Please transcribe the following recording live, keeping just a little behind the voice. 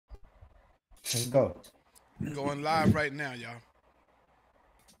Let's go. We're going live right now, y'all.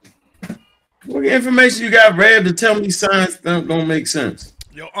 What information you got, Rev, to tell me science don't make sense?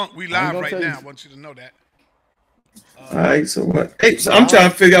 Yo, Unc, we I ain't live gonna right tell you. now. I want you to know that. All right, so what? Hey, so I'm Nah, trying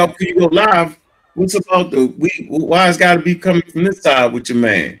to figure out when you go live. What's about why it's got to be coming from this side with your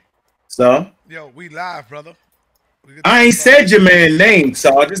man? So Yo, we live, brother. We can I talk ain't about, said your man name,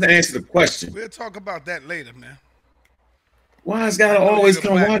 so I just answer the question. we'll talk about that later, man. Why it's I got to know always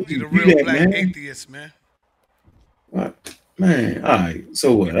come? Why do you you the do real that, black man? atheist, man. What? Man, all right.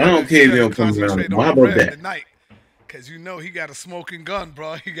 So what? I don't You care if you better don't come around. concentrate How on about Rev that? tonight. Cause you know he got a smoking gun,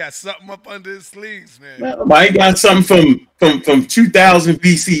 bro. He got something up under his sleeves, man. Why he got something from 2000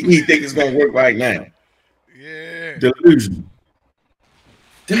 BCE? Think it's gonna work right now? Yeah. Delusion.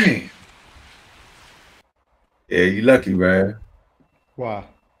 Damn. Yeah, you lucky, Rev. why?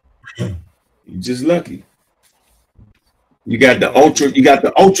 You just lucky. You got the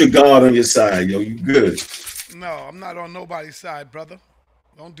ultra guard on your side, yo. You good. No, I'm not on nobody's side, brother.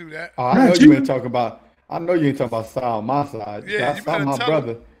 Don't do that. Oh, I know Not you you. ain't talking about. I know you ain't talking about Sal on my side. Yeah, That's you Sal better my tell him.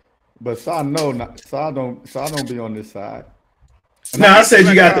 brother, but Sal no, not Sal don't be on this side. No, I said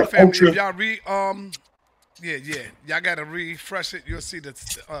you got Y'all the family, if ultra. y'all y'all gotta refresh it. You'll see the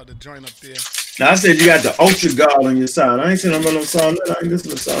joint up there. Now I said you got the ultra guard on your side. I ain't saying I'm gonna sound that. I ain't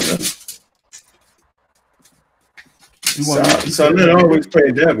listening to sound that. You want me? You So said that who? always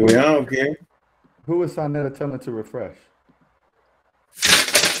play that way. I don't care. Who is Sonetta telling to refresh?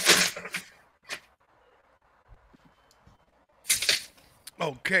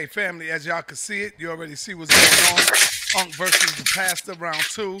 Okay, family, as y'all can see it, you already see what's going on. Unc versus the pastor, round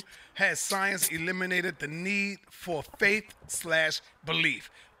 2. Has science eliminated the need for faith/belief?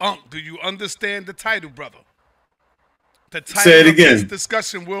 Unc, do you understand the title, brother? The Say title it of this again.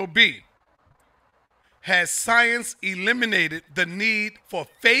 discussion will be, has science eliminated the need for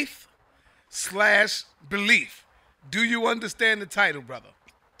faith/belief? Do you understand the title, brother?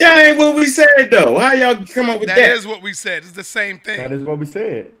 That ain't what we said though. How y'all come up with That that? is what we said. It's the same That thing. is what we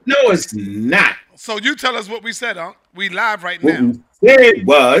said. No, it's not. So you tell us what we said, Unc. We live right What now. we said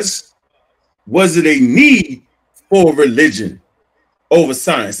was it a need for religion over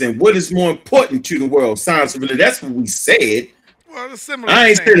science? And what is more important to the world, science or religion? That's what we said. Well, it's similar. I to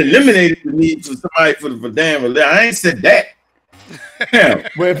ain't saying said this. eliminated the need for somebody for damn religion. I ain't said that. Hell.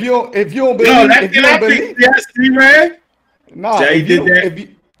 Well, if you don't No, believe, that if you can I don't be believe, yes, man. no, See how you if you did that? if you,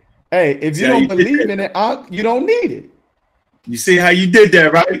 hey, if See you how don't you did believe that? in it, you don't need it. You see how you did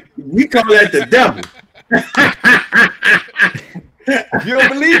that, right? We call that the devil. If you don't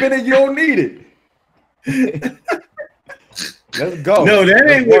believe in it, you don't need it. Let's go. No, that Let's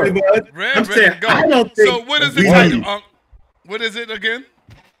ain't what it work. was. Red, I'm ready saying to go. I don't So think what is the we title, need. Unc? What is it again?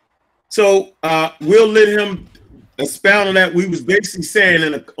 So we'll let him expound on that. We was basically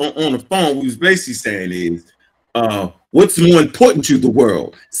saying on the phone, we was basically saying is what's more important to the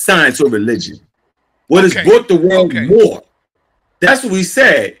world, science or religion? What has Okay. brought the world Okay. more? That's what we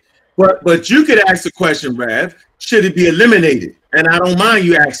said. But you could ask the question, Rav, should it be eliminated? And I don't mind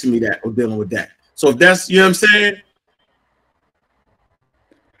you asking me that or dealing with that. So if that's, you know what I'm saying?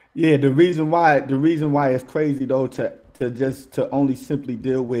 Yeah, the reason why it's crazy though to only simply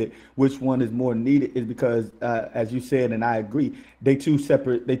deal with which one is more needed is because as you said and I agree, they two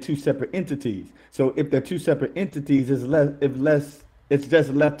separate entities. So if they're two separate entities, it's just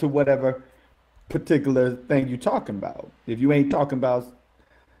left to whatever particular thing you're talking about. If you ain't talking about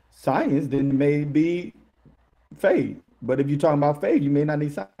science, then it may be faith. But if you're talking about faith, you may not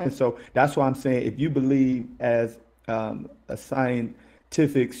need science. So that's why I'm saying if you believe as a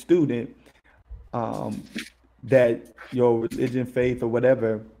scientific student um, that your religion, faith, or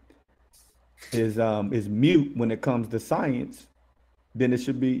whatever is mute when it comes to science, then it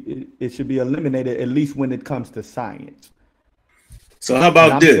should be eliminated at least when it comes to science. So how And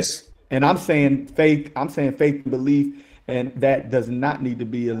about I'm saying this? and I'm saying faith. I'm saying faith and belief, and that does not need to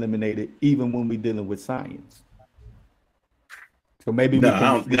be eliminated even when we're dealing with science. So maybe No, we I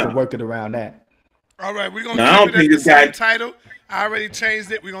can don't we can no. work it around that. All right, we're gonna No, I keep don't it at think the this guy same title. I already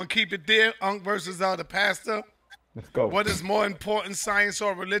changed it. We're gonna keep it there. Unc versus the pastor. Let's go. What is more important, science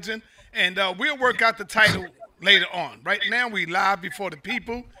or religion? And we'll work out the title later on. Right now, we live before the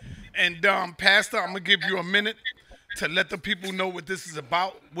people. And Pastor, I'm gonna give you a minute to let the people know what this is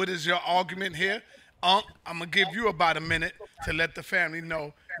about. What is your argument here? I'm gonna give you about a minute to let the family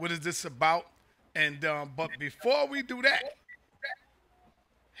know what is this about. And but before we do that,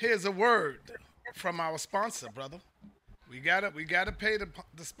 here's a word from our sponsor, brother. We gotta pay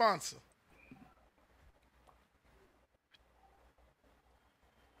the sponsor.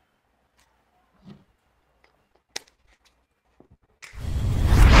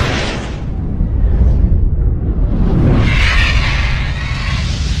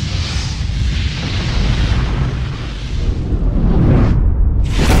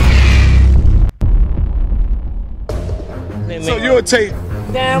 take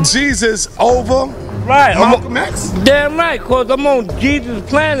Damn Jesus over right. Malcolm X? Damn right, cause I'm on Jesus'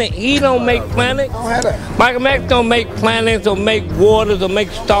 planet. He don't make planets. Malcolm X don't make planets or make waters or make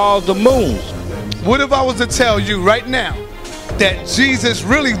stars or moons. What if I was to tell you right now that Jesus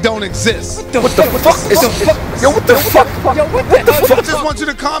really don't exist? What the fuck? Yo, what the fuck? Yo, what the I just want you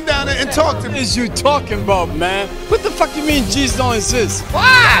to calm down and talk to What me. is you talking about, man? What the fuck you mean Jesus don't exist?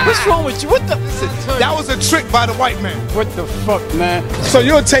 Why? What's wrong with you? What the? That was a trick by the white man. What the fuck, man? So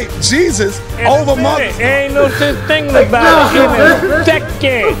you'll take Jesus over Malcolm. There ain't no such thing about it. Give me a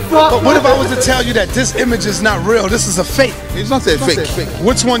second. But what if I was to tell you that this image is not real? This is a fake. It's not a fake.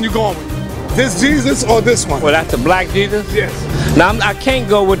 Which one you going with? This Jesus or this one? Well, that's the black Jesus? Yes. Now, I can't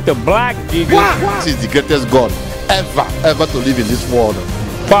go with the black Jesus. This is the greatest God ever to live in this world.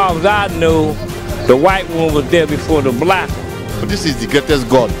 As far as I knew, the white one was there before the black. But this is the greatest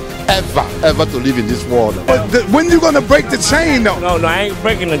God ever to live in this world. But when you gonna break the chain though? No, I ain't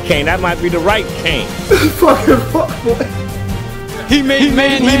breaking the chain. That might be the right chain. He made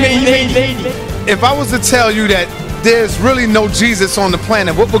man, he made lady. If I was to tell you that there's really no Jesus on the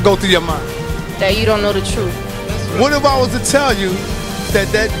planet, what would go through your mind? That you don't know the truth. What if I was to tell you that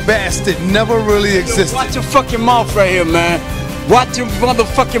that bastard never really existed? Watch your fucking mouth right here, man. Watch your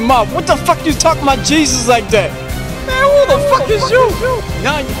motherfucking mouth. What the fuck you talking about Jesus like that? Man, who the fuck is you?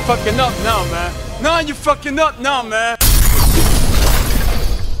 Now you fucking up now, man. Now you fucking up now, man.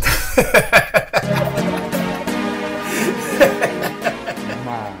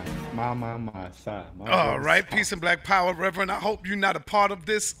 All right, peace and black power, Reverend. I hope you're not a part of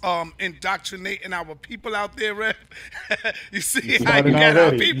this indoctrinating our people out there, Rev. You see how you got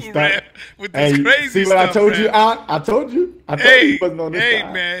our people, Rev, with this crazy see what stuff, I told you, Rev. I told you. I told you he wasn't on this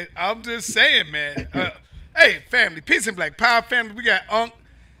side. Man, I'm just saying, man. Hey, family, peace and black power, family. We got Unc,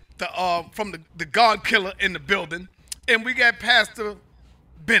 from the God Killer in the building, and we got Pastor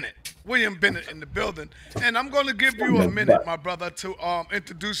Bennett. William Bennett in the building. And I'm going to give you a minute, my brother, to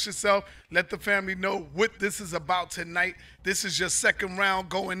introduce yourself. Let the family know what this is about tonight. This is your second round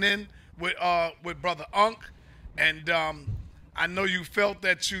going in with Brother Unc. And I know you felt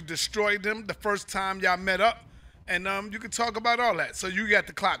that you destroyed him the first time y'all met up. And you can talk about all that. So you got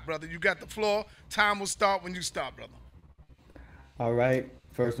the clock, brother. You got the floor. Time will start when you start, brother. All right.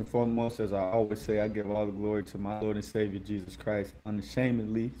 First and foremost, as I always say, I give all the glory to my Lord and Savior, Jesus Christ,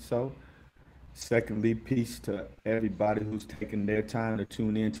 unashamedly so. Secondly, peace to everybody who's taken their time to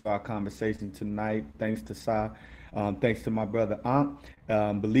tune in to our conversation tonight. Thanks to Sai. Thanks to my brother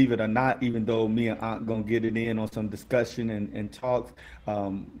Ankh. Believe it or not, even though me and Ankh gonna get it in on some discussion and talks,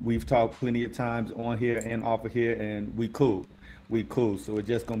 we've talked plenty of times on here and off of here, and we cool. So it's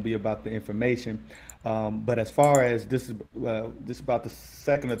just gonna be about the information. But as far as this is about the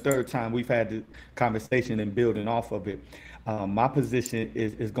second or third time we've had the conversation and building off of it. My position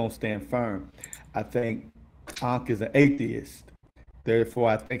is going to stand firm. I think Ankh is an atheist. Therefore,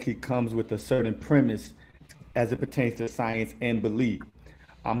 I think he comes with a certain premise as it pertains to science and belief.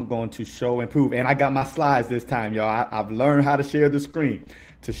 I'm going to show and prove, and I got my slides this time, y'all. I've learned how to share the screen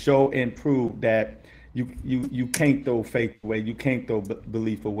to show and prove that you can't throw faith away. You can't throw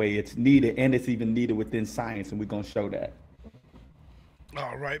belief away. It's needed, and it's even needed within science, and we're going to show that.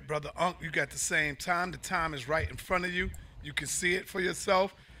 All right, Brother Unc, you got the same time. The time is right in front of you. You can see it for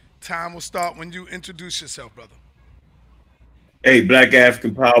yourself. Time will start when you introduce yourself, brother. Hey, Black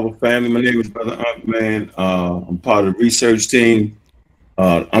African Power family. My name is Brother Unc, man. I'm part of the research team,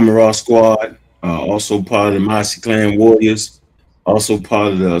 Amara Squad, also part of the Mossy Clan Warriors, also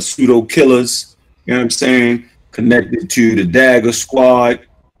part of the Pseudo Killers. You know what I'm saying? Connected to the Dagger Squad,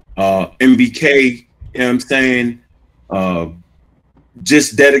 MBK, you know what I'm saying?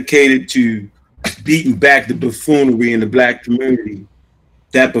 Just dedicated to beating back the buffoonery in the black community.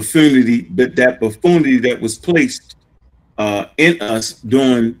 That buffoonery that was placed in us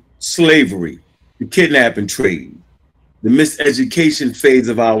during slavery, the kidnapping trade, the miseducation phase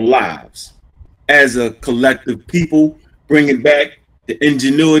of our lives. As a collective people, bringing back the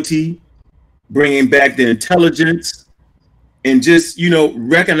ingenuity, bringing back the intelligence, and just,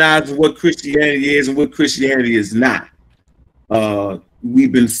 recognizing what Christianity is and what Christianity is not.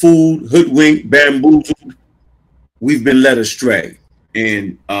 We've been fooled, hoodwinked, bamboozled. We've been led astray.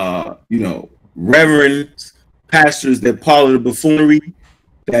 And, reverends, pastors that part of the buffoonery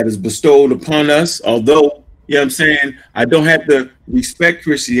that is bestowed upon us, although, I don't have to respect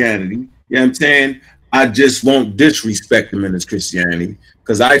Christianity. I just won't disrespect them in this Christianity,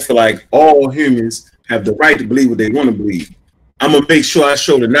 because I feel like all humans have the right to believe what they want to believe. I'm going to make sure I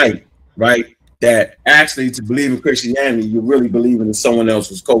show tonight, right, that actually to believe in Christianity, you're really believing in someone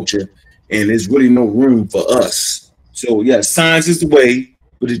else's culture, and there's really no room for us. So yeah, science is the way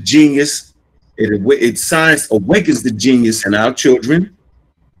for the genius. Science awakens the genius in our children,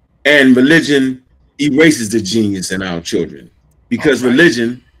 and religion erases the genius in our children, because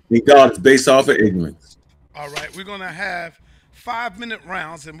religion and God is based off of ignorance. All right, we're gonna have 5-minute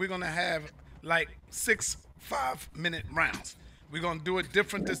rounds, and we're gonna have like 6 5-minute rounds. We're gonna do it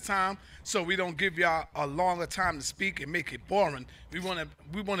different this time, so we don't give y'all a longer time to speak and make it boring. We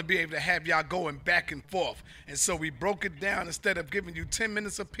wanna be able to have y'all going back and forth, and so we broke it down. Instead of giving you 10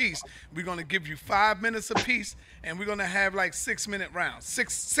 minutes apiece, we're gonna give you 5 minutes apiece, and we're gonna have like 6-minute rounds,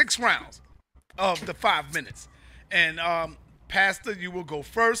 six rounds of the 5 minutes. And Pastor, you will go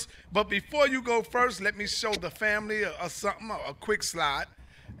first. But before you go first, let me show the family a quick slide,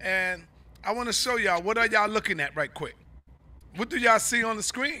 and I want to show y'all, what are y'all looking at right quick? What do y'all see on the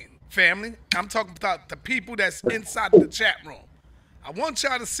screen, family? I'm talking about the people that's inside the chat room. I want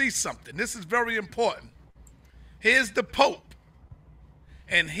y'all to see something. This is very important. Here's the Pope,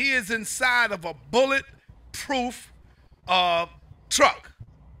 and he is inside of a bulletproof truck,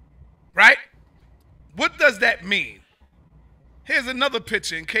 right? What does that mean? Here's another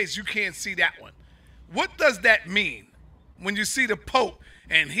picture in case you can't see that one. What does that mean when you see the Pope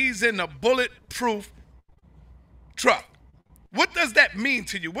and he's in a bulletproof truck? What does that mean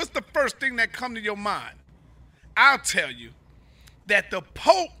to you? What's the first thing that comes to your mind? I'll tell you that the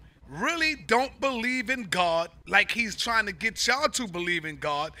Pope really don't believe in God like he's trying to get y'all to believe in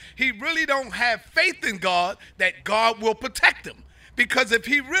God. He really don't have faith in God that God will protect him. Because if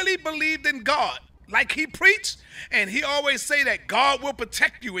he really believed in God, like he preached, and he always say that God will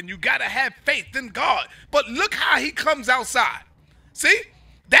protect you and you got to have faith in God. But look how he comes outside. See?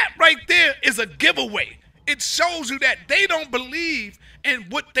 That right there is a giveaway. It shows you that they don't believe in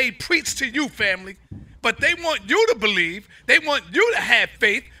what they preach to you, family. But they want you to believe. They want you to have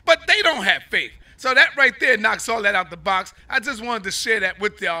faith, but they don't have faith. So that right there knocks all that out the box. I just wanted to share that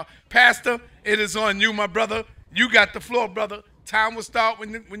with y'all. Pastor, it is on you, my brother. You got the floor, brother. Time will start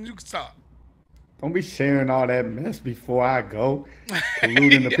when you start. Don't be sharing all that mess before I go,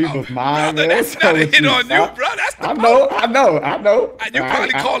 polluting the people's minds. Brother, that's not a hit on you, bro. That's the I know. You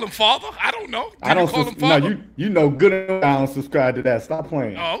probably call him father. I don't know. I don't call him father? No, you know good and well I don't subscribe to that. Stop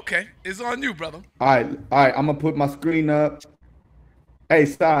playing. Oh, okay. It's on you, brother. All right. I'm gonna put my screen up. Hey,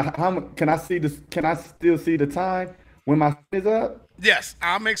 Star, can I see this? Can I still see the time when my screen is up? Yes,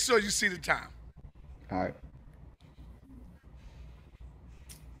 I'll make sure you see the time. All right.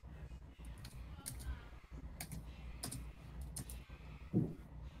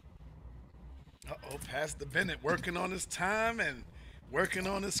 Uh-oh, Pastor Bennett working on his time and working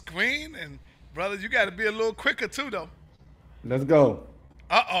on his screen. And, brother, you got to be a little quicker, too, though. Let's go.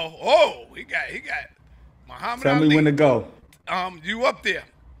 Uh-oh. Oh, he got Muhammad Tell Ali. me when to go. You up there.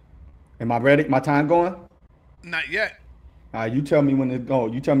 Am I ready? My time going? Not yet. All right, you tell me when to go.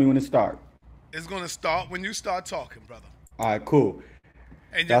 You tell me when to start. It's going to start when you start talking, brother. All right, cool.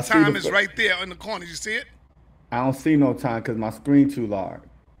 And your time is right there in the corner. You see it? I don't see no time because my screen too large.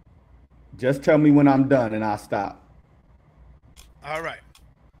 Just tell me when I'm done and I'll stop. All right.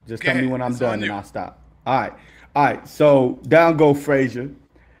 Just tell me when I'm done and I'll stop. All right. So down go Frazier.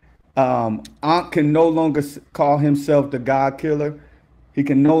 Ankh can no longer call himself the God killer. He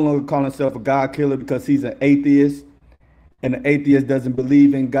can no longer call himself a God killer because he's an atheist. And the atheist doesn't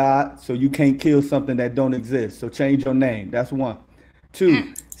believe in God. So you can't kill something that don't exist. So change your name. That's one.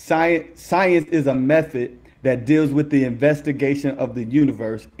 Two, science is a method that deals with the investigation of the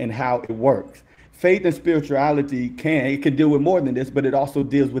universe and how it works. Faith and spirituality can deal with more than this, but it also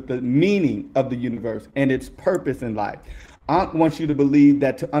deals with the meaning of the universe and its purpose in life. Ankh wants you to believe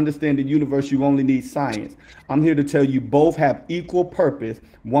that to understand the universe, you only need science. I'm here to tell you both have equal purpose.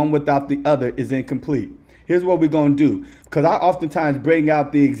 One without the other is incomplete. Here's what we're going to do, because I oftentimes bring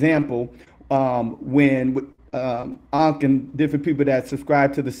out the example when Ankh and different people that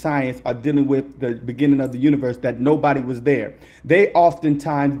subscribe to the science are dealing with the beginning of the universe, that nobody was there. They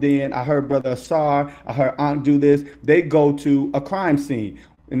oftentimes then, I heard Brother Asar, I heard Ankh do this, they go to a crime scene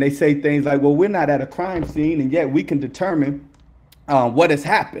and they say things like, well, we're not at a crime scene and yet we can determine what has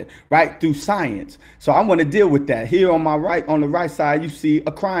happened, right, through science. So I want to deal with that. Here on my right, on the right side, you see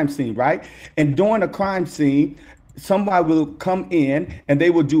a crime scene, right? And during a crime scene, somebody will come in and they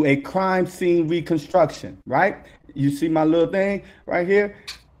will do a crime scene reconstruction, right? You see my little thing right here?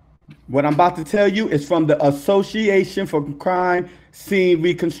 What I'm about to tell you is from the Association for Crime Scene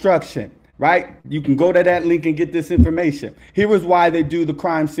Reconstruction, right? You can go to that link and get this information. Here is why they do the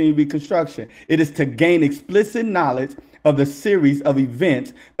crime scene reconstruction. It is to gain explicit knowledge of the series of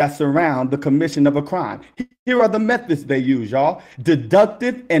events that surround the commission of a crime. Here are the methods they use, y'all.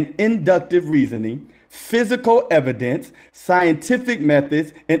 Deductive and inductive reasoning, physical evidence, scientific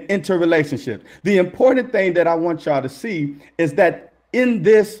methods, and interrelationships. The important thing that I want y'all to see is that in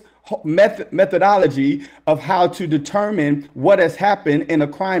this methodology of how to determine what has happened in a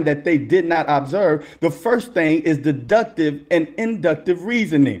crime that they did not observe, the first thing is deductive and inductive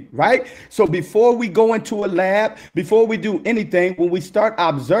reasoning, right? So before we go into a lab, before we do anything, when we start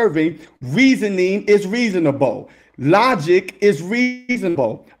observing, reasoning is reasonable. Logic is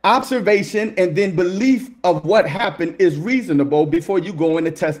reasonable. Observation and then belief of what happened is reasonable before you go into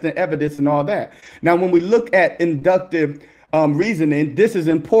testing evidence and all that. Now, when we look at inductive reasoning, this is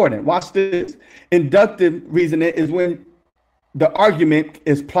important. Watch this. Inductive reasoning is when the argument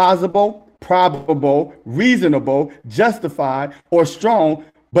is plausible, probable, reasonable, justified, or strong,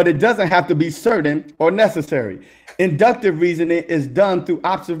 but it doesn't have to be certain or necessary. Inductive reasoning is done through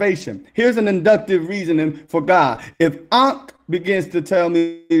observation. Here's an inductive reasoning for God. If Ankh begins to tell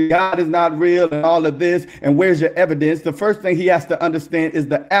me God is not real and all of this, and where's your evidence? The first thing he has to understand is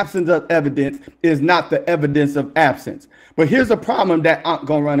the absence of evidence is not the evidence of absence. But here's a problem that Ankh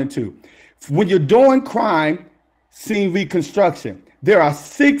gonna run into. When you're doing crime scene reconstruction, there are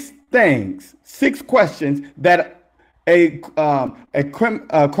 6 questions that a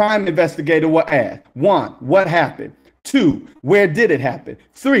crime investigator will ask. 1, what happened? 2, where did it happen?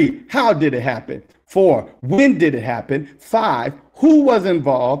 3, how did it happen? 4, when did it happen? 5, who was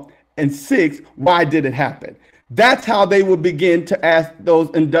involved? And 6, why did it happen? That's how they will begin to ask those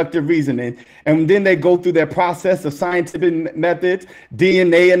inductive reasoning. And then they go through their process of scientific methods,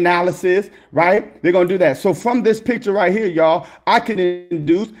 DNA analysis, right? They're going to do that. So from this picture right here, y'all, I can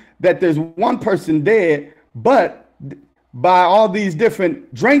induce that there's one person dead, but by all these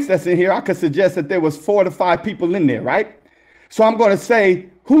different drinks that's in here, I could suggest that there was 4 to 5 people in there, right? So I'm going to say,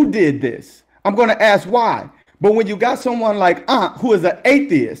 who did this? I'm going to ask why. But when you got someone like Ankh, who is an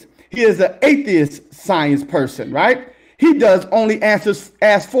atheist, he is an atheist science person, right? He does only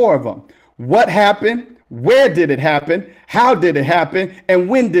ask 4 of them. What happened? Where did it happen? How did it happen? And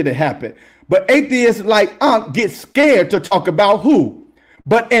when did it happen? But atheists like Ankh get scared to talk about who.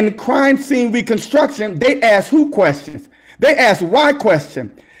 But in crime scene reconstruction, they ask who questions. They ask why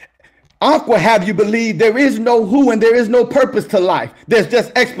question. Ankh will have you believe there is no who and there is no purpose to life. There's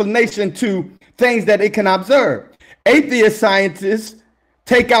just explanation to things that it can observe. Atheist scientists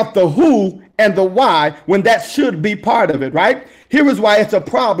take out the who and the why when that should be part of it, right? Here is why it's a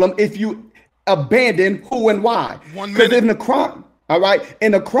problem if you abandon who and why. Because in the crime, all right,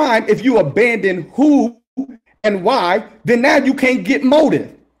 in a crime, if you abandon who and why, then now you can't get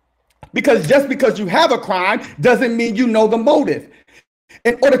motive. Because just because you have a crime doesn't mean you know the motive.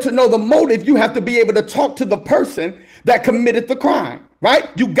 In order to know the motive, you have to be able to talk to the person that committed the crime, right?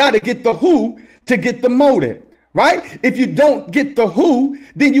 You got to get the who to get the motive, right? If you don't get the who,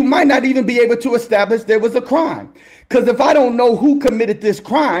 then you might not even be able to establish there was a crime. Because if I don't know who committed this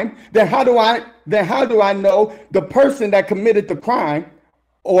crime, then how do I know the person that committed the crime,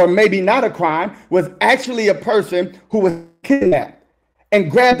 or maybe not a crime, was actually a person who was kidnapped and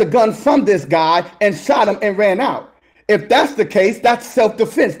grabbed the gun from this guy and shot him and ran out? If that's the case, that's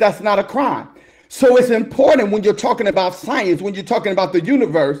self-defense. That's not a crime. So it's important when you're talking about science, when you're talking about the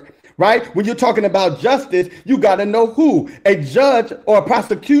universe, right? When you're talking about justice, you got to know who. A judge or a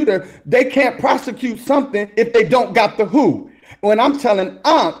prosecutor, they can't prosecute something if they don't got the who. When I'm telling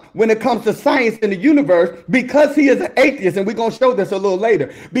Ankh, when it comes to science in the universe, because he is an atheist, and we're going to show this a little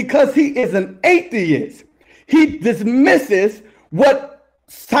later, because he is an atheist, he dismisses what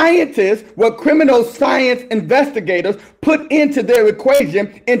scientists, what criminal science investigators put into their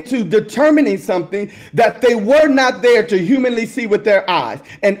equation into determining something that they were not there to humanly see with their eyes.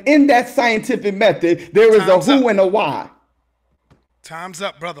 And in that scientific method, there is a who and a why. Time's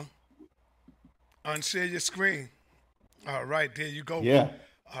up, brother. Unshare your screen. All right, there you go. Yeah.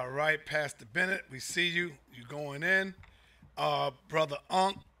 All right, Pastor Bennett, we see you. You going in. Brother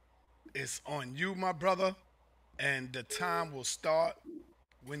Ankh, it's on you, my brother. And the time will start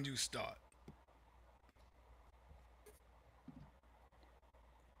when you start.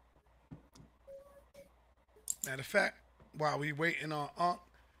 Matter of fact, while we waiting on Ankh,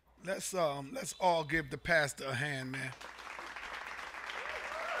 let's all give the pastor a hand, man.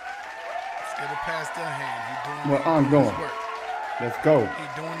 Let's give the pastor a hand. He doing Well, I'm going. work. Let's go.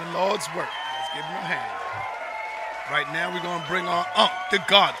 He doing the Lord's work. Let's give him a hand. Right now, we're gonna bring on Ankh, the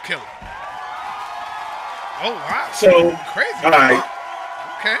God Killer. Oh wow! So crazy. all right.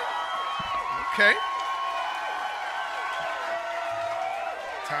 Okay. Okay.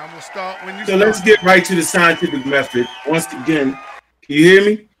 Time will start when you So start. let's get right to the scientific method. Once again, can you hear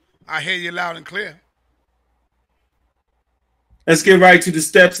me? I hear you loud and clear. Let's get right to the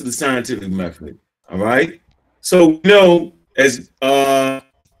steps of the scientific method. All right. So as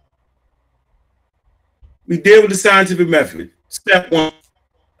we deal with the scientific method. Step 1.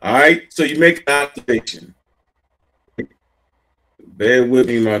 All right. So you make an observation. Bear with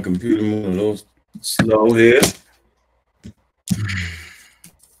me, my computer moving a little slow here.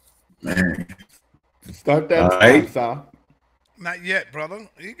 Man. Start that time, Sal. Not yet, brother.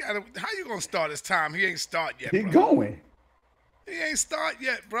 You gotta. How you gonna start his time? He ain't start yet. Keep brother. going. He ain't start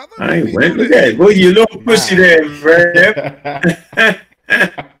yet, brother. I ain't went with that. Well, you know, pushy there, man.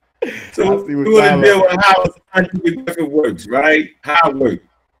 So we want to deal with how scientific method works, right? How it works.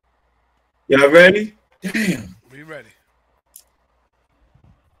 Y'all ready? Damn. We ready.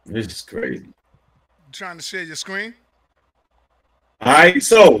 This is crazy. You trying to share your screen? All right.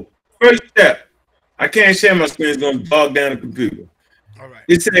 So first step. I can't share my screen. It's going to bog down the computer. All right.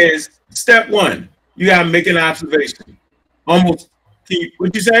 It says, step 1, you got to make an observation.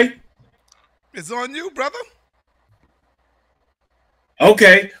 What'd you say? It's on you, brother.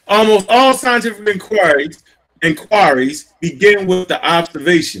 Okay. Almost all scientific inquiries begin with the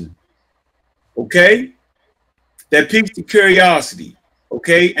observation. Okay? That piques the curiosity.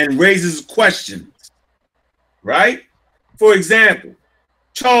 Okay? And raises questions. Right? For example,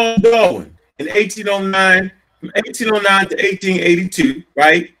 Charles Darwin. In 1809, from 1809 to 1882,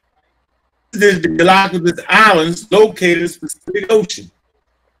 right? The Galapagos Islands located in the Pacific Ocean.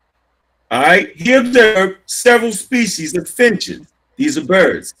 All right, he observed several species of finches. These are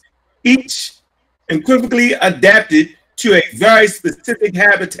birds, each equivocally adapted to a very specific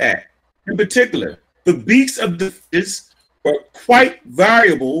habitat. In particular, the beaks of the finches were quite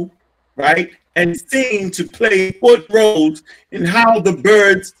variable, right, and seemed to play important roles in how the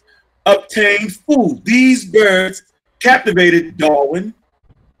birds obtained food. These birds captivated Darwin.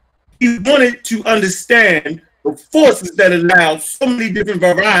 He wanted to understand the forces that allowed so many different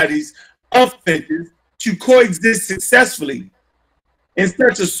varieties of finches to coexist successfully in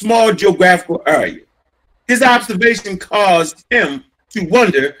such a small geographical area. His observation caused him to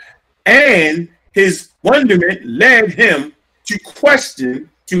wonder, and his wonderment led him to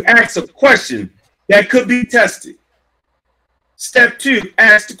ask a question that could be tested. Step 2,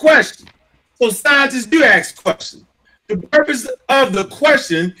 ask the question. So scientists do ask questions. The purpose of the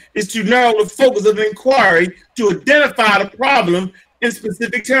question is to narrow the focus of the inquiry to identify the problem in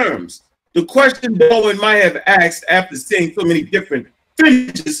specific terms. The question Darwin might have asked after seeing so many different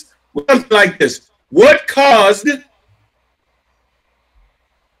finches was something like this. What caused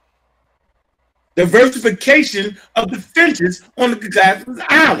diversification of the finches on the Galapagos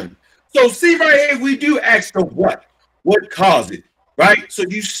Island? So see right here, we do ask the what. What caused it, right? So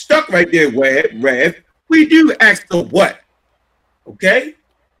you stuck right there, Rev. We do ask the what, okay?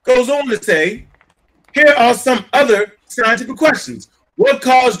 Goes on to say, here are some other scientific questions. What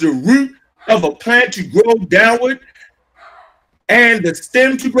caused the root of a plant to grow downward and the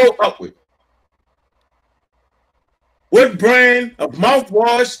stem to grow upward? What brand of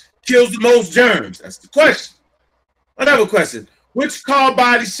mouthwash kills the most germs? That's the question. Another question. Which car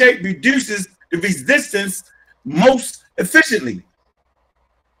body shape reduces the resistance most efficiently?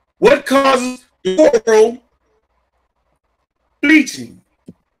 What causes coral bleaching?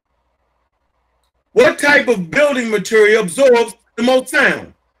 What type of building material absorbs the most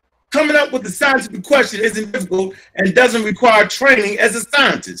sound? Coming up with a scientific question isn't difficult and doesn't require training as a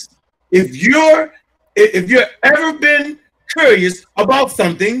scientist. If you're ever been curious about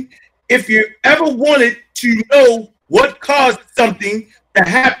something, if you ever wanted to know what caused something to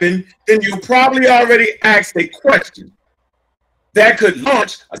happen, then you probably already asked a question that could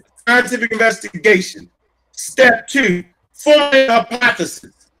launch a scientific investigation. Step 2, formulate a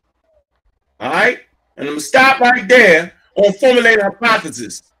hypothesis. All right, and I'm gonna stop right there on formulate a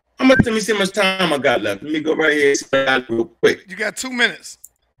hypothesis. Let me see how much time I got left. Let me go right here real quick. You got 2 minutes.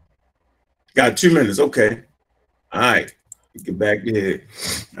 Got 2 minutes. Okay. All right. Get back here.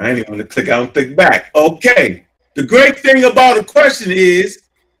 I ain't even gonna click out and click back. Okay. The great thing about a question is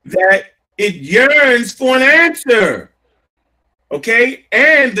that it yearns for an answer. Okay,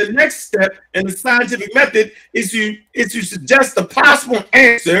 and the next step in the scientific method is to suggest a possible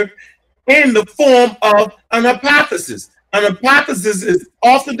answer in the form of an hypothesis. An hypothesis is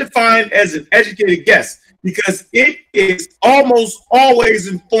often defined as an educated guess because it is almost always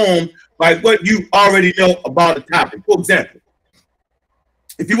informed by what you already know about a topic. For example,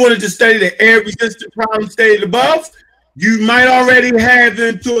 if you wanted to study the air-resistant problem stated above, you might already have the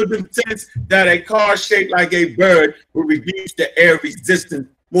intuitive sense that a car shaped like a bird will reduce the air resistance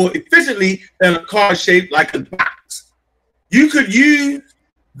more efficiently than a car shaped like a box. You could use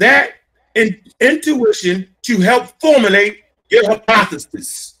that intuition to help formulate your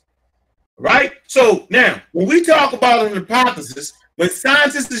hypothesis. Right? So now, when we talk about an hypothesis, when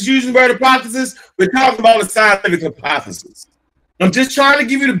scientists is using the word hypothesis, we're talking about a scientific hypothesis. I'm just trying to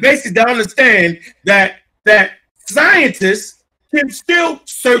give you the basics to understand that scientists can still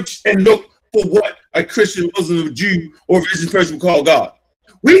search and look for what a Christian, Muslim, Jew, or religious person would call God.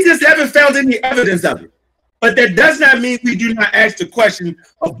 We just haven't found any evidence of it. But that does not mean we do not ask the question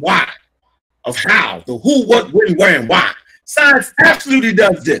of why, of how, the who, what, when, where, and why. Science absolutely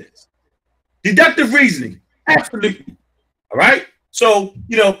does this. Deductive reasoning, absolutely. All right? So,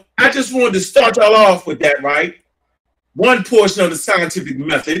 I just wanted to start y'all off with that, right? One portion of the scientific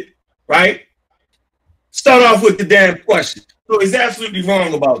method, right? Start off with the damn question. So he's absolutely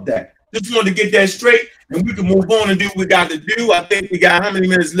wrong about that. Just wanted to get that straight, and we can move on and do what we got to do. I think we got how many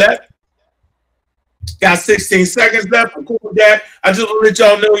minutes left? Got 16 seconds left. I'm cool with that. I just want to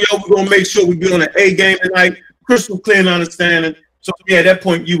let y'all know, we're going to make sure we be on an A game tonight. Crystal clear and understanding. So, yeah, that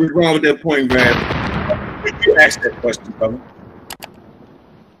point, you were wrong with that point, Rev. You asked that question, brother.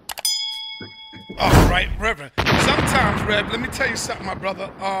 All right, Reverend. Sometimes, Rev, let me tell you something, my brother.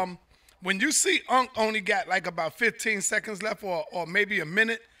 When you see Unc only got like about 15 seconds left or maybe a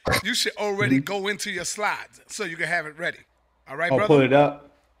minute, you should already go into your slides so you can have it ready. All right, brother? Pull it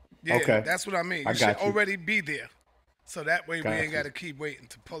up? Yeah, okay. That's what I mean. You should already be there. So that way we ain't got to keep waiting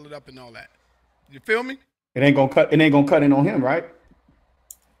to pull it up and all that. You feel me? It ain't gonna cut in on him, right?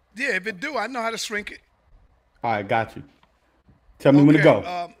 Yeah, if it do, I know how to shrink it. All right, got you. Tell me when to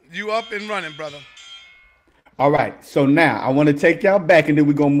go. You up and running, brother. All right. So now I want to take y'all back and then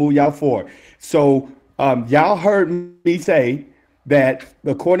we're going to move y'all forward. So y'all heard me say that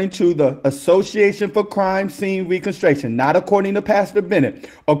according to the Association for Crime Scene Reconstruction, not according to Pastor Bennett,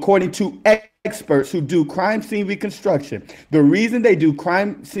 according to experts who do crime scene reconstruction, the reason they do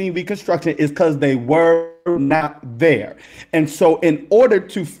crime scene reconstruction is because they were not there. And so in order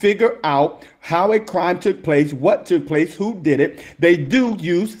to figure out how a crime took place, what took place, who did it, they do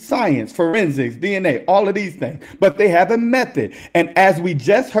use science, forensics, DNA, all of these things, but they have a method. And as we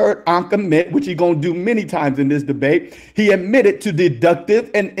just heard Ankh admit, which he's going to do many times in this debate, he admitted to deductive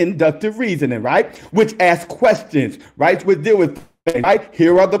and inductive reasoning, right? Which asks questions, right? We deal with right?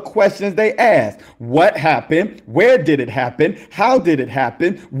 Here are the questions they ask. What happened? Where did it happen? How did it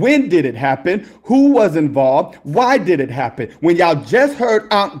happen? When did it happen? Who was involved? Why did it happen? When y'all just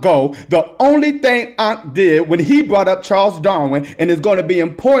heard Ankh go, the only thing Ankh did when he brought up Charles Darwin, and it's going to be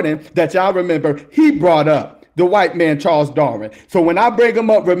important that y'all remember, he brought up the white man Charles Darwin. So when I bring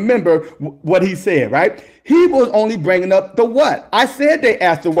him up, remember what he said, right? He was only bringing up the what. I said they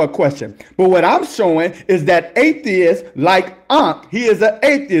asked the what question. But what I'm showing is that atheists like Ankh, he is an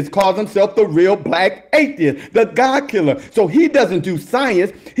atheist, calls himself the real black atheist, the God killer. So he doesn't do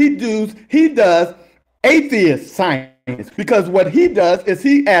science. He does atheist science. Because what he does is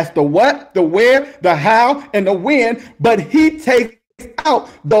he asks the what, the where, the how, and the when, but he takes out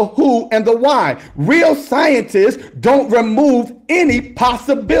the who and the why. Real scientists don't remove any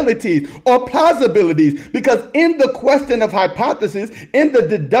possibilities or plausibilities, because in the question of hypothesis, in the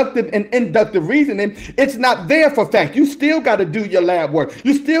deductive and inductive reasoning, it's not there for fact. You still got to do your lab work.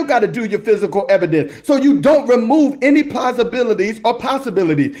 You still got to do your physical evidence. So you don't remove any plausibilities or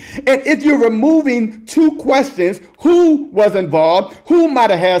possibilities. And if you're removing two questions, who was involved, who might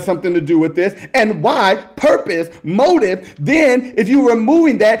have had something to do with this, and why, purpose, motive, then if you're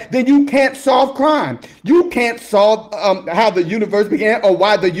removing that, then you can't solve crime. You can't solve how the universe began or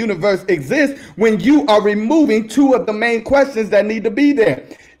why the universe exists when you are removing two of the main questions that need to be there.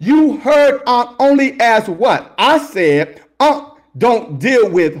 You heard only ask what? I said don't deal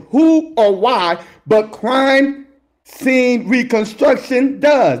with who or why, but crime scene reconstruction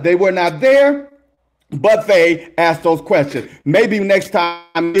does. They were not there, but they asked those questions. Maybe next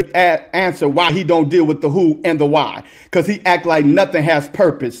time he answer why he don't deal with the who and the why, because he act like nothing has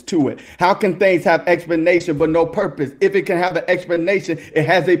purpose to it. How can things have explanation but no purpose? If it can have an explanation, it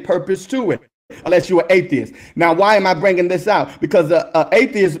has a purpose to it. Unless you're an atheist. Now, why am I bringing this out? Because an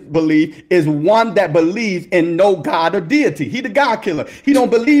atheist belief is one that believes in no God or deity. He the God killer. He don't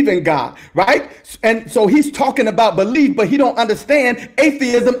believe in God, right? And so he's talking about belief, but he don't understand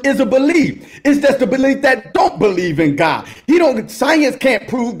atheism is a belief. It's just a belief that don't believe in God. Science can't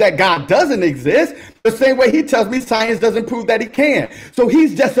prove that God doesn't exist. The same way he tells me science doesn't prove that he can. So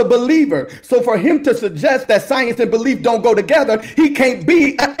he's just a believer. So for him to suggest that science and belief don't go together, he can't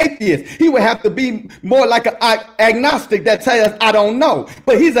be an atheist. He would have to be more like an agnostic that tells us, I don't know.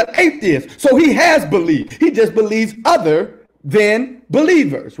 But he's an atheist. So he has belief. He just believes other than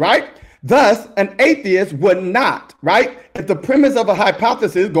believers, right? Thus, an atheist would not, right? If the premise of a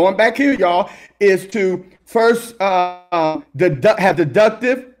hypothesis, going back here, y'all, is to first have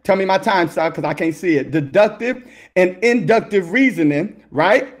deductive tell me my time, sir, because I can't see it. Deductive and inductive reasoning,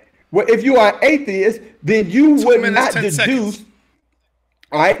 right? Well, if you are atheist, then you would not deduce,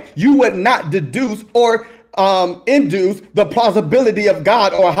 all right? You would not deduce or induce the plausibility of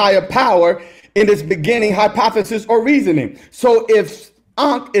God or a higher power in its beginning hypothesis or reasoning. So if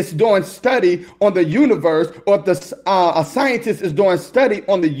Ankh is doing study on the universe, or if a scientist is doing study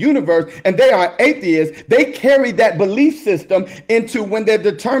on the universe and they are atheists, they carry that belief system into when they're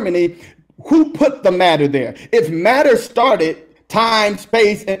determining who put the matter there. If matter started, time,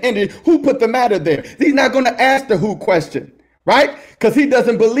 space, and energy, who put the matter there? He's not going to ask the who question, right? Because he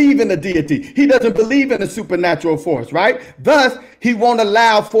doesn't believe in the deity. He doesn't believe in the supernatural force, right? Thus, he won't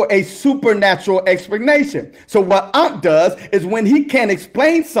allow for a supernatural explanation. So what Ankh does is when he can't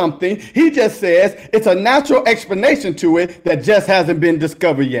explain something, he just says it's a natural explanation to it that just hasn't been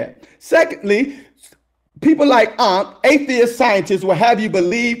discovered yet. Secondly, people like Ankh, atheist scientists, will have you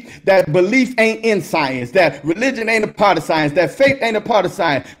believe that belief ain't in science, that religion ain't a part of science, that faith ain't a part of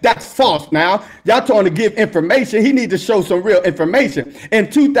science. That's false now. Y'all trying to give information. He needs to show some real information.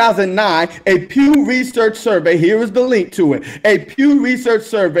 In 2009, a Pew Research survey, here is the link to it. A Pew Research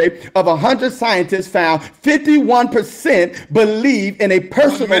survey of 100 scientists found 51% believe in a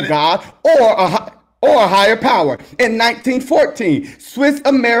personal God or a higher power. In 1914,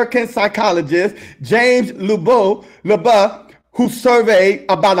 Swiss-American psychologist James Lebeau, who surveyed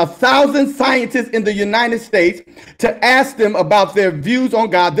about 1,000 scientists in the United States to ask them about their views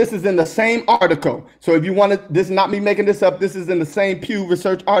on God. This is in the same article. So if you want to, this is not me making this up. This is in the same Pew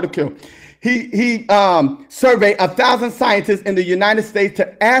Research article. He surveyed 1,000 scientists in the United States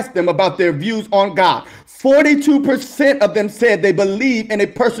to ask them about their views on God. 42% of them said they believe in a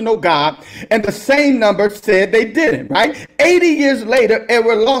personal God, and the same number said they didn't, right? 80 years later,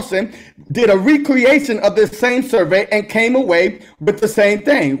 Edward Lawson did a recreation of this same survey and came away with the same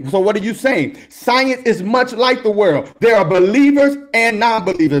thing. So what are you saying? Science is much like the world. There are believers and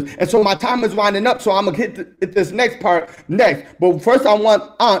non-believers. And so my time is winding up, so I'm going to hit this next part next. But first I want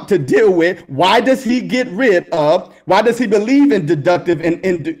Ankh to deal with, why does he believe in deductive and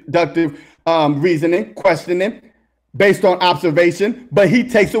inductive reasoning, questioning based on observation, but he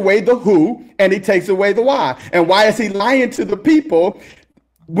takes away the who and he takes away the why. And why is he lying to the people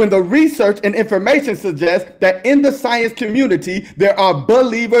when the research and information suggests that in the science community, there are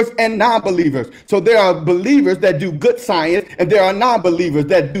believers and non-believers. So there are believers that do good science and there are non-believers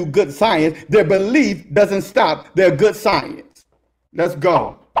that do good science. Their belief doesn't stop their good science. Let's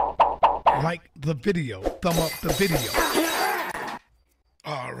go. Like the video, thumb up the video.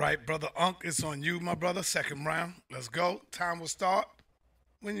 All right, brother Ankh, it's on you, my brother. Second round. Let's go. Time will start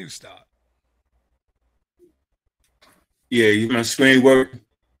when you start. Yeah, my screen work.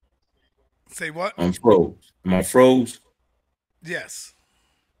 Say what? I'm froze. Am I froze? Yes.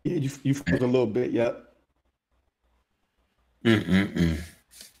 Yeah, you froze a little bit, yep.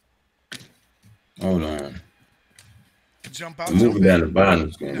 Hold on. Jump out, I'm moving down the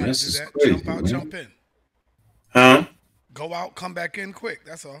bottom screen. This is crazy. Jump out, man. jump in. Huh? Go out, come back in quick.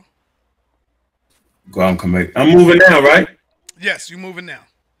 That's all. Go out and come back. I'm moving now, right? Yes, you moving now.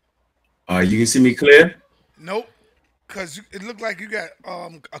 You can see me clear? Nope. Because it looked like you got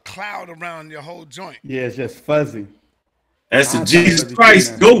a cloud around your whole joint. Yeah, it's just fuzzy. That's the Jesus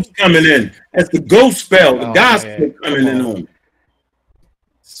Christ ghost coming in. That's the ghost spell, the gospel coming in on.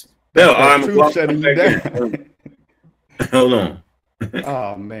 Spell. I'm shutting you down. Hold on.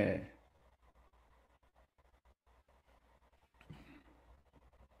 Oh, man.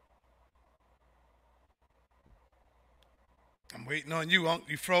 I'm waiting on you, Unc.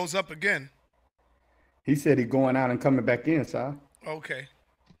 You froze up again. He said he's going out and coming back in, sir. Okay.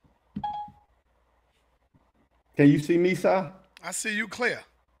 Can you see me, sir? I see you clear.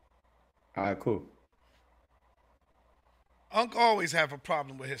 All right, cool. Unc always have a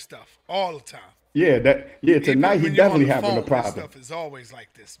problem with his stuff all the time. Yeah, tonight he definitely having a problem. Stuff is always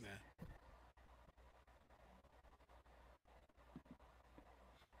like this, man.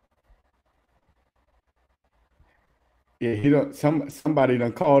 Yeah, somebody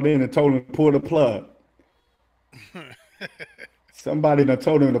done called in and told him to pull the plug. Somebody done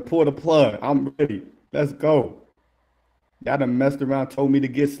told him to pull the plug. I'm ready. Let's go. Y'all done messed around, told me to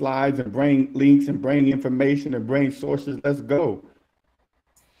get slides and bring links and bring information and bring sources. Let's go.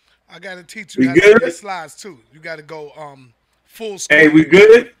 I gotta teach you how to get slides too. You gotta go full screen. Hey, we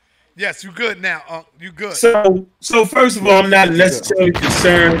good? Yes, you good now. You good. So first of all, I'm not necessarily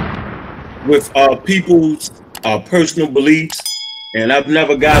concerned with people's personal beliefs, and I've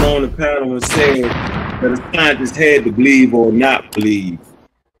never got on the panel and said that a scientist had to believe or not believe.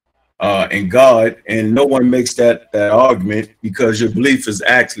 and God, and no one makes that argument because your belief is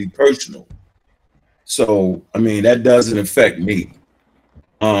actually personal. So, I mean, that doesn't affect me.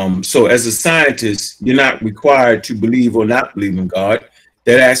 So as a scientist, you're not required to believe or not believe in God.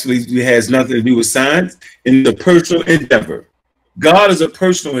 That actually has nothing to do with science. In the personal endeavor, God is a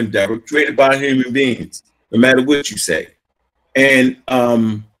personal endeavor created by human beings, no matter what you say. And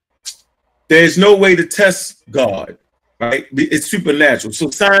there's no way to test God, right? It's supernatural.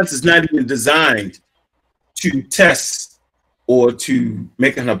 So science is not even designed to test or to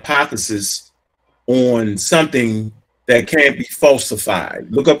make an hypothesis on something that can't be falsified.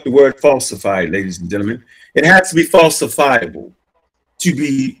 Look up the word falsified, ladies and gentlemen. It has to be falsifiable to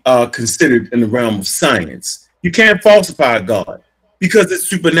be considered in the realm of science. You can't falsify God because it's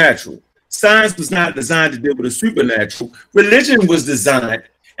supernatural. Science was not designed to deal with the supernatural. Religion was designed,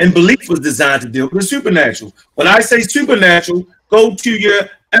 and belief was designed to deal with the supernatural. When I say supernatural, go to your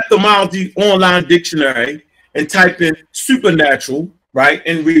etymology online dictionary and type in supernatural, right,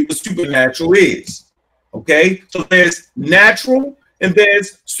 and read what supernatural is. Okay, so there's natural and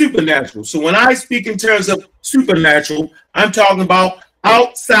there's supernatural. So when I speak in terms of supernatural, I'm talking about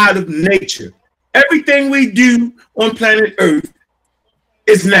outside of nature. Everything we do on planet Earth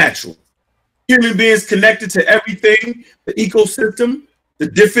is natural. Human beings connected to everything, the ecosystem, the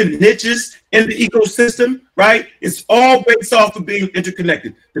different niches in the ecosystem, right? It's all based off of being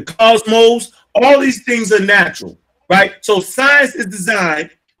interconnected. The cosmos, all these things are natural, right? So science is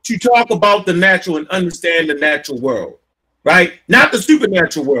designed to talk about the natural and understand the natural world, right? Not the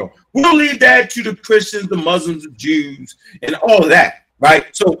supernatural world. We'll leave that to the Christians, the Muslims, the Jews, and all of that, right?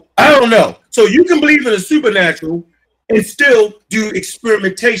 So I don't know. So you can believe in the supernatural and still do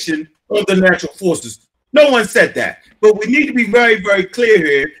experimentation on the natural forces. No one said that, but we need to be very, very clear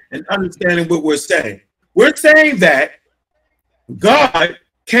here in understanding what we're saying. We're saying that God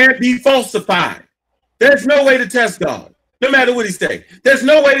can't be falsified. There's no way to test God, no matter what he say. There's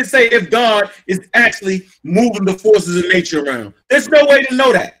no way to say if God is actually moving the forces of nature around. There's no way to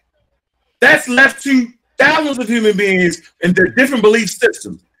know that. That's left to thousands of human beings and their different belief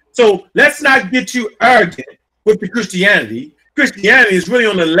systems. So let's not get too arrogant with the Christianity. Christianity is really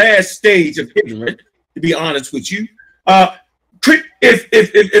on the last stage of ignorance, to be honest with you.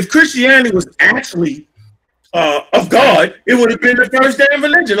 If Christianity was actually of God, it would have been the first damn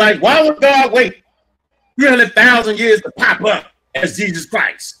religion. Like, why would God wait 300,000 years to pop up as Jesus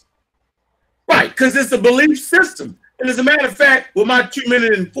Christ? Right, because it's a belief system. And as a matter of fact, with my 2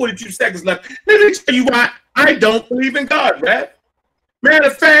 minutes and 42 seconds left, let me tell you why I don't believe in God, Brad. Matter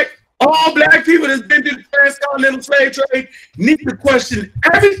of fact, all black people that's been through the transcontinental slave trade need to question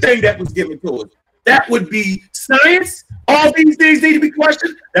everything that was given to us. That would be science. All these things need to be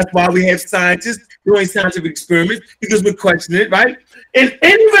questioned. That's why we have scientists doing scientific experiments, because we're questioning it, right? And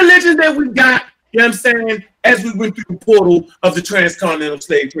any religion that we got, you know what I'm saying, as we went through the portal of the transcontinental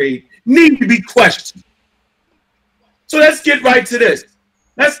slave trade, need to be questioned. So let's get right to this.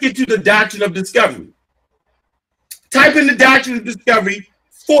 Let's get to the doctrine of discovery. Type in the doctrine of discovery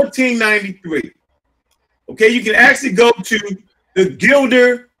 1493. Okay, you can actually go to the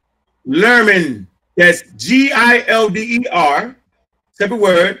Gilder Lehrman. That's Gilder, separate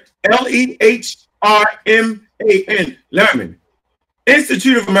word, Lehrman, Lehrman,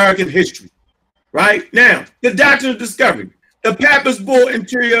 Institute of American History. Right now, the doctrine of discovery, the Papyrus Bull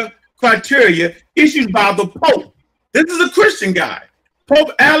Interior Criteria issued by the Pope. This is a Christian guy.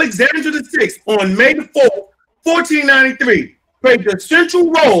 Pope Alexander VI on May the 4th, 1493, played a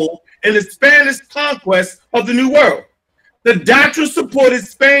central role in the Spanish conquest of the New World. The doctrine supported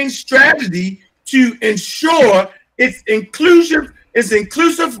Spain's strategy to ensure its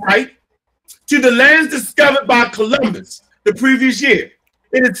inclusive right to the lands discovered by Columbus the previous year.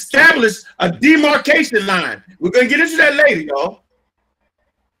 It established a demarcation line. We're going to get into that later, y'all.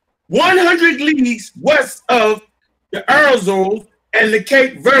 100 leagues west of the Azores and the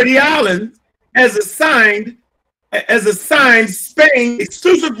Cape Verde Islands as assigned Spain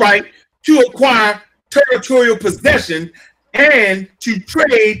exclusive right to acquire territorial possession and to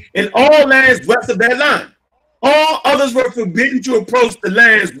trade in all lands west of that line. All others were forbidden to approach the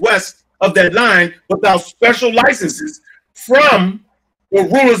lands west of that line without special licenses from the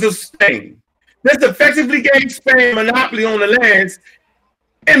rulers of Spain. This effectively gave Spain a monopoly on the lands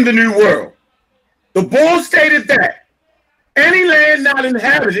in the New World. The bull stated that any land not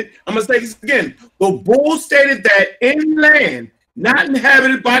inhabited, I'm going to say this again, the bull stated that any land not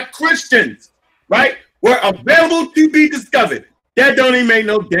inhabited by Christians, right, were available to be discovered. That don't even make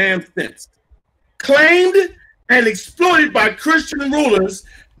no damn sense. Claimed and exploited by Christian rulers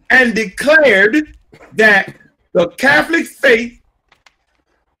and declared that the Catholic faith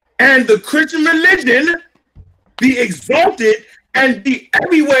and the Christian religion be exalted and be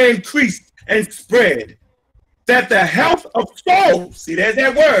everywhere increased and spread, that the health of souls, see there's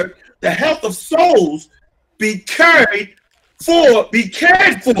that word, the health of souls be cared for.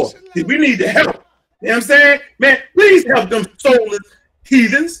 See, we need the help. You know what I'm saying? Man, please help them soulless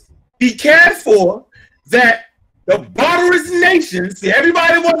heathens be cared for, that the barbarous nations, see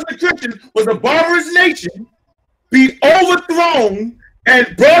everybody who wasn't a Christian was a barbarous nation, be overthrown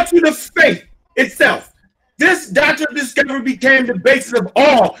and brought to the faith itself. This doctrine of discovery became the basis of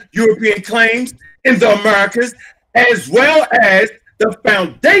all European claims in the Americas, as well as the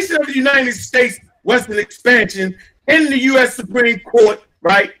foundation of the United States Western expansion in the U.S. Supreme Court,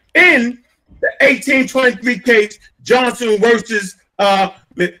 right, in the 1823 case, Johnson versus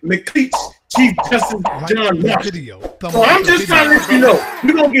McLeach, Chief Justice John Marshall. So I'm just trying to let you know,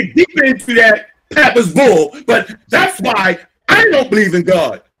 we're going to get deeper into that Papa's bull, but that's why I don't believe in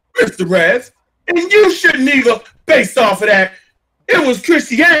God, Mr. Rez, and you shouldn't either, based off of that. It was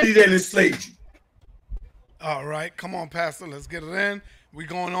Christianity that enslaved you. All right, come on, Pastor, let's get it in. We're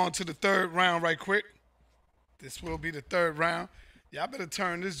going on to the third round right quick. This will be the third round. Y'all better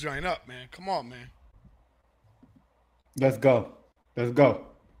turn this joint up, man. Come on, man. Let's go. Let's go.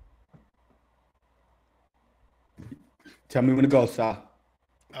 Tell me when to go, Si.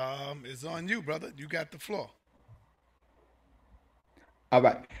 It's on you, brother. You got the floor. All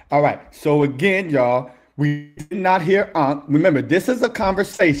right. All right. So again, y'all, we did not hear Ankh. Remember, this is a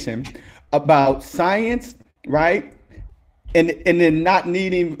conversation about science, right? And then not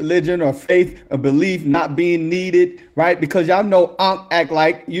needing religion or faith or belief not being needed, right? Because y'all know Ankh act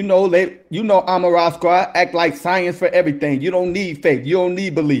like, Amara Squad act like science for everything. You don't need faith. You don't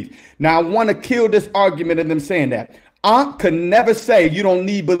need belief. Now, I want to kill this argument of them saying that. Ankh could never say you don't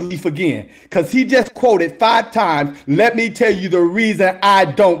need belief again, because he just quoted 5 times, let me tell you the reason I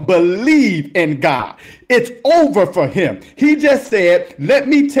don't believe in God. It's over for him. He just said, let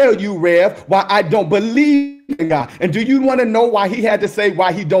me tell you, Rev, why I don't believe in God. And do you want to know why he had to say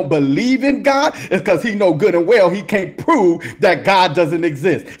why he don't believe in God? It's because he know good and well he can't prove that God doesn't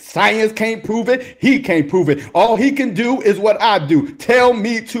exist. Science can't prove it. He can't prove it. All he can do is what I do. Tell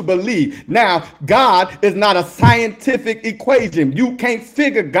me to believe. Now, God is not a scientific equation. You can't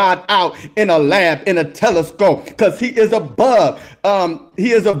figure God out in a lab, in a telescope, because he is above.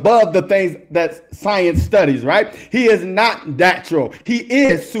 He is above the things that science studies, right? He is not natural. He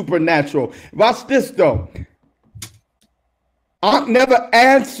is supernatural. Watch this, though. Ankh never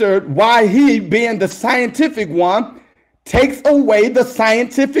answered why he, being the scientific one, takes away the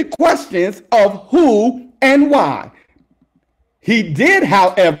scientific questions of who and why. He did,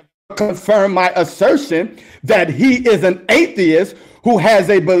 however, confirm my assertion that he is an atheist who has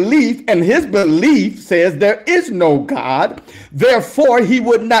a belief, and his belief says there is no God. Therefore, he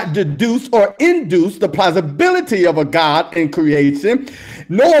would not deduce or induce the plausibility of a God in creation,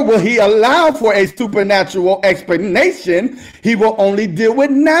 nor will he allow for a supernatural explanation. He will only deal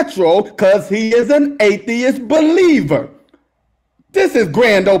with natural because he is an atheist believer. This is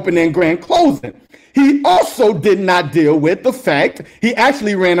grand opening, grand closing. He also did not deal with the fact, he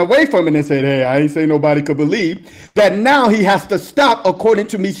actually ran away from it and said, hey, I ain't say nobody could believe, that now he has to stop, according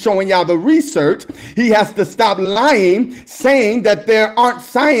to me showing y'all the research, he has to stop lying, saying that there aren't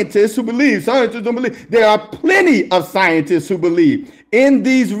scientists who believe. Scientists don't believe. There are plenty of scientists who believe. In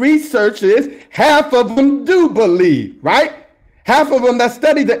these researches, half of them do believe, right? Half of them that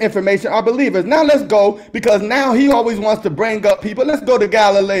study the information are believers. Now let's go, because now he always wants to bring up people. Let's go to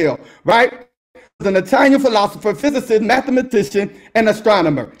Galileo, right? An Italian philosopher, physicist, mathematician, and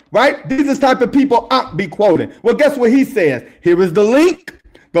astronomer, right? These are the type of people Ankh be quoting. Well, guess what he says? Here is the link.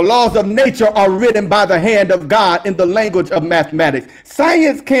 The laws of nature are written by the hand of God in the language of mathematics.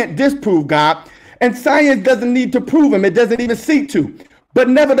 Science can't disprove God, and science doesn't need to prove him. It doesn't even seek to. But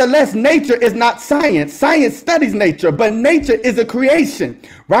nevertheless, nature is not science. Science studies nature, but nature is a creation,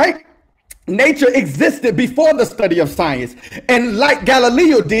 right? Nature existed before the study of science. And like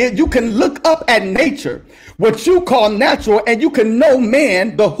Galileo did, you can look up at nature, what you call natural, and you can know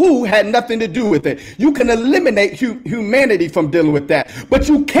man, the who had nothing to do with it. You can eliminate humanity from dealing with that, but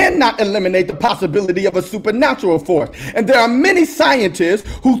you cannot eliminate the possibility of a supernatural force. And there are many scientists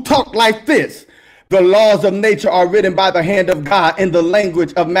who talk like this. The laws of nature are written by the hand of God in the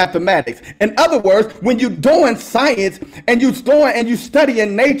language of mathematics. In other words, when you're doing science and you study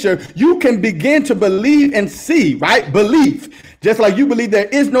in nature, you can begin to believe and see, right? Belief. Just like you believe there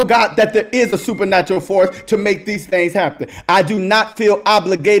is no God, that there is a supernatural force to make these things happen. I do not feel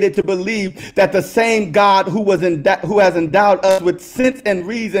obligated to believe that the same God who has endowed us with sense and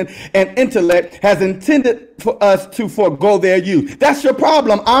reason and intellect has intended for us to forego their use. That's your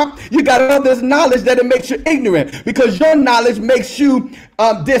problem, You got all this knowledge that it makes you ignorant, because your knowledge makes you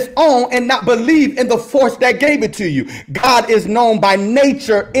disown and not believe in the force that gave it to you. God is known by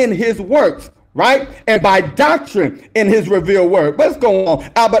nature in his works, right? And by doctrine in his revealed word. What's going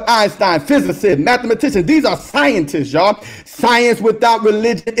on? Albert Einstein, physicist, mathematician. These are scientists, y'all. Science without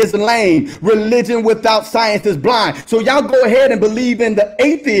religion is lame. Religion without science is blind. So y'all go ahead and believe in the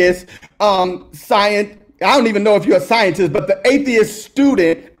atheist science. I don't even know if you're a scientist, but the atheist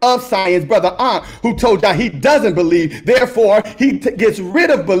student of science, Brother Ankh, who told y'all he doesn't believe, therefore he gets rid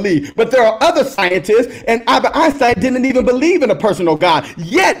of belief. But there are other scientists, and Albert Einstein didn't even believe in a personal God.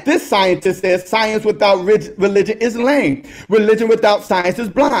 Yet this scientist says science without religion is lame. Religion without science is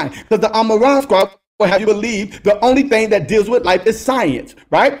blind. Because the Amaran scribe will have you believe the only thing that deals with life is science,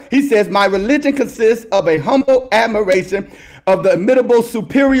 right? He says, my religion consists of a humble admiration of the immutable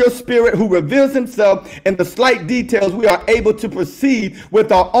superior spirit who reveals himself in the slight details we are able to perceive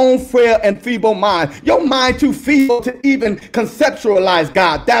with our own frail and feeble mind. Your mind too feeble to even conceptualize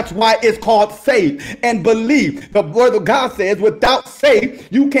God. That's why it's called faith and belief. The word of God says without faith,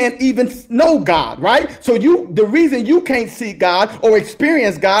 you can't even know God, right? So the reason you can't see God or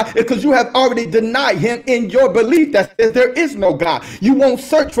experience God is because you have already denied him in your belief that says there is no God. You won't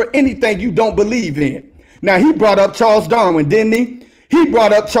search for anything you don't believe in. Now, he brought up Charles Darwin, didn't he? He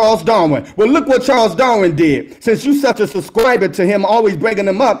brought up Charles Darwin. Well, look what Charles Darwin did. Since you're such a subscriber to him, always bringing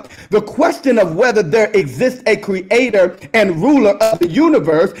him up, the question of whether there exists a creator and ruler of the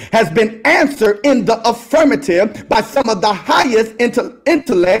universe has been answered in the affirmative by some of the highest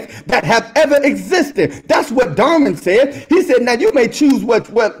intellects that have ever existed. That's what Darwin said. He said, now you may choose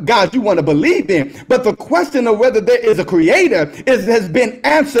what God you want to believe in, but the question of whether there is a creator has been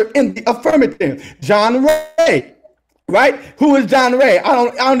answered in the affirmative. John Ray. Right? Who is John Ray?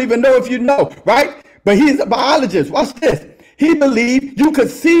 I don't even know if you know, right? But he's a biologist. Watch this. He believed you could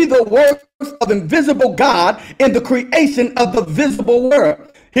see the works of invisible God in the creation of the visible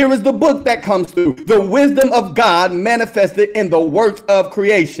world. Here is the book that comes through. The wisdom of God manifested in the works of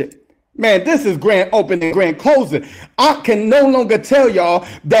creation. Man, this is grand opening, grand closing. I can no longer tell y'all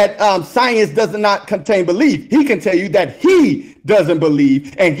that science does not contain belief. He can tell you that he doesn't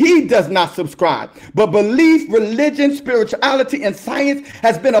believe and he does not subscribe. But belief, religion, spirituality, and science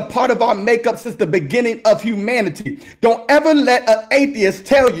has been a part of our makeup since the beginning of humanity. Don't ever let an atheist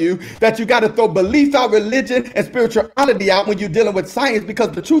tell you that you got to throw belief out, religion, and spirituality out when you're dealing with science,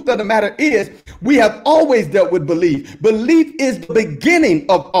 because the truth of the matter is we have always dealt with belief. Belief is the beginning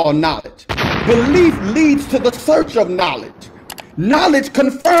of all knowledge. Belief leads to the search of knowledge. Knowledge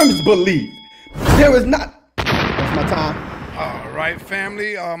confirms belief. There is not... That's my time. All right,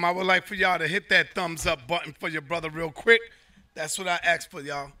 family. I would like for y'all to hit that thumbs up button for your brother real quick. That's what I asked for,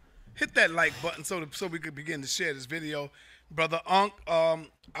 y'all. Hit that like button so we could begin to share this video. Brother Ankh,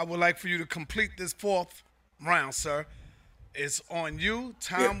 I would like for you to complete this 4th round, sir. It's on you.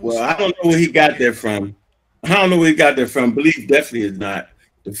 Time will start. I don't know where he got that from. Belief definitely is not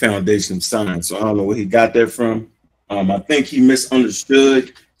the foundation of science. So I don't know where he got that from. I think he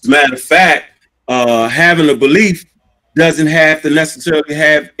misunderstood. As a matter of fact, having a belief doesn't have to necessarily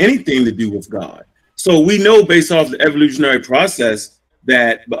have anything to do with God. So we know based off the evolutionary process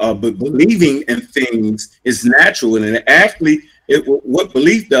that believing in things is natural, and it actually, what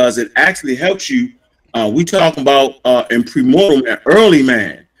belief does, it actually helps you. We talk about in premortal man, early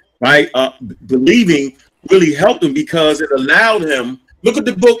man, right? Believing really helped him because it allowed him. Look at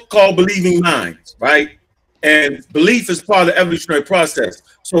the book called Believing Minds, right? And belief is part of the evolutionary process.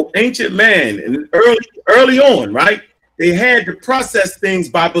 So ancient man, and early on, right? They had to process things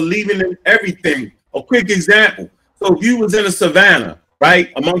by believing in everything. A quick example. So if you was in a savannah,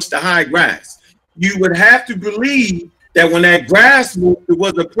 right, amongst the high grass, you would have to believe that when that grass moved, it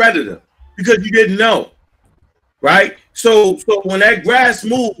was a predator because you didn't know, right? So when that grass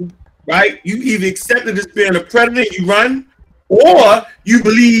moved, right, you either accepted as being a predator and you run, or you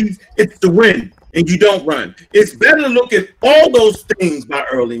believe it's the wind and you don't run. It's better to look at all those things by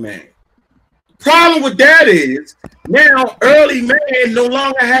early man. Problem with that is now early man no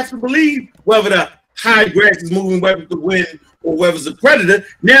longer has to believe whether the high grass is moving, whether it's the wind, or whether it's a predator.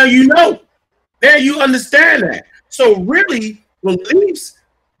 Now you know. Now you understand that. So really, beliefs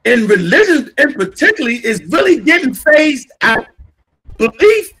in religion in particular is really getting phased out.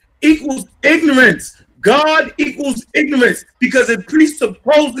 Belief equals ignorance. God equals ignorance because it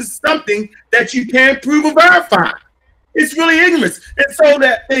presupposes something that you can't prove or verify. It's really ignorance. And so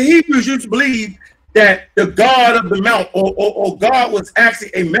that the Hebrews used to believe that the God of the mountain or God was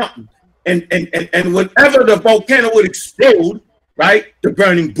actually a mountain. And whenever the volcano would explode, right, the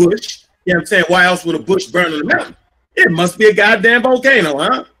burning bush, you know what I'm saying? Why else would a bush burn in the mountain? It must be a goddamn volcano,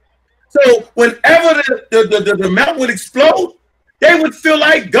 huh? So whenever the mountain would explode, they would feel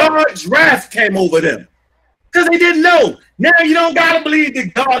like God's wrath came over them because they didn't know. Now you don't got to believe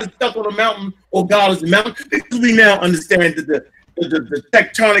that God is stuck on a mountain or God is a mountain, because we now understand that the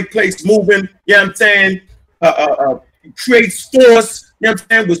tectonic plates moving, you know what I'm saying, creates force, you know what I'm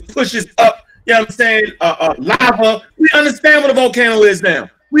saying, which pushes up, you know what I'm saying, lava. We understand what a volcano is now.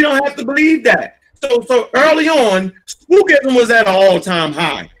 We don't have to believe that. So early on, spookism was at an all-time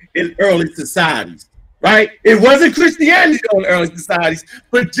high in early societies, right? It wasn't Christianity on early societies,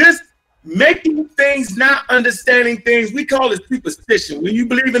 but just making things, not understanding things, we call it superstition. When you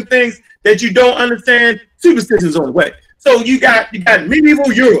believe in things that you don't understand, superstition's on the way. So you got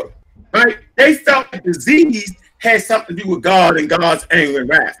medieval Europe, right? They felt that disease had something to do with God and God's anger and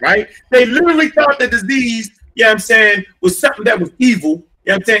wrath, right? They literally thought that disease, you know what I'm saying, was something that was evil.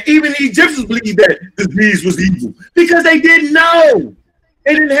 You know what I'm saying? Even the Egyptians believed that disease was evil because they didn't know.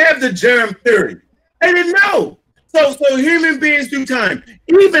 They didn't have the germ theory. They didn't know. So human beings through time,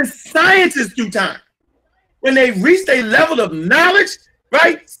 even scientists through time, when they reach a level of knowledge,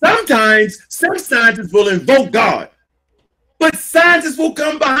 right? Sometimes some scientists will invoke God, but scientists will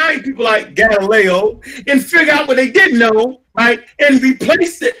come behind people like Galileo and figure out what they didn't know, right? And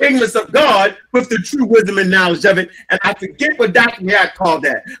replace the ignorance of God with the true wisdom and knowledge of it. And I forget what Dr. Mayat called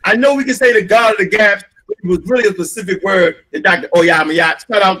that. I know we can say the God of the gaps, but it was really a specific word that Dr. Oya Mayat,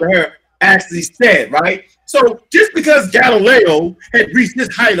 shout out to her, actually said, right? So just because Galileo had reached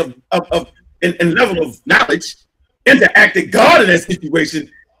this height of level of knowledge, interacted God in that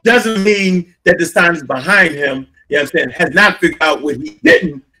situation, doesn't mean that the scientists behind him, you know what I'm saying, has not figured out what he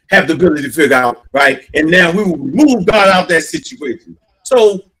didn't have the ability to figure out, right? And now we will remove God out of that situation.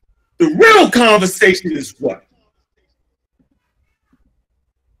 So the real conversation is what?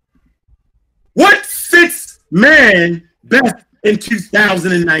 What fits man best in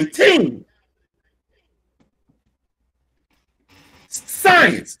 2019?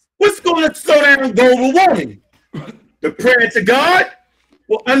 Science. What's going to slow down global warming? The prayer to God,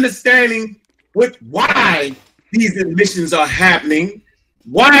 or understanding why these emissions are happening,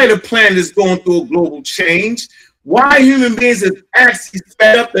 why the planet is going through a global change, why human beings have actually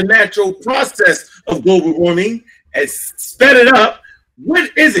sped up the natural process of global warming and sped it up.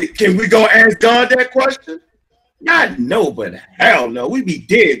 What is it? Can we go ask God that question? Not no, but hell no. We'd be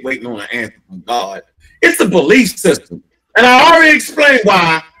dead waiting on an answer from God. It's a belief system. And I already explained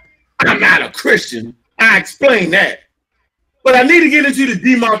why I'm not a Christian. I explained that. But I need to get into the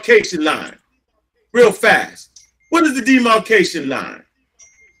demarcation line real fast. What is the demarcation line?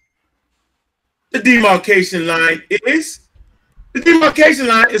 The demarcation line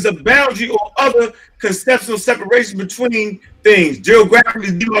is a boundary or other conceptual separation between things.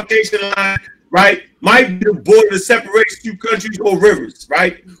 Geographically, demarcation line, right, might be the border that separates two countries or rivers,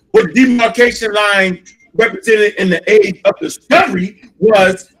 right? What demarcation line represented in the age of discovery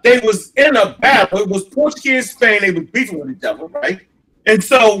was they was in a battle. It was Portuguese and Spain. They were beefing with each other, right? And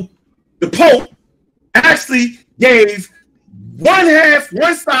so the Pope actually gave one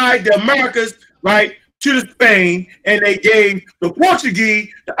side, the Americas, right, to the Spain, and they gave the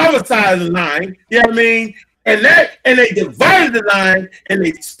Portuguese the other side of the line, you know what I mean? And they divided the line and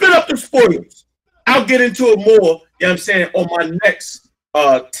they split up the spoils. I'll get into it more, you know what I'm saying, on my next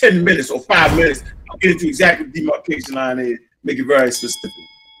 10 minutes or 5 minutes. I'll get into exactly what demarcation line is, make it very specific.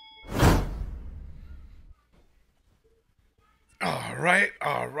 All right.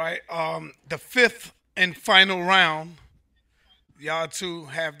 The fifth and final round. Y'all two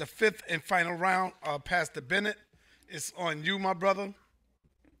have the fifth and final round. Pastor Bennett, it's on you, my brother.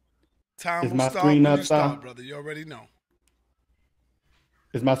 Time Is will my start screen when up, you start, Si? brother. You already know.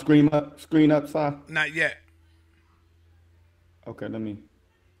 Is my screen up, Si? Not yet. Okay, let me.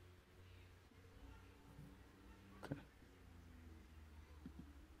 Okay.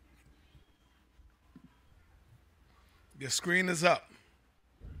 Your screen is up.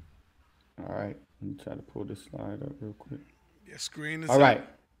 All right, let me try to pull this slide up real quick. Your screen is All up. right,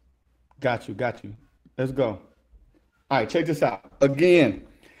 got you. Let's go. All right, check this out. Again,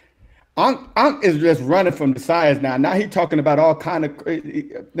 Unc is just running from the science now. Now he's talking about all kind of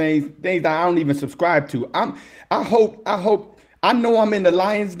crazy things that I don't even subscribe to. I hope. I know I'm in the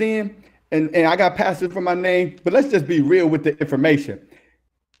lion's den, and I got pastors for my name. But let's just be real with the information.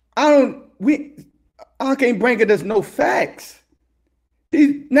 Unc ain't bringing us no facts.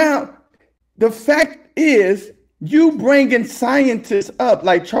 Now, the fact is You bringing scientists up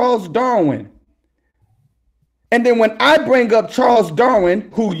like Charles Darwin. And then when I bring up Charles Darwin,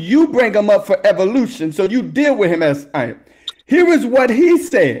 who you bring him up for evolution, so you deal with him as science. Here is what he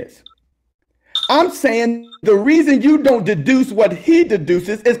says. I'm saying the reason you don't deduce what he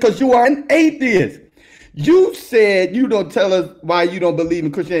deduces is because you are an atheist. You said you don't tell us why you don't believe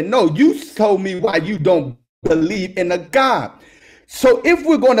in Christianity. No, you told me why you don't believe in a God. So if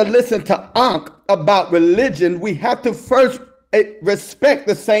we're going to listen to Ankh about religion, we have to first respect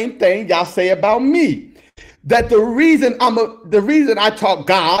the same thing y'all say about me. That the reason I talk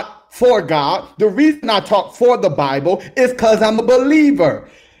God, for God, the reason I talk for the Bible is because I'm a believer.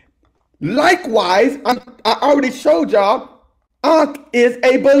 Likewise, I already showed y'all, Ankh is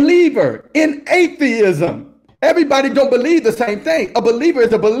a believer in atheism. Everybody don't believe the same thing. A believer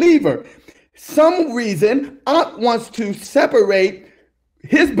is a believer. Some reason Ankh wants to separate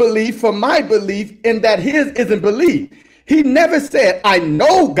his belief from my belief in that his isn't belief. He never said, I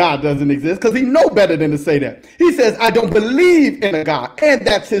know God doesn't exist, because he know better than to say that. He says, I don't believe in a God, and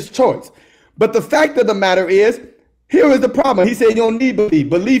that's his choice. But the fact of the matter is, here is the problem. He said, you don't need belief.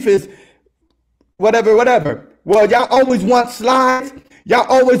 Belief is whatever. Well, y'all always want slides. Y'all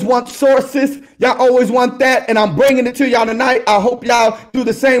always want sources. Y'all always want that, and I'm bringing it to y'all tonight. I hope y'all do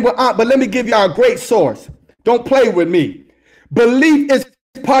the same with Ankh, but let me give y'all a great source. Don't play with me. Belief is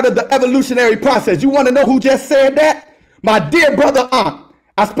part of the evolutionary process. You want to know who just said that? My dear brother Ankh.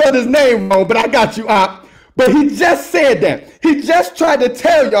 I spelled his name wrong, but I got you, Ankh. But he just said that. He just tried to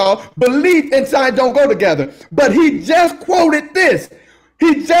tell y'all belief and science don't go together. But he just quoted this.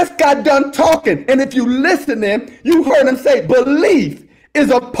 He just got done talking. And if you listen in, you heard him say belief is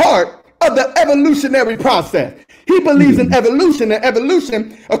a part of the evolutionary process. He believes in evolution, and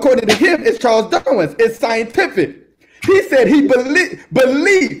evolution, according to him, is Charles Darwin's. It's scientific. He said he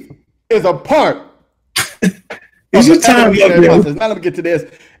belief is a part. Is your time up, now let me get to this.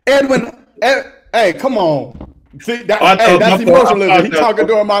 Hey, come on. See, that's emotionalism. He talking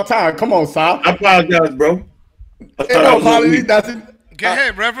during my time. Come on, Sal. I apologize, bro. No apology. Go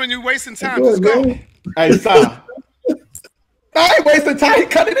ahead, Reverend. You wasting time. Let's go. Hey, Sal. I ain't wasting time. He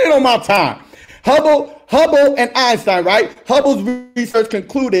cut it in on my time. Hubble and Einstein, right? Hubble's research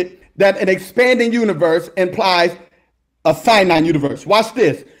concluded that an expanding universe implies a finite universe. Watch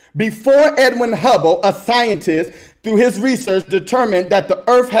this. Before Edwin Hubble, a scientist, through his research determined that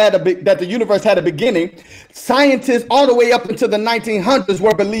the universe had a beginning, scientists all the way up into the 1900s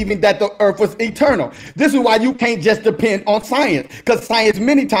were believing that the earth was eternal. This is why you can't just depend on science, because science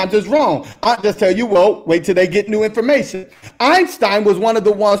many times is wrong. I'll just tell you, well, wait till they get new information. Einstein was one of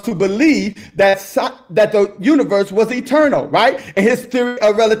the ones who believed that the universe was eternal, right? And his theory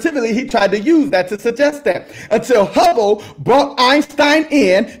of relativity, he tried to use that to suggest that. Until Hubble brought Einstein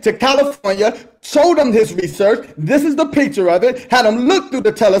in to California, showed him his research. This is the picture of it. Had him look through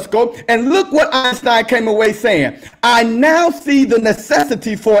the telescope, and look what Einstein came away saying. I now see the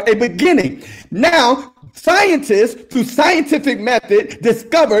necessity for a beginning. Now, scientists, through scientific method,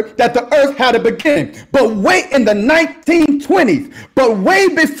 discovered that the earth had a beginning. But wait, in the 1920s, but way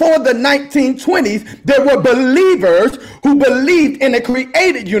before the 1920s, there were believers who believed in a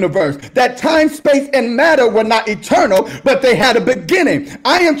created universe, that time, space, and matter were not eternal, but they had a beginning.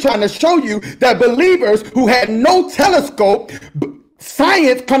 I am trying to show you that believers who had no telescope,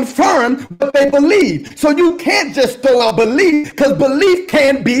 science confirmed what they believed. So you can't just throw out belief, because belief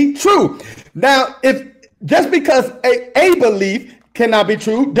can be true. Now, if just because a belief cannot be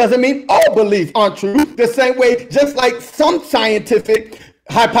true doesn't mean all beliefs aren't true. The same way, just like some scientific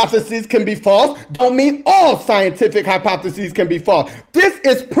hypotheses can be false, don't mean all scientific hypotheses can be false. This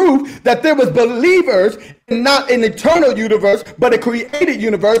is proof that there was believers in not an eternal universe, but a created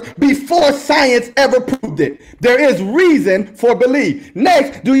universe before science ever proved it. There is reason for belief.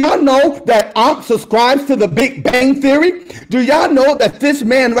 Next, do y'all know that Ankh subscribes to the Big Bang Theory? Do y'all know that this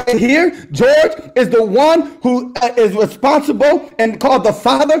man right here, George, is the one who is responsible and called the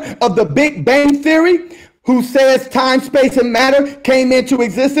father of the Big Bang Theory? Who says time, space, and matter came into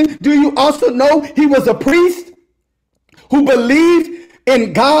existence? Do you also know he was a priest who believed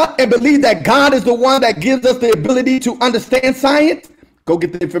in God and believed that God is the one that gives us the ability to understand science? Go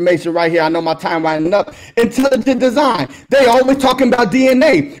get the information right here. I know my time winding up. Intelligent design. They always talking about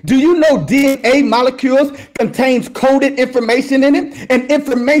DNA. Do you know DNA molecules contains coded information in it? And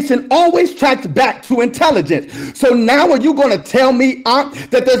information always tracks back to intelligence. So now are you going to tell me, Ankh,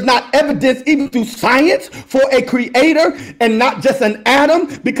 that there's not evidence even through science for a creator and not just an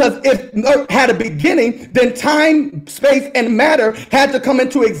atom? Because if Earth had a beginning, then time, space, and matter had to come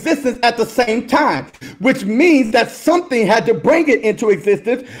into existence at the same time, which means that something had to bring it into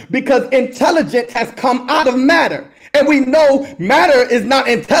existence because intelligence has come out of matter. And we know matter is not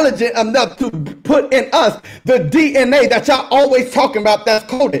intelligent enough to put in us the DNA that y'all always talking about that's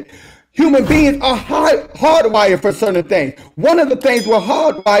coded. Human beings are hardwired for certain things. One of the things we're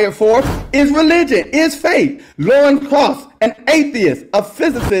hardwired for is religion, is faith. Lauren Cross, an atheist, a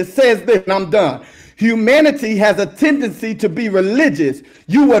physicist, says this, and I'm done. Humanity has a tendency to be religious.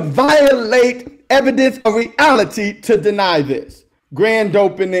 You would violate evidence of reality to deny this. Grand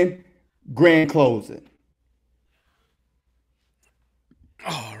opening, grand closing.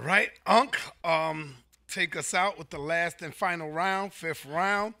 All right, Unc, take us out with the last and final round, 5th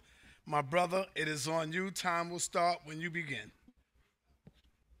round. My brother, it is on you. Time will start when you begin.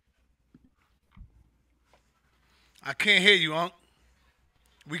 I can't hear you, Unc.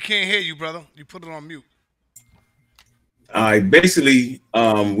 We can't hear you, brother. You put it on mute. All right, basically,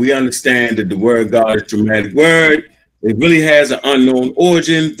 we understand that the word God is a dramatic word. It really has an unknown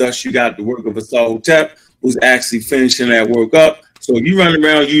origin. Thus, you got the work of Asahotep, who's actually finishing that work up. So you run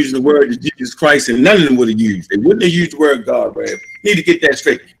around using the word of Jesus Christ, and none of them would have used. They wouldn't have used the word God, Rev. Need to get that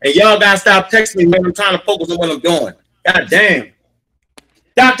straight. And y'all gotta stop texting me when I'm trying to focus on what I'm doing. God damn.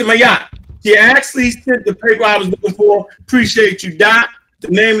 Dr. Mayat, he actually sent the paper I was looking for. Appreciate you, Doc. The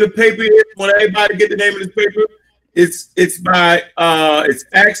name of the paper is, want everybody to get the name of this paper. It's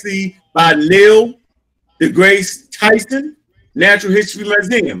actually by Neil deGrasse Tyson, Natural History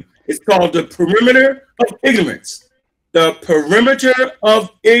Museum. It's called The Perimeter of Ignorance. The Perimeter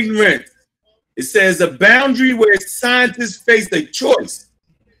of Ignorance. It says a boundary where scientists face a choice.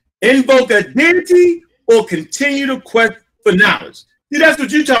 Invoke a deity or continue to quest for knowledge. See, that's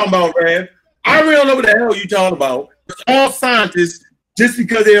what you're talking about, Rev. I really don't know what the hell you're talking about. All scientists, just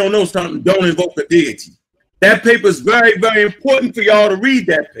because they don't know something, don't invoke a deity. That paper is very, very important for y'all to read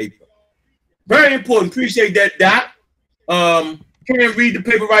that paper. Very important. Appreciate that, Doc. Can't read the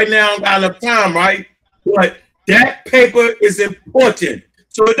paper right now. Got enough time, right? But that paper is important.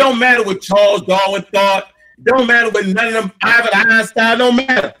 So it don't matter what Charles Darwin thought. It don't matter what none of them, Albert Einstein, don't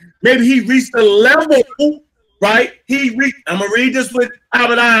matter. Maybe he reached a level, right? I'm going to read this what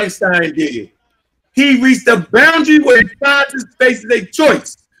Albert Einstein did. He reached a boundary where scientists faces a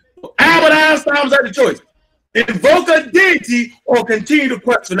choice. Albert Einstein was at the choice. Invoke a deity or continue to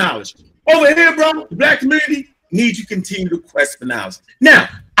quest for knowledge. Over here, bro, the black community needs you to continue to quest for knowledge. Now,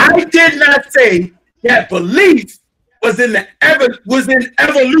 I did not say that belief was in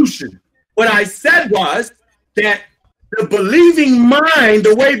evolution. What I said was that the believing mind,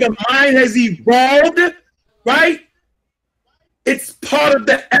 the way the mind has evolved, right? It's part of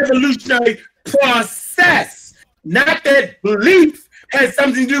the evolutionary process. Not that belief has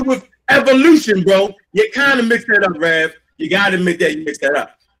something to do with evolution, bro. You kind of mix that up, Rev. You got to admit that you mix that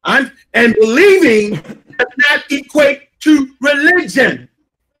up. And believing does not equate to religion.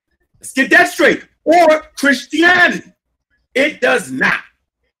 Let's get that straight. Or Christianity. It does not.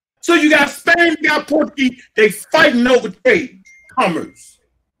 So you got Spain, you got Portugal, they fighting over trade, commerce,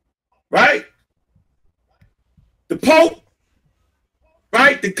 right? The Pope,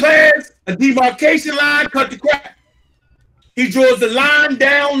 right, declares a demarcation line, cut the crap. He draws the line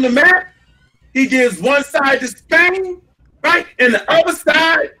down the map. He gives one side to Spain, right, and the other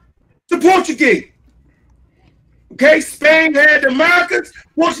side to Portugal. Okay, Spain had the Americas,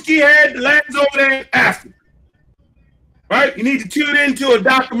 Portugal had the lands over there in Africa. Right? You need to tune into a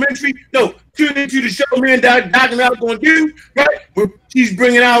documentary. No, tune into the show me and Doc and I'm going to do. Right? She's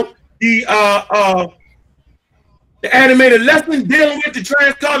bringing out the animated lesson dealing with the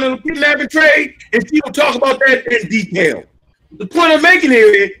transcontinental kidnapping trade, and she will talk about that in detail. The point I'm making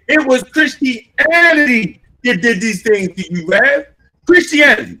here is it was Christianity that did these things to you, Rev.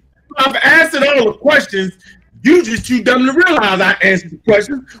 Christianity. I've answered all the questions. You just too dumb to realize I answered the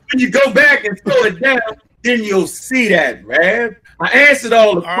questions. When you go back and slow it down, then you'll see that, Rev. I answered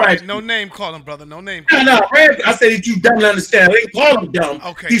all the questions. Right, no name calling, brother. No name calling. No, Rev, I said that you dumb to understand. I didn't call him dumb.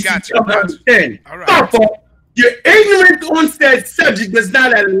 Okay, He's gotcha. dumb to understand. All right. Your ignorance on that subject does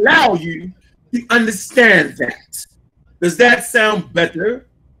not allow you to understand that. Does that sound better,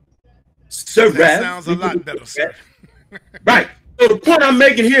 Sir Rev? That sounds a lot better, sir. Right. So the point I'm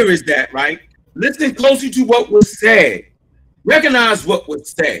making here is that, right? Listen closely to what was said. Recognize what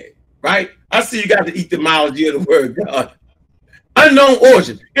was said, right? I see you got the etymology of the word God. Unknown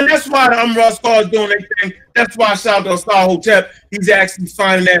origin. And that's why the Ross is doing that thing. That's why I shout out to Asahotep. He's actually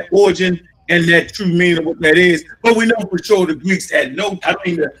finding that origin and that true meaning of what that is. But we know for sure the Greeks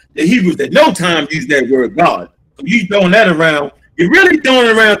the Hebrews at no time used that word God. So you throwing that around. You're really throwing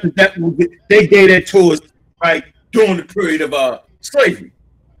it around because they gave that to us, right, during the period of slavery.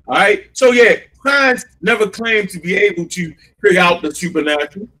 All right. So yeah, Science never claimed to be able to figure out the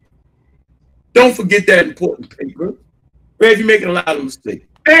supernatural. Don't forget that important paper. Rev, you're making a lot of mistakes.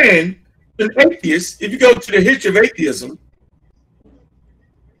 And an atheist, if you go to the history of atheism,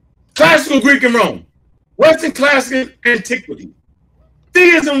 classical Greek and Rome, Western classical antiquity,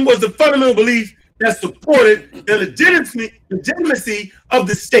 theism was the fundamental belief that supported the legitimacy of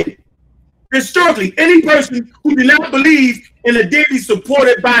the state. Historically, any person who did not believe in a deity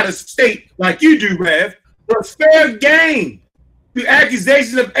supported by the state, like you do, Rev, was fair game to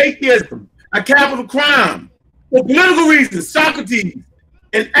accusations of atheism, a capital crime. For political reasons, Socrates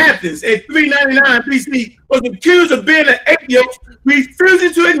in Athens in 399 BC was accused of being an atheist,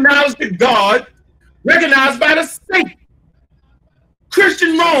 refusing to acknowledge the God recognized by the state.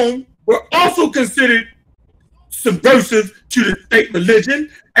 Christian Rome were also considered subversive to the state religion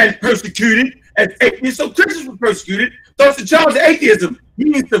and persecuted as atheists. So Christians were persecuted. Those who charged atheism,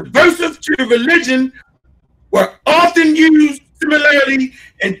 meaning subversive to the religion, were often used similarly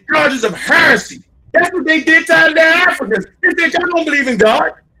in charges of heresy. That's what they did to the Africans. They said, y'all don't believe in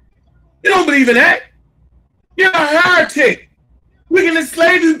God. You don't believe in that. You're a heretic. We can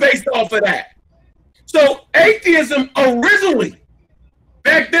enslave you based off of that. So atheism originally,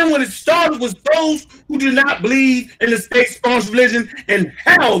 back then when it started, was those who did not believe in the state-sponsored religion, and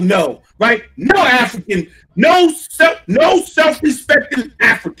hell no, right? No African, no self-respecting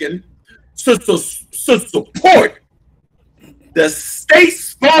African should support the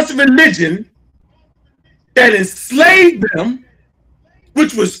state-sponsored religion that enslaved them,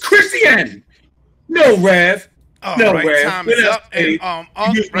 which was Christianity. No, Rev. All no, right, Rev. time is up. And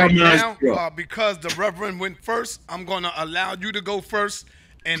right now, now, because the Reverend went first, I'm going to allow you to go first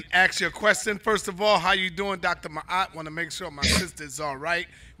and ask your question. First of all, how you doing, Dr. Ma'at? Want to make sure my sister's all right.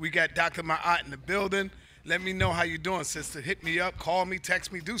 We got Dr. Ma'at in the building. Let me know how you doing, sister. Hit me up, call me,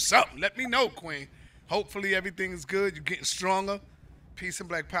 text me, do something. Let me know, Queen. Hopefully everything is good. You're getting stronger. Peace and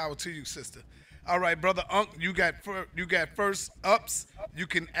black power to you, sister. All right, brother Unc, you got first ups. You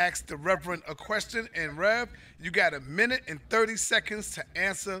can ask the Reverend a question, and Rev, you got 1 minute and 30 seconds to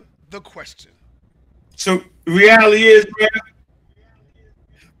answer the question. So reality is, Rev,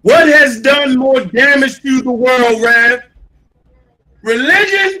 what has done more damage to the world, Rev?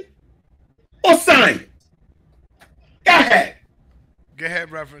 Religion or science? Go ahead. Go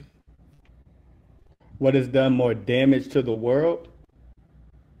ahead, Reverend. What has done more damage to the world?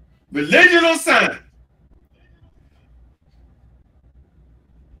 Religion or science?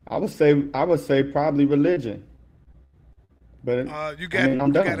 I would say probably religion. But you got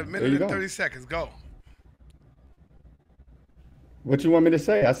 1 minute and 30 seconds. Go. What you want me to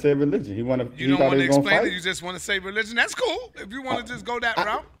say? I said religion. You don't want to explain it. You just want to say religion. That's cool. If you want to just go that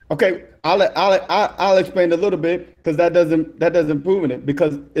route. Okay, I'll explain a little bit, because that doesn't prove it,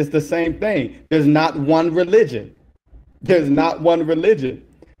 because it's the same thing. There's not one religion. There's not one religion.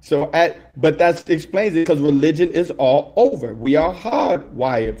 But that explains it, because religion is all over. We are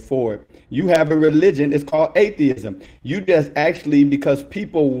hardwired for it. You have a religion, it's called atheism. You just actually, because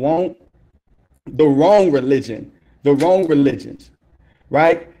people want the wrong religion, the wrong religions,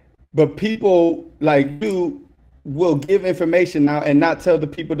 right? But people like you will give information now and not tell the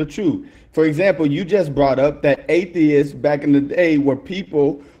people the truth. For example, you just brought up that atheists back in the day were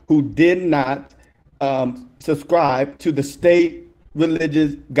people who did not subscribe to the state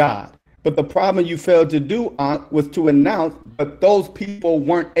religious God. But the problem you failed to do, was to announce, but those people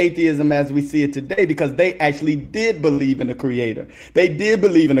weren't atheism as we see it today, because they actually did believe in a creator. They did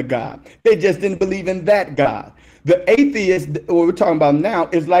believe in a God. They just didn't believe in that God. The atheist, what we're talking about now,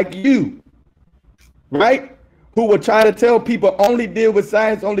 is like you, right? Who will try to tell people only deal with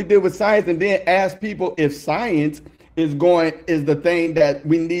science, and then ask people if science is the thing that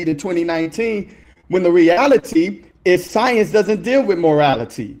we need in 2019, when the reality is science doesn't deal with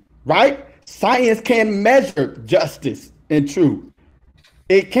morality, right? Science can measure justice and truth.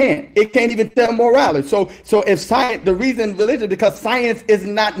 It can't even tell morality. So if science, the reason religion, because science is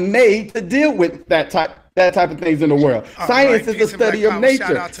not made to deal with that type of things in the world. Science is the study of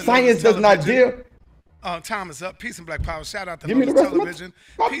nature. Science does not deal. Time is up. Peace and black power. Shout out to Lotus Television.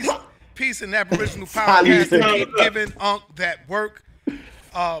 Peace and Aboriginal Power. Keep giving Unc that work.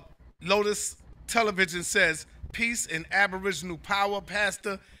 Lotus Television says, peace and Aboriginal Power,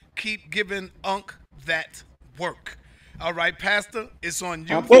 Pastor. Keep giving Unc that work. All right, Pastor, it's on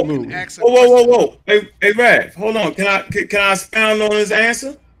you. Whoa. Hey, Rev, hold on. Can I expound on his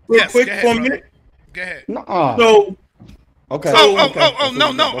answer real quick for a minute? Go ahead. So, okay.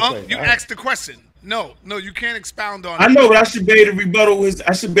 No. You asked the question. No, you can't expound on it. I know, but I should be able to rebuttal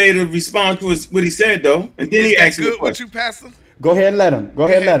I should be able to respond to what he said, though. And then he asked me the question. With you, Pastor? Go ahead and let him. Go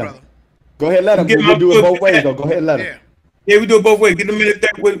ahead and let him. Go ahead, let him. We'll do it both ways, though. Go ahead, let him. Yeah, we do it both ways. Get a minute.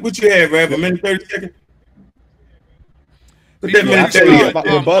 What you have, Rev? A minute 30 seconds. Put that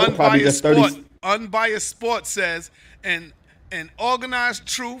minute 30. Unbiased Sports says, and organized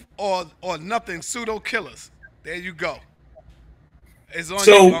truth or nothing. Pseudo killers. There you go. It's on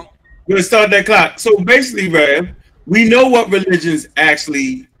you. We'll start that clock. So basically, Rev, we know what religions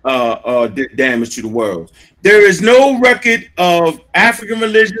actually did damage to the world. There is no record of African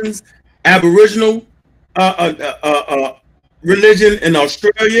religions, Aboriginal religion in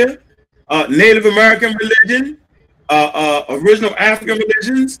Australia, Native American religion, original African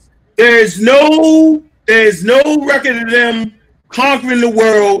religions. There's no record of them conquering the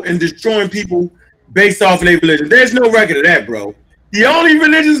world and destroying people based off of their religion. There's no record of that, bro. The only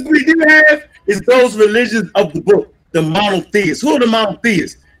religions we do have is those religions of the book, the monotheists. Who are the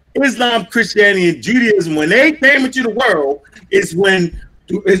monotheists? Islam, Christianity, and Judaism. When they came into the world, is when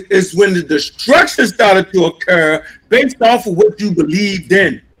the destruction started to occur based off of what you believed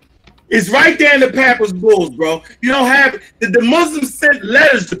in. It's right there in the Papa's Bulls, bro. You don't have the Muslims sent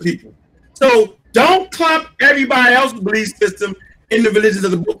letters to people. So don't clump everybody else's belief system in the religions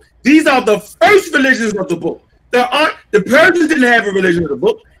of the book. These are the first religions of the book. The Persians didn't have a religion of the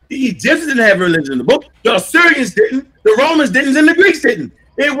book. The Egyptians didn't have a religion of the book. The Assyrians didn't. The Romans didn't, and the Greeks didn't.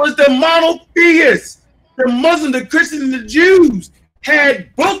 It was the monotheists. The Muslims, the Christians, and the Jews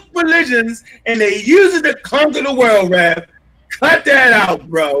had book religions, and they used it to conquer the world, Rav. Cut that out,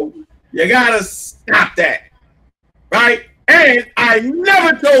 bro. You gotta stop that, right? And I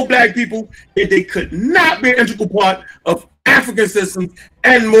never told black people that they could not be an integral part of African systems.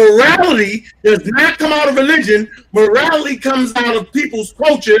 And morality does not come out of religion. Morality comes out of people's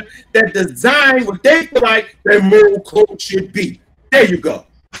culture that design what they feel like their moral code should be. There you go.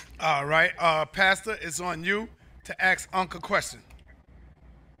 All right, Pastor, it's on you to ask Unc a question.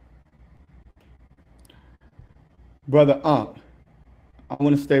 Brother Unc, I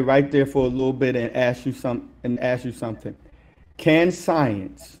want to stay right there for a little bit and ask you something. Can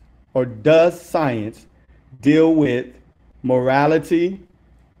science, or does science, deal with morality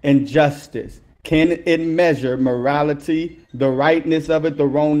and justice? Can it measure morality, the rightness of it, the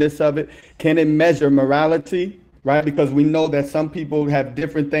wrongness of it? Can it measure morality? Right? Because we know that some people have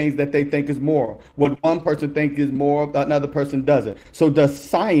different things that they think is moral. What one person thinks is moral, another person doesn't. So does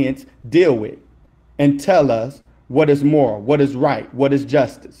science deal with and tell us what is moral, what is right, what is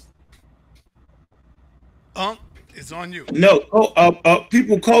justice? It's on you. No,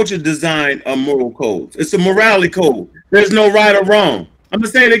 people culture design a moral code. It's a morality code. There's no right or wrong. I'm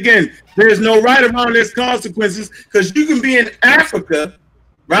gonna say it again. There's no right or wrong. There's consequences, because you can be in Africa,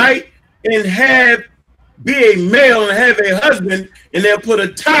 right, and be a male and have a husband, and they'll put a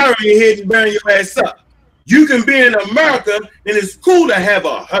tire on your head and burn your ass up. You can be in America, and it's cool to have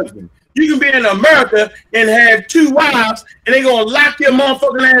a husband. You can be in America and have 2 wives, and they're gonna lock your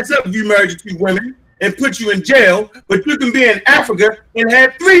motherfucking ass up if you marry 2 women and put you in jail. But you can be in Africa and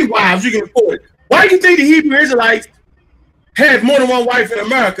have 3 wives. You can afford it. Why do you think the Hebrew Israelites have more than 1 wife in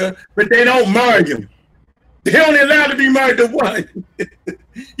America, but they don't marry them? They're only allowed to be married to 1.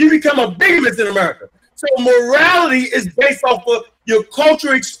 You become a bigamist in America. So morality is based off of your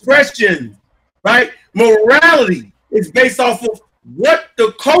cultural expression, right? Morality is based off of what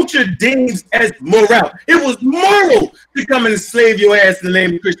the culture deems as moral. It was moral to come and enslave your ass in the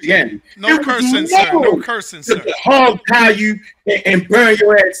name of Christianity. No cursing, sir. No cursing, sir. To hog tie you and burn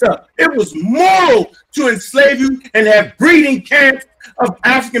your ass up. It was moral to enslave you and have breeding camps of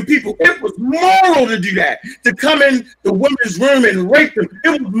African people. It was moral to do that. To come in the women's room and rape them.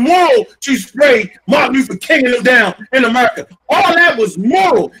 It was moral to spray Martin Luther King and them down in America. All that was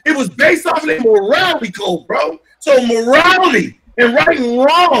moral. It was based off of a morality code, bro. So morality and right and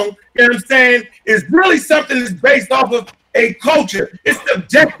wrong, you know what I'm saying, is really something that's based off of a culture. It's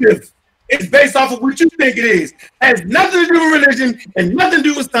subjective. It's based off of what you think it is. It has nothing to do with religion and nothing to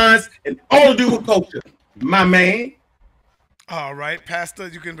do with science and all to do with culture. My man. All right, Pastor,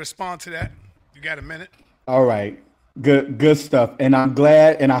 you can respond to that. You got a minute? All right. Good stuff. And I'm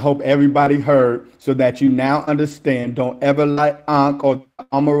glad, and I hope everybody heard, so that you now understand. Don't ever let Ankh or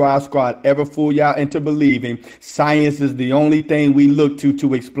Amaral Squad ever fool y'all into believing science is the only thing we look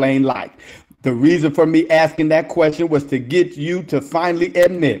to explain life. The reason for me asking that question was to get you to finally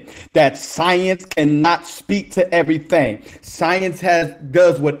admit that science cannot speak to everything. Science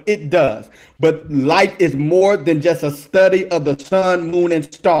does what it does. But life is more than just a study of the sun, moon,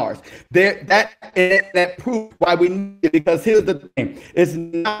 and stars. That proves why we need it, because here's the thing. It's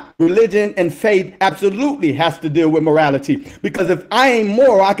not religion and faith absolutely has to deal with morality. Because if I ain't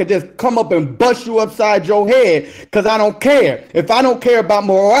moral, I could just come up and bust you upside your head because I don't care. If I don't care about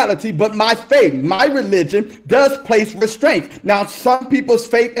morality, but my faith, my religion does place restraint. Now, some people's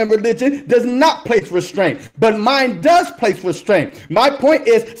faith and religion does not place restraint, but mine does place restraint. My point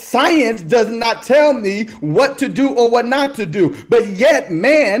is science does not tell me what to do or what not to do, but yet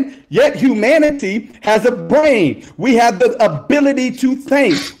humanity has a brain. We have the ability to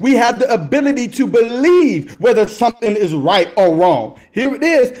think. We have the ability to believe whether something is right or wrong. Here it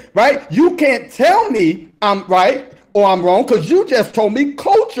is, right? You can't tell me I'm right or I'm wrong, because you just told me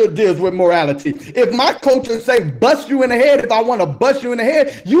culture deals with morality. If my culture say bust you in the head, if I want to bust you in the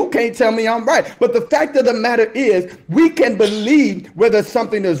head, you can't tell me I'm right. But the fact of the matter is, we can believe whether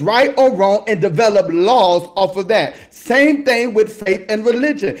something is right or wrong and develop laws off of that. Same thing with faith and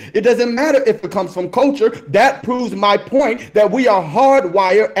religion. It doesn't matter if it comes from culture. That proves my point that we are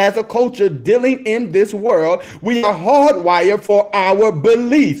hardwired as a culture dealing in this world. We are hardwired for our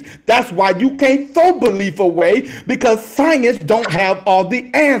beliefs. That's why you can't throw belief away, because science don't have all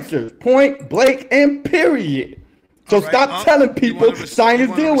the answers. Point blank and period. So right, stop telling people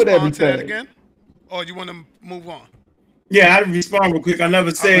science deal with everything. Again? Or you want to move on? Yeah, I'll respond real quick. I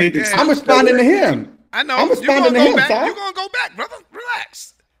never said I'm responding to him. I know. I'm responding to him, You're going to go back, brother.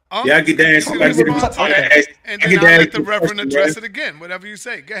 Relax. Yeah, I get the answer. And then I'll let the Reverend address it again. Whatever you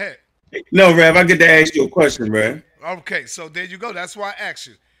say. Go ahead. No, Rev, I get to ask you a question, Rev. Okay, so there you go. That's why I asked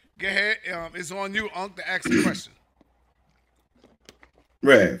you. Go ahead. It's on you, Unc, to ask the question.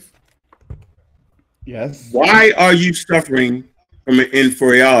 Rev. Yes. Why are you suffering from an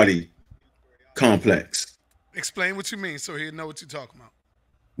inferiority complex? Explain what you mean so he'll know what you're talking about.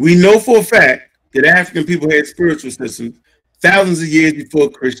 We know for a fact that African people had spiritual systems thousands of years before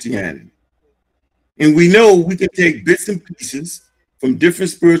Christianity. And we know we can take bits and pieces from different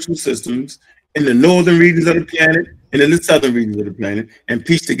spiritual systems in the northern regions of the planet and in the southern regions of the planet and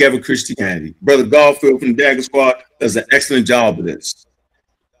piece together Christianity. Brother Garfield from the Dagger Squad does an excellent job of this.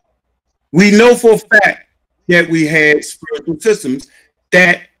 We know for a fact that we had spiritual systems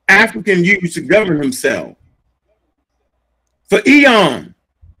that African used to govern themselves for eons,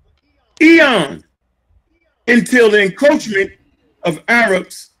 until the encroachment of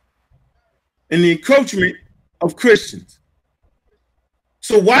Arabs and the encroachment of Christians.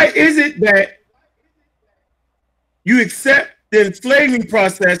 So why is it that you accept the enslaving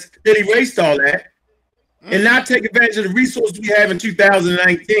process that erased all that and not take advantage of the resources we have in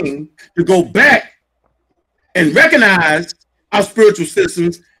 2019 to go back and recognize our spiritual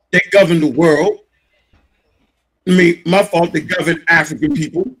systems that govern the world? I mean, my fault, that govern African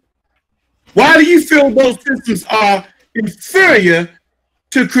people. Why do you feel those systems are inferior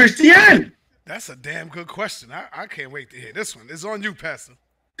to Christianity? That's a damn good question. I can't wait to hear this one. It's on you, Pastor.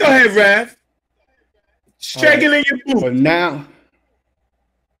 Go ahead, Rav. Shaking in your boot. Well, now,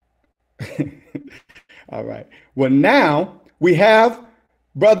 all right. Well, now we have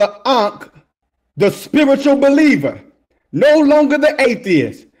Brother Ankh, the spiritual believer, no longer the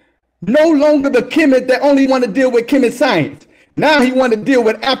atheist, no longer the chemist that only want to deal with chemist science. Now he want to deal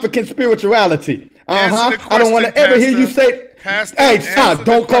with African spirituality. I don't want to ever hear you say, hey, Sa,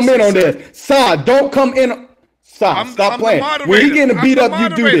 don't come in on this. Sa, don't come in. Sa, stop playing. When he getting beat up,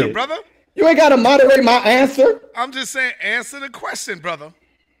 you do this. Brother. You ain't got to moderate my answer. I'm just saying, answer the question, brother.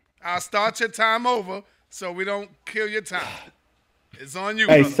 I'll start your time over so we don't kill your time. It's on you,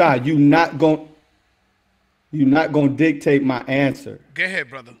 hey, brother. Sa, you're not gonna dictate my answer. Go ahead,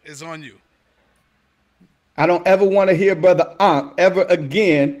 brother. It's on you. I don't ever want to hear Brother Ankh ever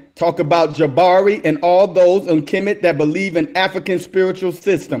again talk about Jabari and all those in Kemet that believe in African spiritual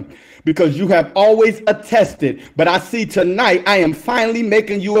system, because you have always attested. But I see tonight I am finally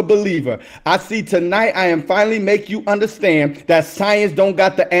making you a believer. I see tonight I am finally make you understand that science don't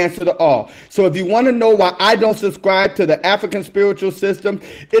got the answer to all. So if you want to know why I don't subscribe to the African spiritual system,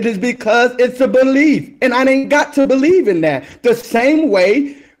 it is because it's a belief, and I ain't got to believe in that. The same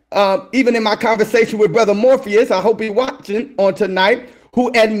way, even in my conversation with Brother Morpheus, I hope he's watching on tonight, who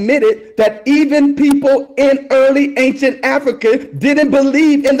admitted that even people in early ancient Africa didn't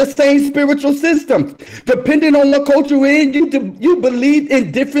believe in the same spiritual systems. Depending on the culture you're in, you believe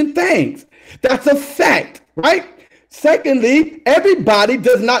in different things. That's a fact, right? Secondly, everybody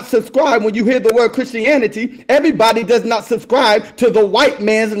does not subscribe. When you hear the word Christianity, everybody does not subscribe to the white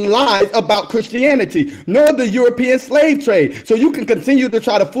man's lies about Christianity, nor the European slave trade. So you can continue to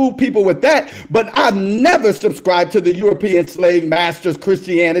try to fool people with that, but I've never subscribed to the European slave masters'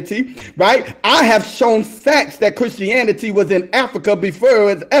 Christianity, right? I have shown facts that Christianity was in Africa before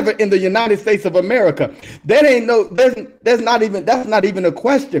it was ever in the United States of America. That ain't no, that's not even a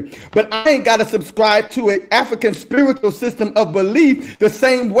question. But I ain't got to subscribe to an African spiritual system of belief the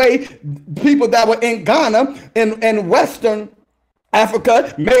same way people that were in Ghana and Western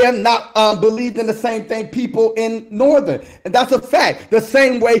Africa may have not believed in the same thing people in Northern. And that's a fact. The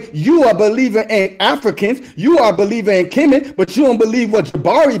same way you are believing in Africans, you are believing in Kemet, but you don't believe what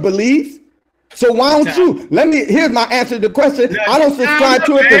Jabari believes. So why don't you? Here's my answer to the question. I don't subscribe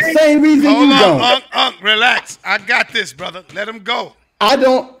to it the same reason you don't. Unc, relax. I got this, brother. Let him go. I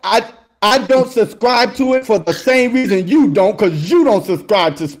don't subscribe to it for the same reason you don't, because you don't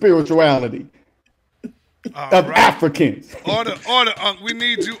subscribe to spirituality of Africans. Order, Unc. We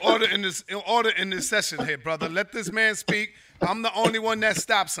need you order in this session here, brother. Let this man speak. I'm the only one that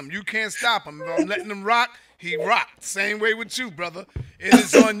stops him. You can't stop him. If I'm letting him rock, he rocked. Same way with you, brother. It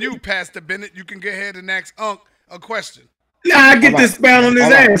is on you, Pastor Bennett. You can go ahead and ask Unc a question. Nah, I get to expound on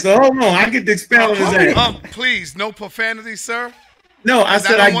his answer. Hold on, I get to expound on his answer. Unc, please, no profanity, sir. No, I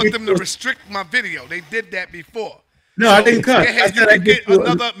said I don't want them to restrict my video. They did that before. No, so I didn't cut. You can get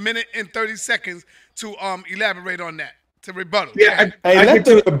another minute and 30 seconds to elaborate on that, to rebuttal. Yeah, let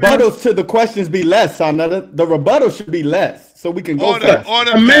the rebuttals to the questions be less, Sonetta. The rebuttal should be less, so we can go fast.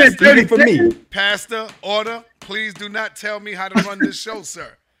 Order, a minute 30 for me. Pastor, order. Please do not tell me how to run this show,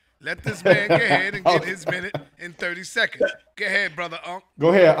 sir. Let this man go ahead and get his minute and 30 seconds. Go ahead, brother Unc. Go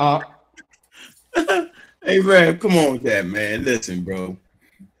ahead, Unc. Hey, man, come on with that, man. Listen, bro.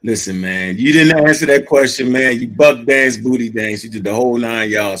 Listen, man. You didn't answer that question, man. You buck dance, booty dance. You did the whole 9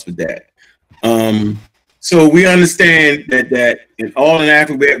 yards with that. So we understand that in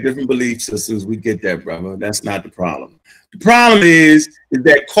Africa we have different belief systems. We get that, brother. That's not the problem. The problem is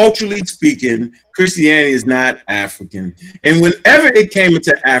that culturally speaking, Christianity is not African. And whenever it came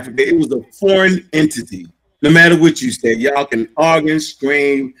into Africa, it was a foreign entity. No matter what you say, y'all can argue,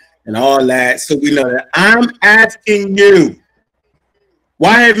 scream, and all that. So we know that. I'm asking you,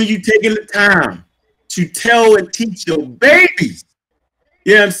 why haven't you taken the time to tell and teach your babies,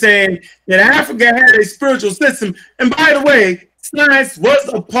 you know what I'm saying, that Africa had a spiritual system? And by the way, science was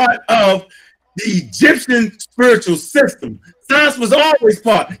a part of the Egyptian spiritual system. Science was always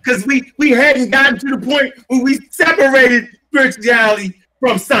part, because we hadn't gotten to the point where we separated spirituality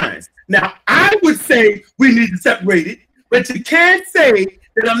from science. Now, I would say we need to separate it, but you can't say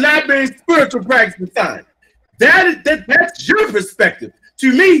that I'm not being spiritual practice with science. That's your perspective.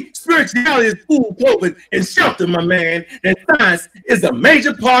 To me, spirituality is food, clothing, and shelter, my man, and science is a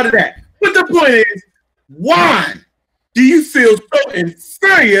major part of that. But the point is, why do you feel so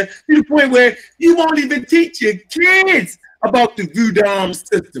inferior to the point where you won't even teach your kids about the Voodoo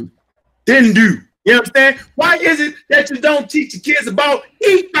system? Then do. You know what I'm saying? Why is it that you don't teach your kids about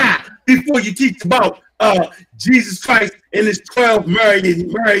Ifa before you teach about Jesus Christ and his 12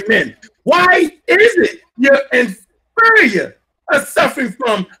 married men? Why is it you're inferior, suffering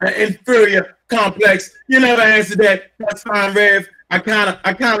from an inferior complex? You never answered that. That's fine, Rev. I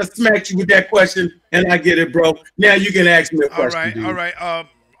kind of smacked you with that question, and I get it, bro. Now you can ask me a question. All right.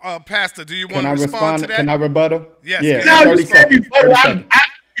 Pastor, do you want to respond to that? Can I rebuttal? Yes. Yeah. No, you said rebuttal.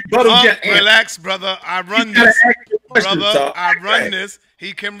 Relax, brother. I run this. Brother, I run this.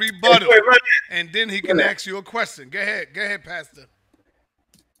 He can rebuttal, and then he can ask you a question. Go ahead, Pastor.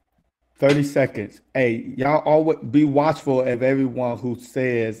 30 seconds. Hey, y'all always be watchful of everyone who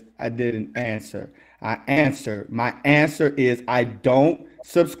says I didn't answer. I answered. My answer is I don't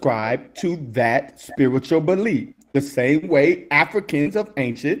subscribe to that spiritual belief. The same way Africans of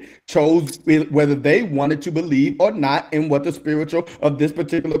ancient chose whether they wanted to believe or not in what the spiritual of this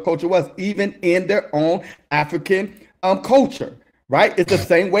particular culture was, even in their own African culture, right? It's the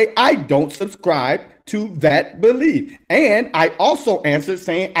same way I don't subscribe to that belief. And I also answered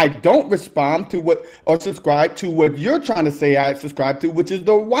saying I don't respond to what or subscribe to what you're trying to say I subscribe to, which is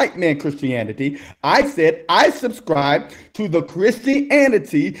the white man Christianity. I said I subscribe to the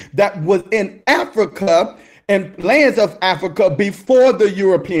Christianity that was in Africa and lands of Africa before the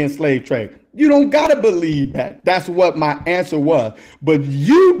European slave trade. You don't gotta believe that. That's what my answer was. But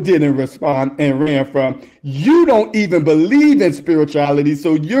you didn't respond and ran from. You don't even believe in spirituality,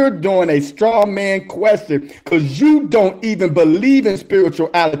 so you're doing a straw man question because you don't even believe in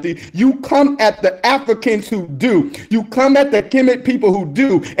spirituality. You come at the Africans who do. You come at the Kemet people who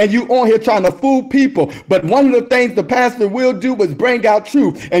do, and you on here trying to fool people. But one of the things the pastor will do is bring out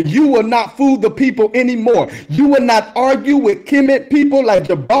truth, and you will not fool the people anymore. You will not argue with Kemet people like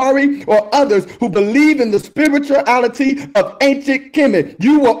Jabari or others who believe in the spirituality of ancient Kemet.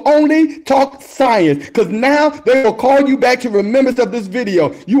 You will only talk science, because now they will call you back to remembrance of this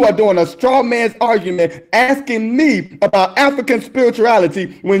video. You are doing a straw man's argument asking me about African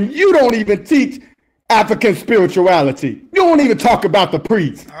spirituality when you don't even teach African spirituality. You don't even talk about the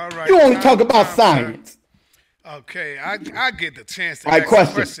priest. All right, you only talk about science. Okay, I get the chance to ask a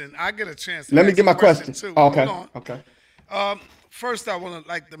question. I get a chance to Let me get my question too. Okay. Hold on. Okay. First, I want to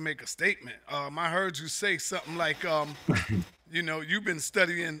like to make a statement. I heard you say something like, you know, you've been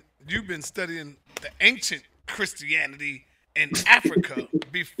studying the ancient Christianity in Africa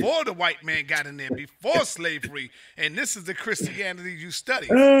before the white man got in there, before slavery, and this is the Christianity you study.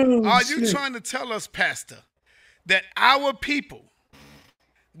 Are you trying to tell us, Pastor, that our people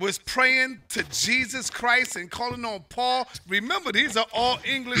was praying to Jesus Christ and calling on Paul? Remember, these are all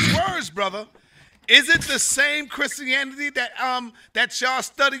English words, brother. Is it the same Christianity that y'all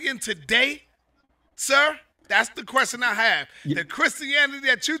studying today, sir? That's the question I have. Yeah. The Christianity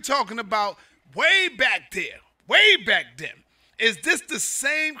that you're talking about way back then, is this the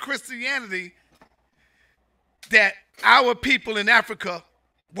same Christianity that our people in Africa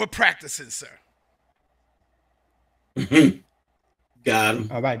were practicing, sir? Got him.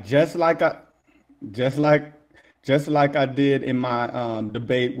 All right, just like I did in my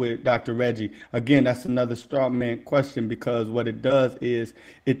debate with Dr. Reggie. Again, that's another straw man question, because what it does is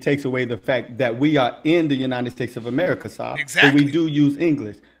it takes away the fact that we are in the United States of America, Sal. Exactly. So we do use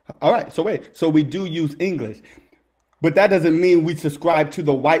English. All right, so we do use English. But that doesn't mean we subscribe to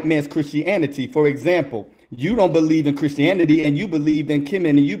the white man's Christianity. For example, you don't believe in Christianity and you believe in Kemet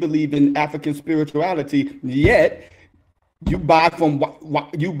and you believe in African spirituality, yet you buy from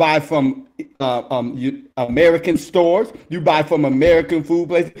American stores. You buy from American food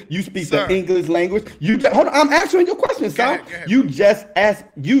places. You speak the English language. Hold on, I'm answering your question, sir. You just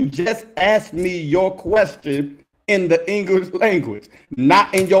asked me your question in the English language,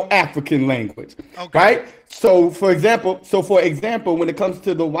 not in your African language. Okay. Right? So for example, when it comes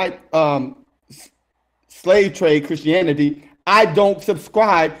to the white slave trade Christianity, I don't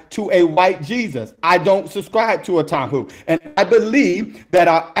subscribe to a white Jesus. I don't subscribe to a Tahu. And I believe that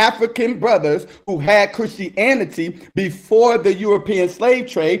our African brothers who had Christianity before the European slave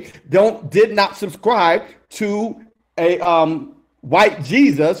trade did not subscribe to a white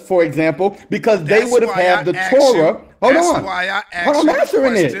Jesus, for example, because they would have had the Torah. That's why I asked you the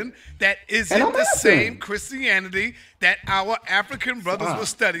question. That isn't the same Christianity that our African brothers were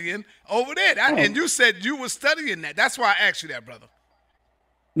studying over there. And you said you were studying that. That's why I asked you that, brother.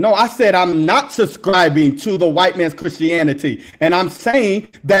 No, I said I'm not subscribing to the white man's Christianity. And I'm saying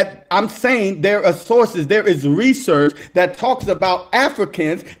there are sources, there is research that talks about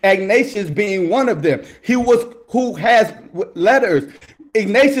Africans, Ignatius being one of them. Who has letters,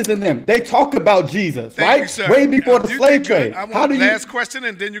 Ignatius and them, they talk about Jesus, right? You, way before the slave trade. I want the last question,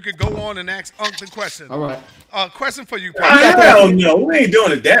 and then you can go on and ask Unc the question. All right. Question for you, Pastor. I don't know. We ain't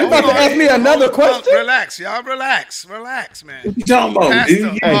doing it that way. You about to ask me another question? Relax, y'all. Relax, man. What you talking about? Pastor,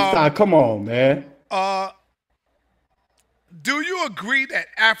 hey, come on, man. Do you agree that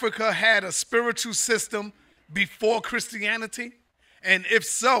Africa had a spiritual system before Christianity? And if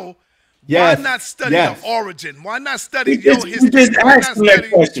so, yes. Why not study the origin? Why not study your history? Why not study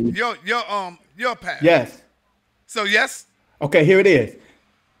your past? Yes. So yes? Okay, here it is.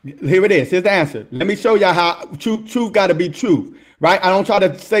 Here's the answer. Let me show y'all how truth got to be truth, right? I don't try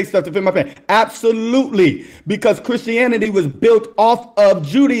to say stuff to fit my pants. Absolutely, because Christianity was built off of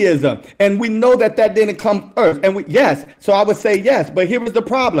Judaism, and we know that didn't come first. And yes, so I would say yes, but here was the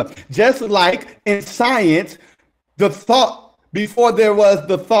problem. Just like in science, the thought before there was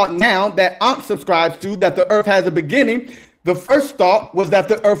the thought now that Ankh subscribes to, that the earth has a beginning, the first thought was that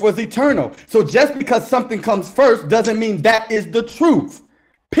the earth was eternal. So just because something comes first doesn't mean that is the truth.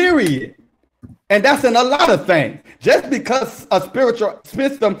 Period. And that's in a lot of things. Just because a spiritual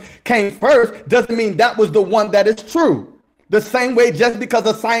system came first doesn't mean that was the one that is true. The same way, just because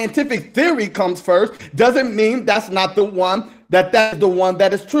a scientific theory comes first doesn't mean that's not the one that's the one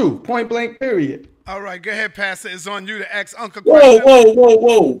that is true. Point blank, period. All right, go ahead, Pastor. It's on you to ask Uncle a question.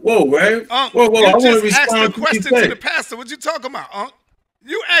 Whoa, man. Unc, whoa. You just asked the question to the pastor. What you talking about, Unc?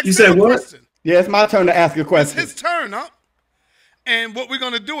 You asked You said him a what? question. Yeah, it's my turn to ask a It's question. his turn, huh? And what we're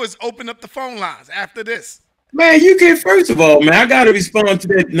gonna do is open up the phone lines after this. Man, you can first of all, man. I gotta respond to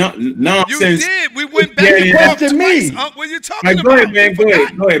that You nonsense. did. We went back Yeah, and yeah. forth Question me. twice. What are you talking All right, about? go ahead, man. You Go forgot.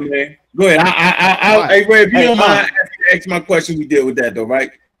 ahead. Go ahead, man. Go ahead. All right. Hey, Ray, if you Hey, don't mind, ask my question. We deal with that though,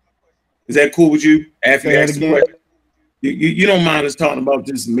 right? Is that cool with you? After Say you that ask the again. question, you don't mind us talking about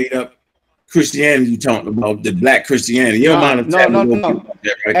this made up Christianity? You talking about the black Christianity? You don't mind us telling me a little bit about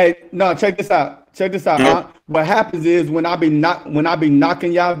that, right? Hey, no, check this out. Check this out. Uh-huh. What happens is when I be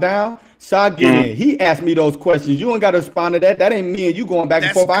knocking y'all down, so I get in. He asked me those questions. You ain't got to respond to that. That ain't me and you going back and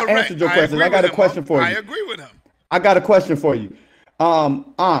That's forth. I correct. answered your I questions. agree I got a with him, question huh? for I you. agree with him. I got a question for you.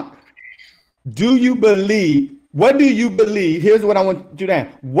 Do you believe, what do you believe? Here's what I want you to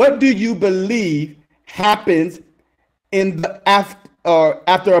ask. What do you believe happens in the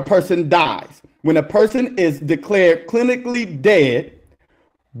after a person dies? When a person is declared clinically dead,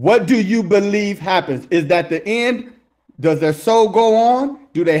 what do you believe happens? Is that the end? Does their soul go on?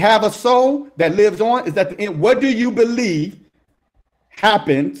 Do they have a soul that lives on? Is that the end? What do you believe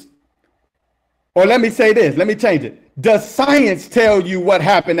happens? Or let me say this, let me change it. Does science tell you what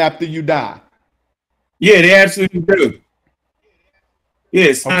happened after you die? Yeah, they absolutely do.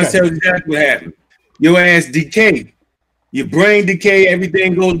 Yeah, science Okay. tells you exactly what happened. Your ass decay. Your brain decay,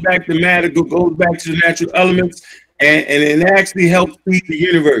 everything goes back to matter, goes back to the natural elements, and it actually helps feed the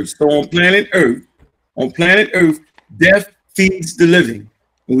universe. So on planet Earth, death feeds the living.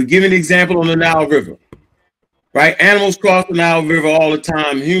 And we give an example on the Nile River. Right? Animals cross the Nile River all the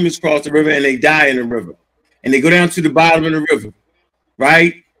time. Humans cross the river and they die in the river. And they go down to the bottom of the river.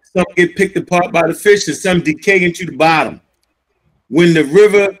 Right? Some get picked apart by the fish and some decay into the bottom. When the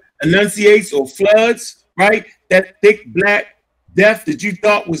river enunciates or floods, right, that thick black death that you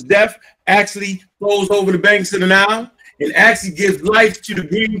thought was death actually flows over the banks of the Nile and actually gives life to the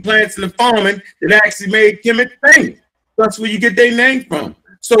green plants and the farming that actually made Kemet famous. That's where you get their name from.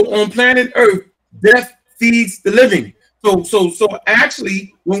 So on planet Earth, death feeds the living. So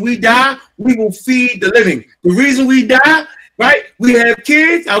actually, when we die, we will feed the living. The reason we die, right? We have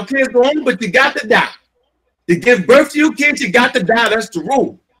kids, our kids go on, but you got to die. To give birth to your kids, you got to die. That's the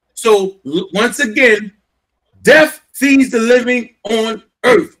rule. So once again, death feeds the living on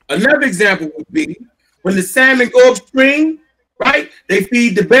Earth. Another example would be when the salmon go upstream, right? They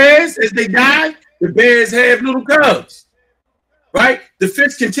feed the bears as they die. The bears have little cubs, right? The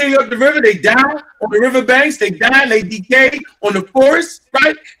fish continue up the river. They die on the riverbanks. They die and they decay on the forest,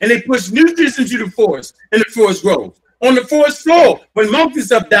 right? And they push nutrients into the forest, and the forest grows. On the forest floor, when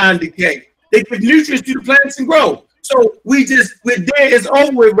monkeys up, die and decay, they put nutrients to the plants and grow. So we're dead. It's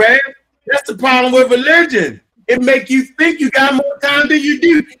over with, Rab. That's the problem with religion. It make you think you got more time than you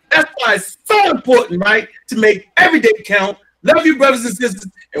do. That's why it's so important, right, to make every day count, love your brothers and sisters,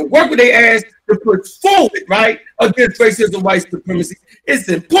 and work with their ass to push forward, right, against racism, white supremacy. It's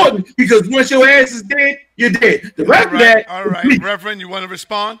important because once your ass is dead, you're dead. The rest of that, All right, Reverend, you want to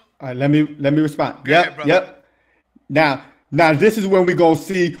respond? All right, let me respond. Go ahead, brother. Yep. Now this is when we're gonna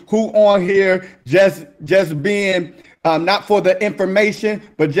see who on here just being not for the information,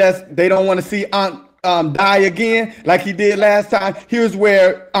 but just they don't want to see Ankh die again like he did last time. Here's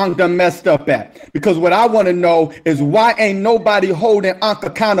where Ankh done messed up at. Because what I want to know is why ain't nobody holding Ankh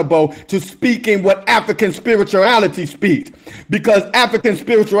accountable to speaking what African spirituality speaks. Because African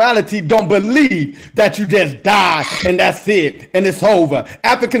spirituality don't believe that you just die and that's it and it's over.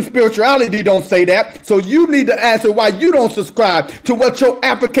 African spirituality don't say that. So you need to answer why you don't subscribe to what your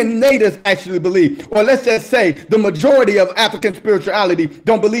African natives actually believe. Or let's just say the majority of African spirituality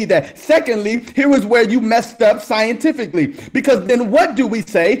don't believe that. Secondly, here is where you messed up scientifically. Because then what do we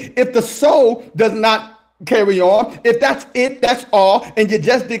say if the soul does not carry on? If that's it, that's all, and you're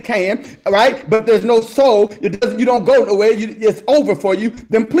just decaying, right? But there's no soul, you don't go nowhere, it's over for you.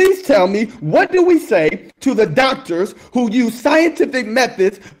 Then please tell me, what do we say to the doctors who use scientific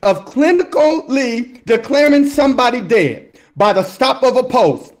methods of clinically declaring somebody dead by the stop of a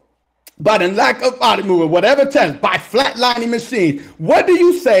pulse, by the lack of body movement, whatever test, by flatlining machines? What do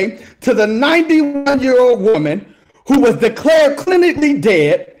you say to the 91-year-old woman who was declared clinically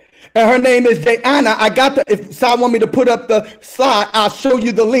dead, and her name is Jayana? If Sal want me to put up the slide, I'll show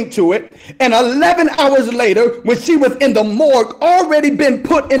you the link to it. And 11 hours later, when she was in the morgue, already been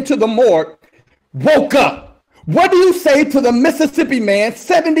put into the morgue, woke up. What do you say to the Mississippi man,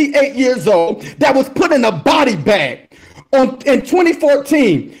 78 years old, that was put in a body bag in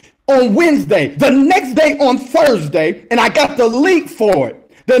 2014 on Wednesday, the next day on Thursday, and I got the link for it.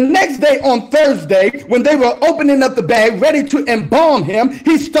 The next day on Thursday, when they were opening up the bag, ready to embalm him,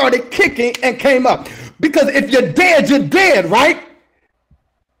 he started kicking and came up. Because if you're dead, right?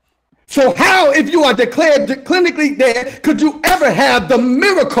 So how, if you are declared clinically dead, could you ever have the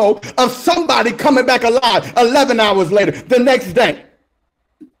miracle of somebody coming back alive 11 hours later, the next day?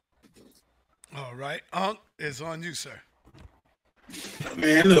 All right, it's on you, sir.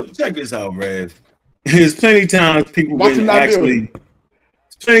 Man, look, check this out, Rev. There's plenty times people been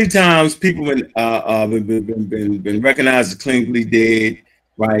recognized as clinically dead,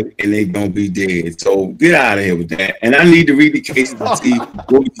 right? And they don't be dead. So get out of here with that. And I need to read the cases and see what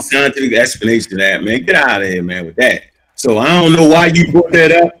the scientific explanation of that, man. Get out of here, man, with that. So I don't know why you brought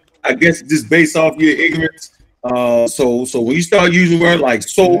that up. I guess just based off your ignorance. So when you start using words like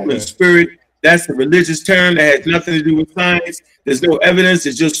soul and spirit, that's a religious term that has nothing to do with science. There's no evidence.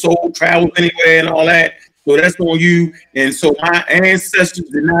 It's just soul travels anywhere and all that. So that's on you. And so my ancestors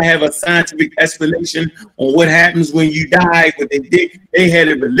did not have a scientific explanation on what happens when you die. But they had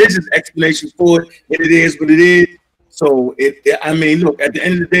a religious explanation for it, and it is what it is. So I mean, look, at the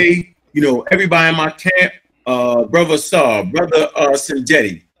end of the day, you know, everybody in my camp, brother Saw, brother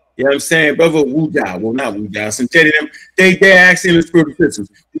Sanjetti, you know what I'm saying, brother Wuja, well not Wuja, Sanjetti, them, they're actually in the spiritual systems.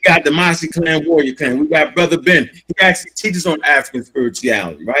 We got the Masi Clan Warrior Clan. We got brother Ben. He actually teaches on African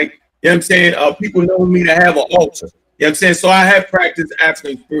spirituality, right? You know what I'm saying? People know me to have an altar. You know what I'm saying? So I have practiced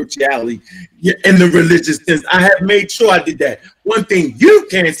African spirituality in the religious sense. I have made sure I did that. One thing you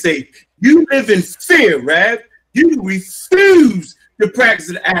can't say, you live in fear, Rav. You refuse to practice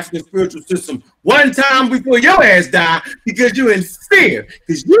the African spiritual system one time before your ass die because you're in fear.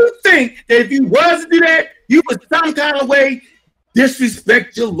 Because you think that if you was to do that, you would some kind of way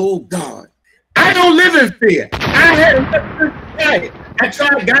disrespect your Lord God. I don't live in fear. I had a I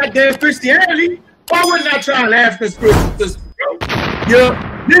tried goddamn Christianity. Why wouldn't I try an African spiritual system, bro? You're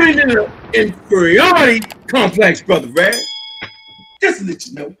living in an inferiority complex, brother Red. Just to let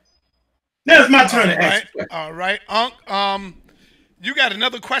you know. Now it's my turn to ask. All right, Unc. You got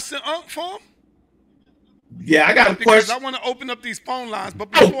another question, Unc, for him? Yeah, I got a question. I want to open up these phone lines, but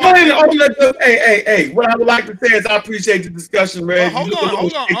hey, what I would like to say is I appreciate the discussion, Red. Well,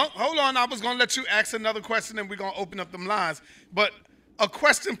 hold on. I was gonna let you ask another question, and we're gonna open up them lines. But a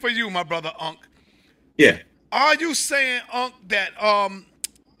question for you, my brother Unc. Yeah. Are you saying, Unc, that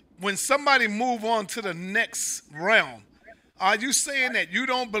when somebody move on to the next realm, are you saying that you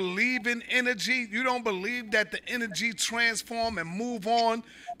don't believe in energy? You don't believe that the energy transform and move on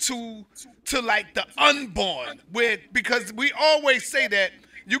to like the unborn? Because we always say that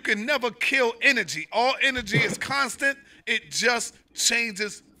you can never kill energy. All energy is constant. It just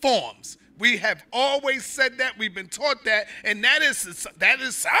changes forms. We have always said that. We've been taught that, and that is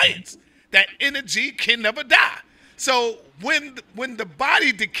science. That energy can never die. So when the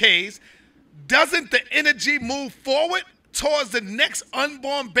body decays, doesn't the energy move forward towards the next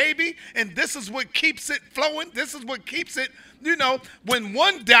unborn baby? And this is what keeps it flowing. This is what keeps it, you know, when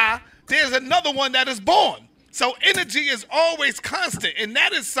one die, there's another one that is born. So energy is always constant, and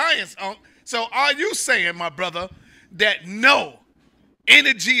that is science, Unc. So are you saying, my brother, that no,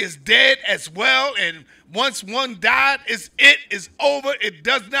 energy is dead as well, and once one died, it is over. It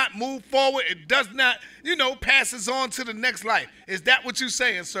does not move forward. It does not, you know, passes on to the next life. Is that what you're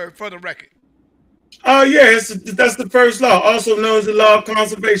saying, sir, for the record? Oh, yeah, that's the first law, also known as the law of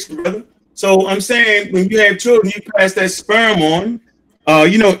conservation, brother. So I'm saying when you have children, you pass that sperm on.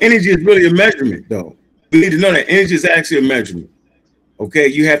 You know, energy is really a measurement, though. You need to know that energy is actually a measurement. Okay,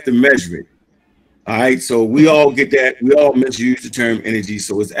 you have to measure it. All right, so we all get that. We all misuse the term energy,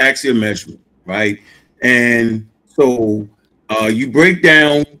 so it's actually a measurement, right? And so you break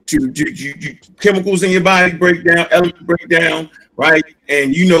down to chemicals in your body, break down, elements break down, right?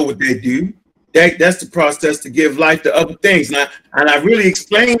 And you know what they do. That's the process to give life to other things. And I really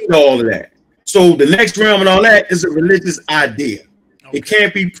explained all of that. So the next realm and all that is a religious idea. Okay. It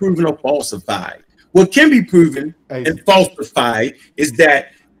can't be proven or falsified. What can be proven and falsified is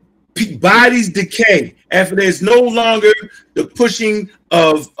that bodies decay after there's no longer the pushing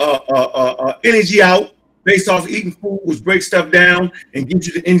of energy out based off eating food, which breaks stuff down and gives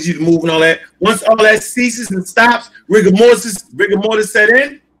you the energy to move and all that. Once all that ceases and stops, rigor mortis set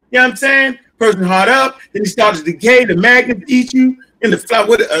in. You know what I'm saying? Person hard up, then he starts to decay. The magnets eat you, and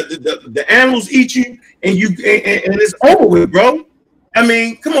the animals eat you, and it's over with, bro. I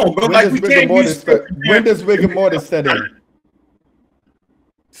mean, come on, bro. When does rigor mortis set in?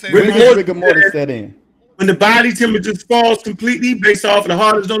 Rigor mortis set in? When the body temperature falls completely based off the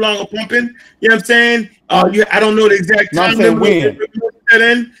heart is no longer pumping. You know what I'm saying? I don't know the exact time when set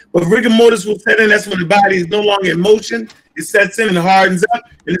in, but rigor mortis will set in. That's when the body is no longer in motion. It sets in and hardens up,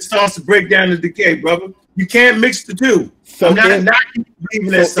 and it starts to break down and decay, brother. You can't mix the two. So I'm not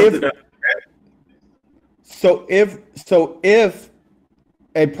believing that something. So if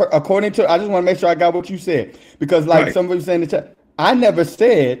according to, I just want to make sure I got what you said, because like Right. somebody was saying in the chat, I never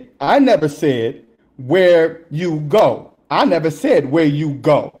said where you go. I never said where you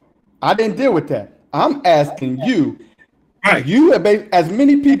go. I didn't deal with that. I'm asking you, Right. you have been, as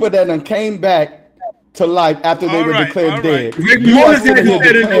many people that done came back to life after they All were right, declared all dead. right. Rick You are Mortis sitting hadn't here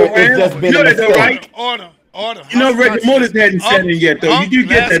said it, declaring though, it's man. just been You a know that, mistake. right? Order. You know, Reggie Mortis hadn't said it yet, though. You do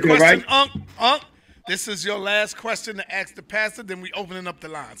get that, though, right? Unc, this is your last question to ask the pastor. Then we opening up the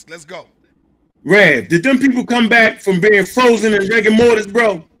lines. Let's go. Rev, did them people come back from being frozen in rigor mortis,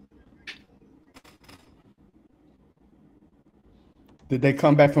 bro? Did they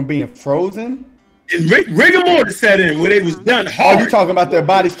come back from being frozen? And rigor mortis set in where they was done Oh, hard. you talking about their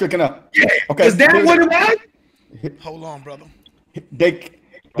body stricken up? Yeah. Okay. Is that what it was? Hold on, brother. They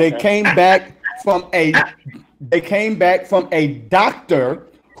came back from a doctor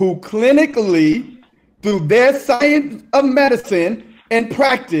who clinically, through their science of medicine and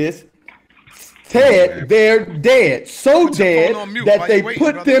practice, said they're dead, so Put your dead phone on mute that while they you waiting,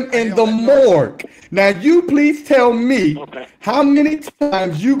 put brother. them I in hear the all that noise. morgue. Now you please tell me how many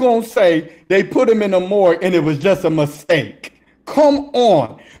times you gonna say they put them in the morgue and it was just a mistake? Come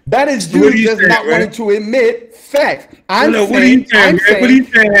on. That is So what you are you just saying, not man? wanting to admit facts. I'm No, what are you saying, man? What are you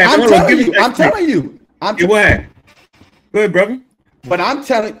saying? I'm Hold on, telling give me you. that I'm straight. telling you. Yeah, what happened? Go ahead, brother. What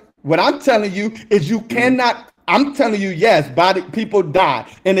I'm telling you is you cannot. I'm telling you, yes, people die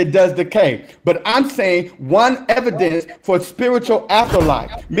and it does decay. But I'm saying one evidence for spiritual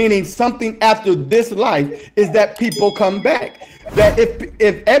afterlife, meaning something after this life, is that people come back. That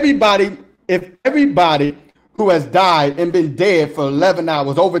if everybody who has died and been dead for 11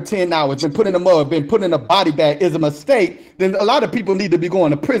 hours, over 10 hours, been put in the mud, been put in a body bag is a mistake, then a lot of people need to be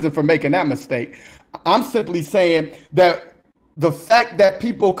going to prison for making that mistake. I'm simply saying that the fact that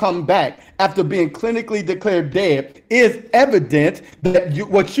people come back after being clinically declared dead is evidence that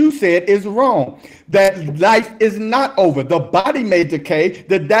what you said is wrong. That life is not over. The body may decay.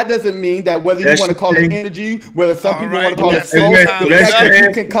 That doesn't mean that whether you That's want to call the it thing. energy, whether some All people right, want to call it that's soul, the the time. that's fact that the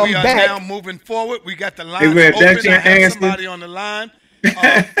you can come We are back. now moving forward. We got the line Hey, Rev, open. that's your I have answer? somebody on the line.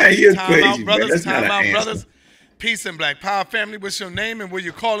 You're Time crazy, out, man. brothers. That's not Time an out, answer. brothers. Peace and Black Power family. What's your name and where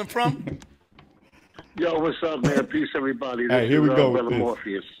you calling from? Yo, what's up, man? Peace, everybody. This Hey, here we is go with Brother this.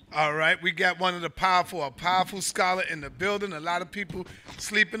 Morpheus. All right, we got one of a powerful scholar in the building. A lot of people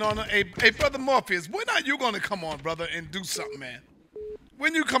sleeping on her. Hey, brother Morpheus, when are you gonna come on, brother, and do something, man?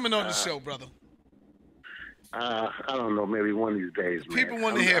 When you coming on the show, brother? I don't know, maybe one of these days, man. People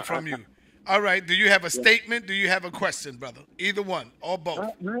want to hear from you. All right, do you have a statement? Do you have a question, brother? Either one or both.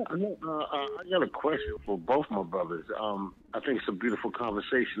 I got a question for both my brothers. I think it's a beautiful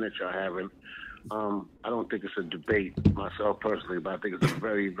conversation that y'all having. I don't think it's a debate myself personally, but I think it's a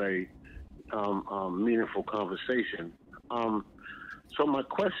very, very meaningful conversation. So my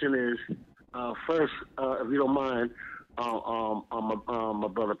question is, first, if you don't mind, my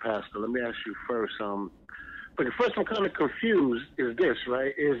brother Pastor, let me ask you first. But the first I'm kind of confused is this,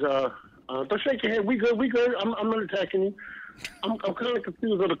 right? Don't shake your head. We good. I'm not attacking you. I'm kind of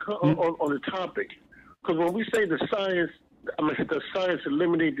confused on the topic, because when we say the science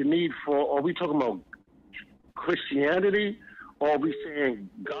eliminate the need for, are we talking about Christianity, or are we saying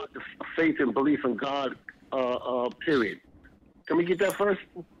God, faith and belief in God, period? Can we get that first?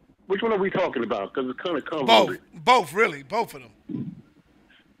 Which one are we talking about? Because it's kind of convoluted. Both, really, both of them.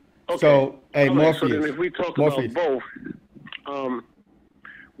 Okay. So, hey, All right, Morpheus. so then if we talk Morpheus. about both,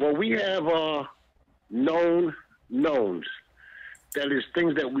 well, we have known knowns. That is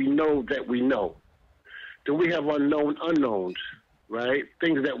things that we know that we know. Then we have unknown unknowns, right?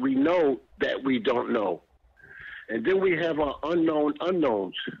 Things that we know that we don't know. And then we have our unknown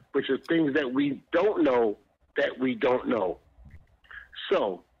unknowns, which are things that we don't know that we don't know.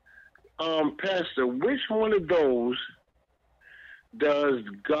 So, Pastor, which one of those does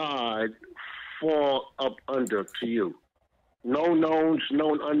God fall up under to you? Known knowns,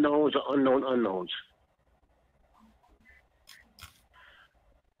 known unknowns, or unknown unknowns?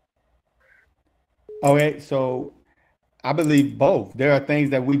 Okay, so I believe both. There are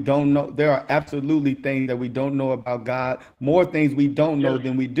things that we don't know. There are absolutely things that we don't know about God. More things we don't know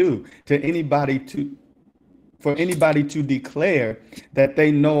than we do. For anybody to declare that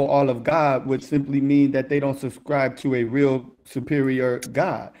they know all of God would simply mean that they don't subscribe to a real superior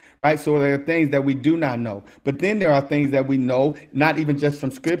God, right? So there are things that we do not know, but then there are things that we know, not even just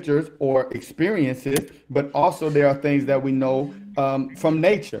from scriptures or experiences, but also there are things that we know from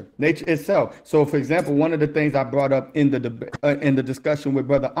nature itself. So, for example, one of the things I brought up in the discussion with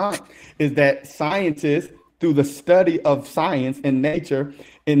Brother Ant is that scientists through the study of science and nature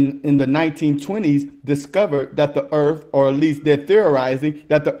in the 1920s, discovered that the earth, or at least they're theorizing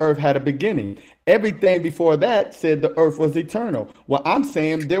that the earth had a beginning. Everything before that said the earth was eternal. Well, I'm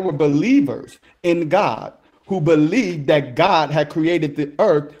saying there were believers in God who believed that God had created the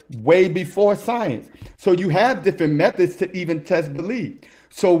earth way before science. So you have different methods to even test belief.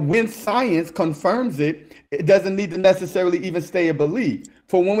 So when science confirms it, it doesn't need to necessarily even stay a belief.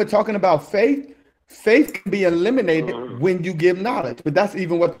 For when we're talking about faith, faith can be eliminated when you give knowledge. But that's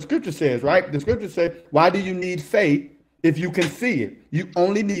even what the scripture says, right? The scripture says, why do you need faith if you can see it? You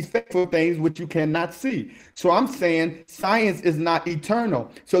only need faith for things which you cannot see. So I'm saying science is not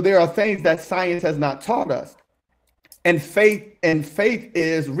eternal. So there are things that science has not taught us. And faith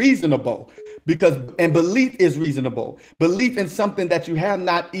is reasonable, and belief is reasonable. Belief in something that you have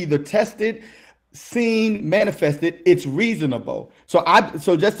not either tested, seen, manifested, it's reasonable. So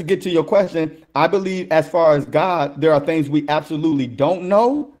just to get to your question, I believe as far as God, there are things we absolutely don't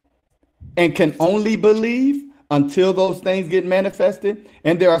know and can only believe until those things get manifested.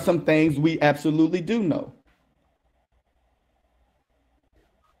 And there are some things we absolutely do know.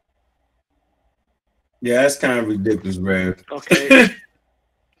 Yeah, that's kind of ridiculous, Rev. Okay.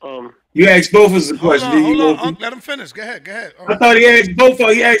 You asked both of us a question. Hold on. Let him finish. Go ahead. I thought he asked both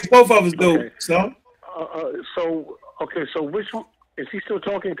of us, though. Okay. So which one? Is he still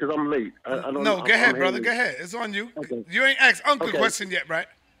talking? Because I'm late. I don't know. No, go ahead, brother. Go ahead. It's on you. Okay. You ain't asked Uncle a question yet, right?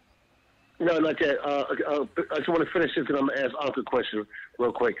 No, not yet. I just want to finish this, and I'm going to ask Uncle a question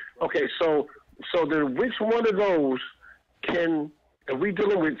real quick. Okay, so then which one of those are we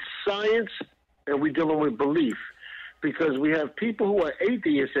dealing with science and we dealing with belief? Because we have people who are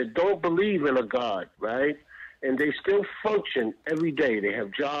atheists that don't believe in a God, right? And they still function every day. They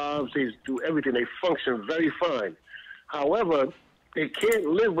have jobs. They do everything. They function very fine. However, they can't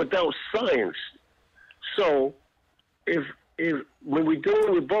live without science. So if when we're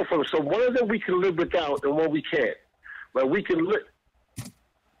dealing with both of them, so one of them we can live without and one we can't. But we can live.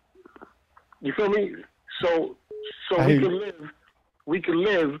 You feel me? So we can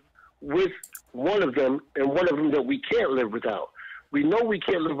live with one of them and one of them that we can't live without. We know we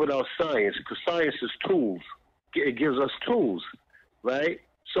can't live without science because science is tools. It gives us tools, right?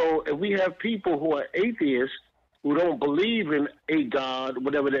 So if we have people who are atheists who don't believe in a God,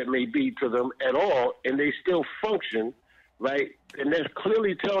 whatever that may be to them at all, and they still function, right? And that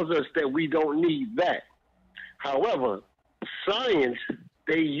clearly tells us that we don't need that. However, science,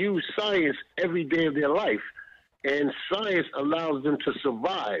 they use science every day of their life, and science allows them to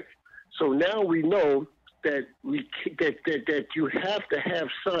survive. So now we know that that you have to have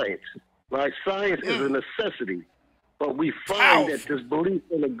science, right? Science is a necessity, but we find that this belief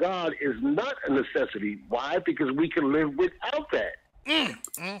in a God is not a necessity. Why? Because we can live without that.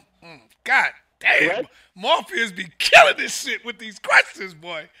 God damn, right? Morpheus be killing this shit with these questions,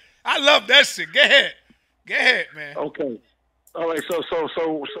 boy. I love that shit. Go ahead, man. Okay. All right, so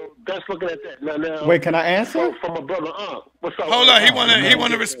that's looking at that. Now Wait, can I answer? From my brother, what's up? Hold on, he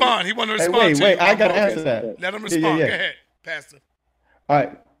wanna respond. He wanna respond. Wait, I gotta answer that. Let him respond. Yeah. Go ahead, Pastor. All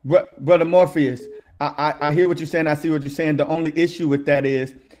right, brother Morpheus, I hear what you're saying. I see what you're saying. The only issue with that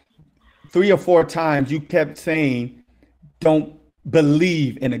is 3 or 4 times you kept saying, "Don't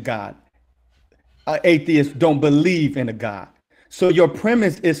believe in a God." Atheists don't believe in a God. So your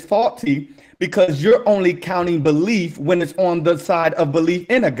premise is faulty because you're only counting belief when it's on the side of belief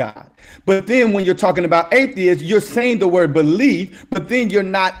in a God. But then when you're talking about atheists, you're saying the word belief, but then you're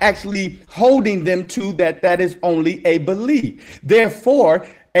not actually holding them to that is only a belief. Therefore,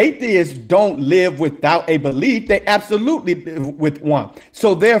 atheists don't live without a belief. They absolutely live with one.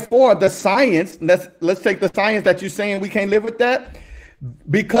 So therefore, the science, let's take the science that you're saying we can't live with that.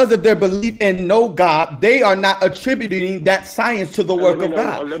 Because of their belief in no God, they are not attributing that science to the work of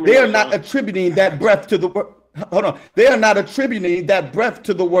God. They are not attributing that breath to the work. Hold on. They are not attributing that breath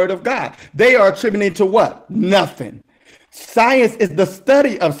to the word of God. They are attributing to what? Nothing. Science is the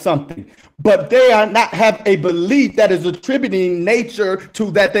study of something, but they are not have a belief that is attributing nature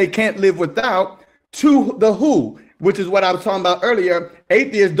to that they can't live without to the who, which is what I was talking about earlier.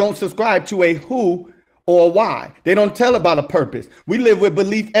 Atheists don't subscribe to a who or why. They don't tell about a purpose. We live with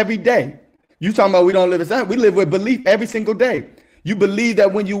belief every day. You talking about we don't live with that? We live with belief every single day. You believe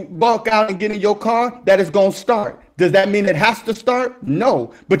that when you walk out and get in your car, that it's going to start. Does that mean it has to start?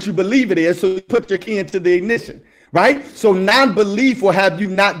 No, but you believe it is, so you put your key into the ignition, right? So non-belief will have you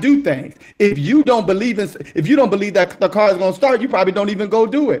not do things. If you don't believe that the car is going to start, you probably don't even go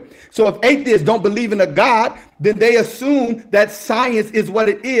do it. So if atheists don't believe in a God, then they assume that science is what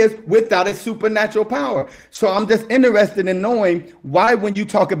it is without a supernatural power. So I'm just interested in knowing why when you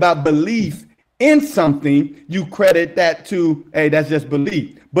talk about belief in something, you credit that to, hey, that's just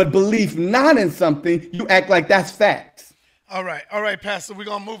belief. But belief not in something, you act like that's facts. All right, Pastor, we're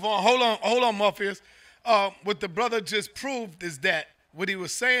gonna move on. Hold on, Morpheus. What the brother just proved is that what he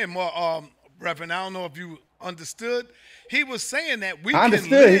was saying, Reverend, I don't know if you understood. He was saying that we I can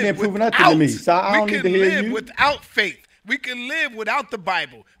understood. He live didn't prove without, nothing to me, so I don't need to hear live you. without faith. We can live without the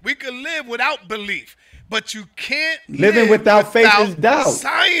Bible. We can live without belief. But you can't Living live without faith is doubt.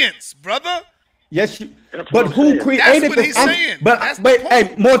 Science, brother. Yes, you. That's But what I'm who saying. created That's what he's saying. That's the But point.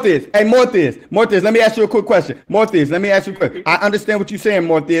 hey, Morpheus, let me ask you a quick question. Morpheus, let me ask you a quick. I understand what you're saying,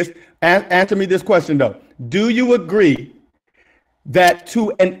 Morpheus. Answer me this question though. Do you agree that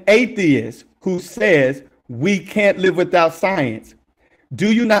to an atheist who says we can't live without science,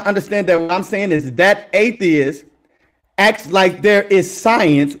 do you not understand that what I'm saying is that atheist acts like there is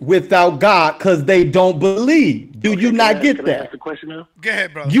science without God because they don't believe? Do you not get Can I ask that? the question now? Go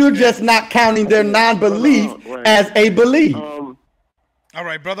ahead, brother. You're just not counting their non-belief Right. as a belief. All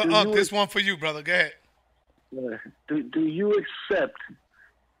right, brother. Do you- This one for you, brother. Go ahead. Do you accept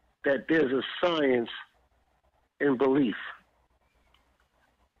that there's a science in belief?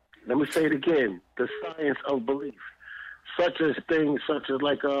 Let me say it again: the science of belief, such as things such as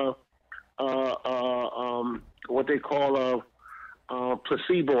like what they call a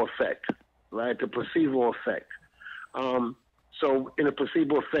placebo effect, right? The placebo effect. So in a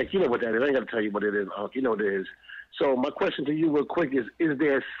placebo effect, you know what that is. I ain't got to tell you what it is, Unc. You know what it is. So my question to you real quick is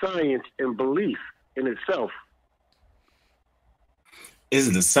there science in belief in itself?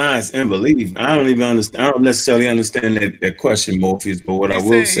 Is the science and belief? I don't even understand. I don't necessarily understand that question, Morpheus. But what I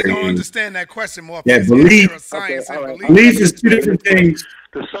will say He don't is, understand that question, Morpheus. Yeah, belief- Is there a science Okay, in all right. belief? belief is two different things.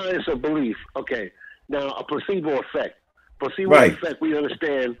 The science of belief. Okay. Now, a placebo effect. Placebo Right. effect, we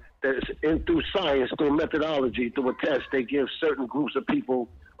understand that it's through science, through methodology, through a test, they give certain groups of people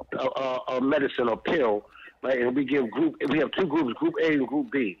a medicine or pill, right? And we have two groups, Group A and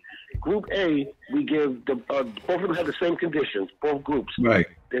Group B. Group A, we give both of them have the same conditions, both groups. Right.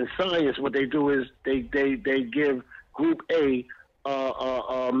 In science, what they do is they give Group A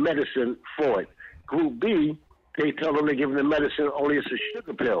medicine for it. Group B, they tell them they're giving the medicine only it's a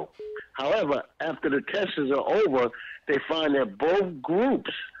sugar pill. However, after the tests are over, they find that both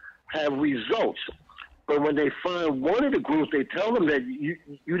groups have results. But when they find one of the groups, they tell them that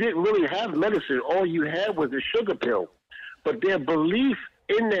you didn't really have medicine. All you had was a sugar pill. But their belief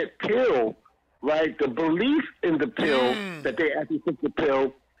in that pill, right, the belief in the pill that they actually took the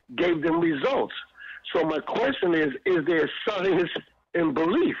pill gave them results. So my question is there science in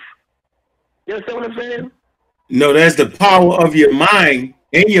belief? You understand what I'm saying? No, that's the power of your mind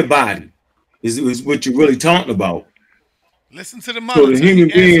and your body. Is what you're really talking about. Listen to the So monitor. the human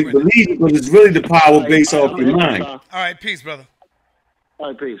He being answering. believes, but it's really the power based off your mind. All right, peace, brother. All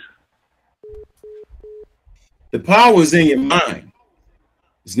right, peace. The power is in your mind.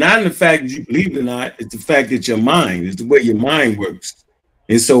 It's not in the fact that you believe it or not. It's the fact that your mind is the way your mind works.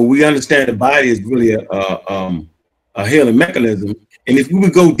 And so we understand the body is really a healing mechanism. And if we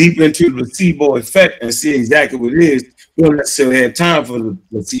would go deep into the placebo effect and see exactly what it is, we don't necessarily have time for the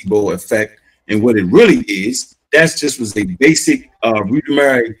placebo effect and what it really is. That's just was a basic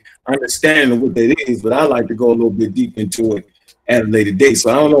rudimentary understanding of what that is. But I like to go a little bit deep into it at a later date.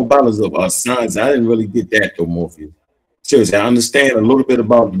 So I don't know about science. I didn't really get that though, Morpheus. Seriously, I understand a little bit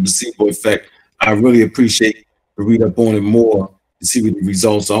about the placebo effect. I really appreciate to read up on it more to see what the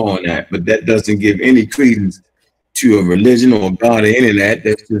results are on that. But that doesn't give any credence to a religion or God or any of that.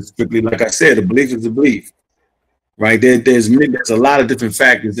 That's just strictly, like I said, a belief is a belief, right? There's a lot of different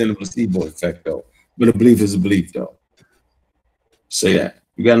factors in the placebo effect, though. But a belief is a belief, though. Say that.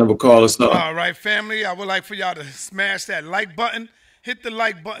 You got another call or something? All right, family. I would like for y'all to smash that like button. Hit the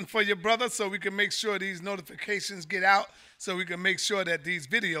like button for your brother so we can make sure these notifications get out, so we can make sure that these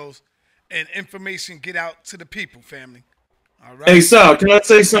videos and information get out to the people, family. All right. Hey, Sal, can I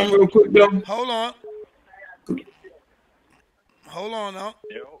say something real quick, though? Hold on. Hold on, Unc.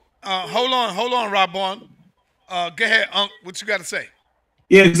 Hold on, Robon. Go ahead, Unc. What you got to say?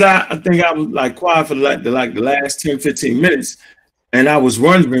 Yeah, because I think I was like quiet for the last 10, 15 minutes. And I was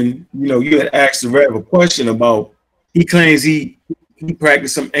wondering, you had asked the Rev a question about, he claims he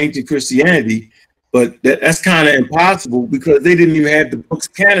practiced some ancient Christianity, but that's kind of impossible because they didn't even have the books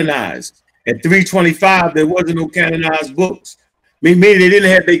canonized. At 325, there wasn't no canonized books. Meaning they didn't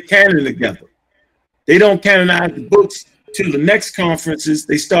have their canon together. They don't canonize the books till the next conferences.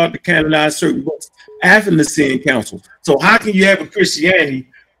 They start to canonize certain books after the Nicene Council. So how can you have a Christianity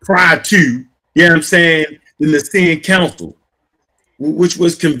prior to, the Nicene Council, which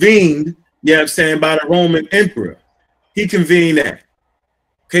was convened, by the Roman emperor? He convened that.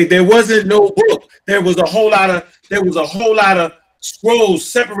 Okay, there wasn't no book. There was a whole lot of scrolls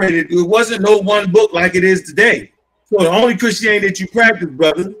separated. It wasn't no one book like it is today. So the only Christianity that you practice,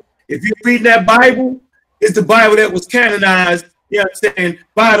 brother, if you're reading that Bible, it's the Bible that was canonized, you know what I'm saying,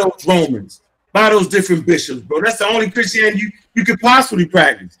 by those Romans, by those different bishops, bro. That's the only Christianity you could possibly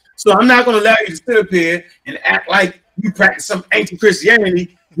practice. So I'm not going to allow you to sit up here and act like you practice some ancient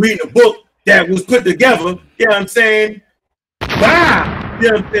Christianity, reading a book that was put together, you know what I'm saying? Wow. You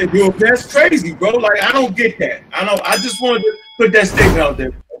know what I'm saying? Yo, that's crazy, bro. Like, I don't get that. I just wanted to put that statement out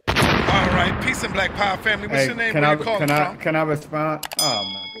there, bro. All right, peace and Black Power family. What's your name? Can I respond? Oh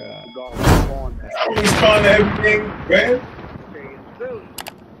my God. I don't respond to everything, man.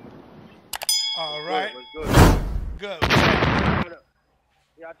 All right. Good.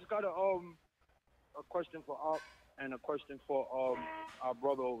 Yeah, I just got a question for Up and a question for our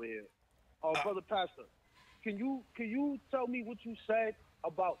brother over here. Brother Pastor, can you tell me what you said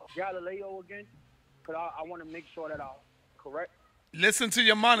about Galileo again? Because I want to make sure that I'm correct. Listen to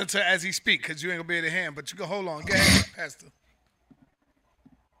your monitor as he speak, because you ain't gonna be able to hear him. But you can hold on. Go ahead, Pastor.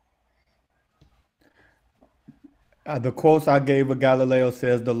 The quotes I gave of Galileo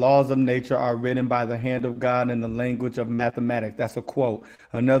says, the laws of nature are written by the hand of God in the language of mathematics. That's a quote.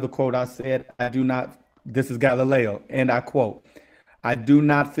 Another quote I said, this is Galileo, and I quote, I do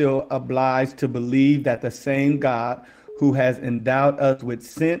not feel obliged to believe that the same God who has endowed us with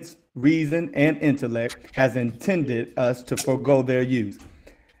sense, reason, and intellect has intended us to forego their use.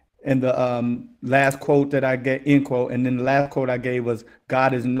 And the last quote that I get, end quote, and then the last quote I gave was,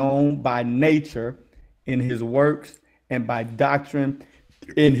 God is known by nature in his works and by doctrine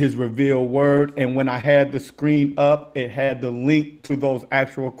in his revealed word. And when I had the screen up, it had the link to those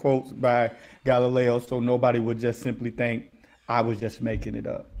actual quotes by Galileo, so nobody would just simply think I was just making it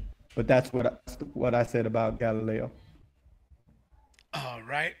up. But that's what I said about Galileo. All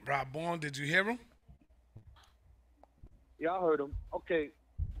right, Rob Bourne, did you hear him? Yeah, I heard him. Okay,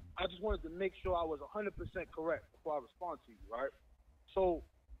 I just wanted to make sure I was 100% correct before I respond to you, right? So,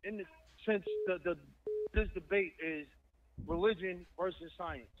 since this debate is religion versus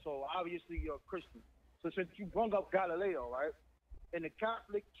science, so obviously you're a Christian. So since you brought up Galileo, right? In the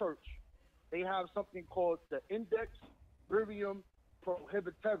Catholic Church, they have something called the Index Virium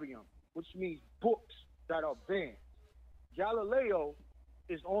Prohibitorum, which means books that are banned. Galileo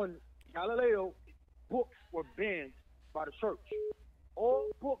books were banned by the church. All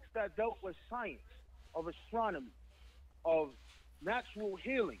books that dealt with science, of astronomy, of natural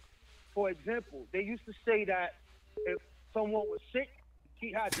healing. For example, they used to say that if someone was sick,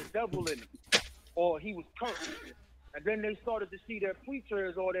 he had the devil in him, or he was cursed. And then they started to see their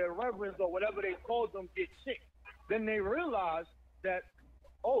preachers or their reverends or whatever they called them get sick. Then they realized that,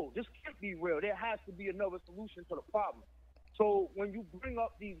 oh, this can't be real. There has to be another solution to the problem. So when you bring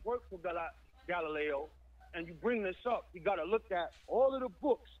up these works of Galileo and you bring this up, you got to look at all of the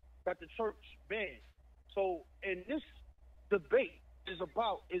books that the church banned. So in this debate is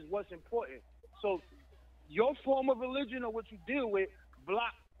what's important. So your form of religion or what you deal with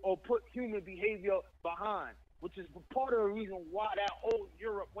block or put human behavior behind, which is part of the reason why that whole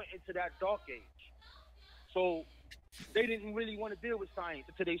Europe went into that dark age. So they didn't really want to deal with science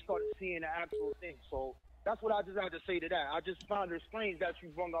until they started seeing the actual thing. So that's what I just had to say to that. I just found it strange that you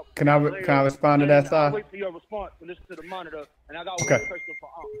brought up. Can I respond to that, sir? I'll wait for your response and listen to the monitor, and I got one question for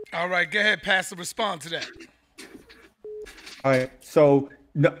All right, go ahead, Pastor. Respond to that. All right. So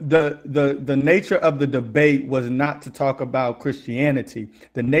the nature of the debate was not to talk about Christianity.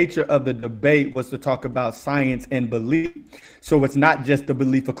 The nature of the debate was to talk about science and belief. So it's not just the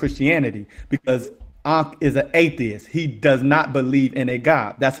belief of Christianity, because Ankh is an atheist. He does not believe in a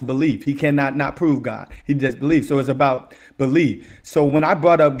God. That's belief. He cannot not prove God. He just believes. So it's about belief. So when I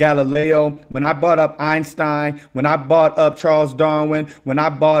brought up Galileo, when I brought up Einstein, when I brought up Charles Darwin, when I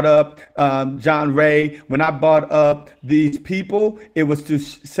brought up John Ray, when I brought up these people, it was to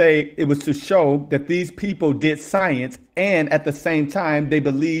show that these people did science, and at the same time, they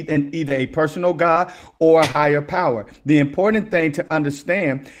believed in either a personal God or a higher power. The important thing to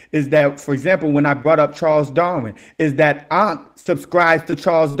understand is that, for example, when I brought up Charles Darwin, is that Ankh subscribes to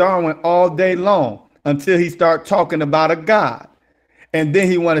Charles Darwin all day long until he starts talking about a God. And then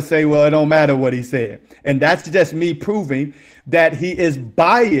he want to say, well, it don't matter what he said. And that's just me proving that he is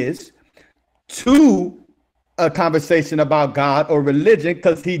biased to a conversation about God or religion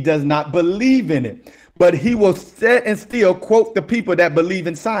because he does not believe in it. But he will sit and still quote the people that believe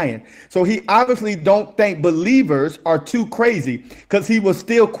in science. So he obviously don't think believers are too crazy, because he will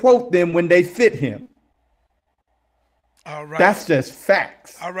still quote them when they fit him. All right. That's just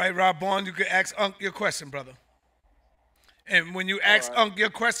facts. All right, Rob Bourne, you can ask Unc your question, brother. And when you ask Unc your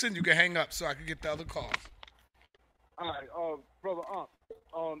question, you can hang up so I can get the other calls. All right, brother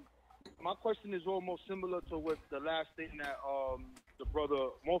my question is almost similar to what the last thing that the brother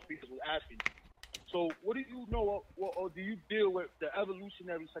Morpheus was asking. So, what do you know, or do you deal with the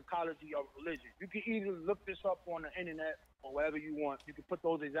evolutionary psychology of religion? You can either look this up on the internet or wherever you want. You can put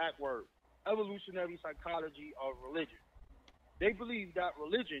those exact words. Evolutionary psychology of religion. They believe that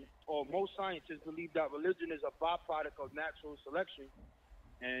religion, or most scientists believe that religion is a byproduct of natural selection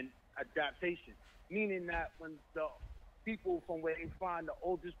and adaptation. Meaning that when the people from where they find the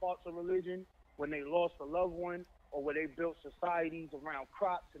oldest parts of religion, when they lost a loved one, or where they built societies around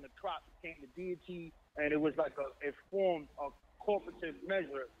crops, and the crops became the deity, and it was like it formed a cooperative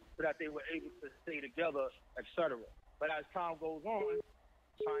measure so that they were able to stay together, etc. But as time goes on,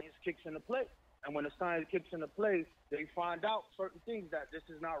 science kicks into play. And when the science kicks into play, they find out certain things that this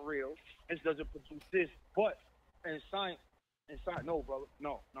is not real, this doesn't produce this. But in science, no, brother,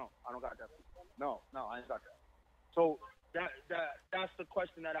 no, I don't got that. No, I ain't got that. So that's the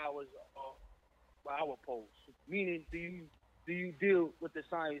question that I would pose. Meaning, do you deal with the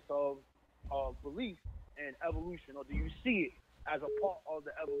science of belief and evolution, or do you see it as a part of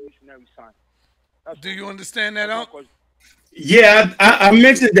the evolutionary science? Do you understand that, Unc? Yeah, I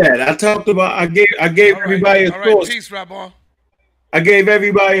mentioned that. I talked about. I gave everybody a source. All right, peace, Rabon. I gave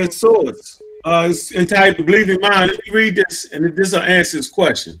everybody a source. It's entitled "Believing Mind." Let me read this, and this will answer this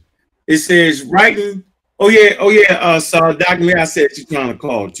question. It says, "Writing." Oh yeah. So Dr. Lee, I said you're trying to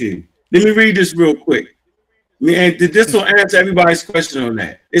call too. Let me read this real quick. And this will answer everybody's question on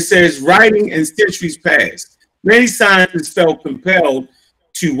that. It says, writing in centuries past, many scientists felt compelled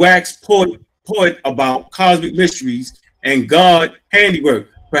to wax poet about cosmic mysteries and God handiwork.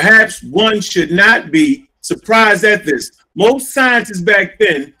 Perhaps one should not be surprised at this. Most scientists back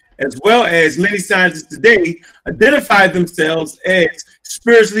then, as well as many scientists today, identified themselves as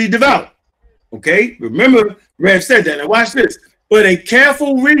spiritually developed. Okay, remember, Rev said that. Now watch this. But a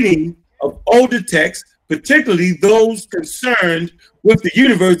careful reading of older texts, particularly those concerned with the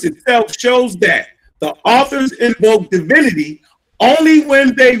universe itself, shows that the authors invoke divinity only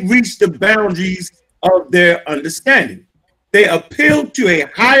when they reach the boundaries of their understanding. They appeal to a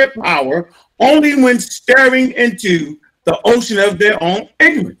higher power only when staring into the ocean of their own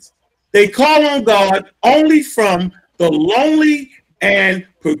ignorance. They call on God only from the lonely and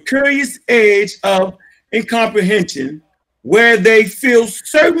precarious edge of incomprehension, where they feel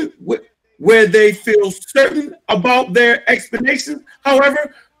certain about their explanations.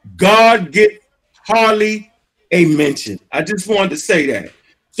 However, God gets hardly a mention. I just wanted to say that.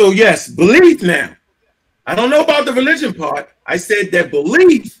 So yes, belief now. I don't know about the religion part. I said that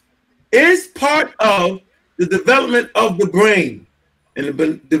belief is part of the development of the brain and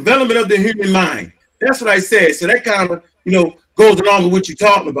the development of the human mind. That's what I said. So that kind of, goes along with what you're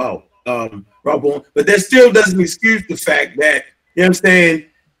talking about, Rabon. But that still doesn't excuse the fact that, you know what I'm saying,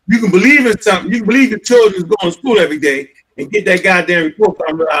 you can believe in something. You can believe your children is going to school every day and get that goddamn report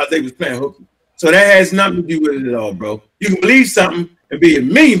from they was playing hooky. So that has nothing to do with it at all, bro. You can believe something and be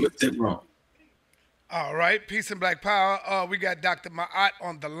 1,000,000% wrong. All right, peace and black power. We got Dr. Ma'at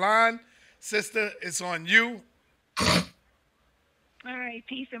on the line. Sister, it's on you. All right,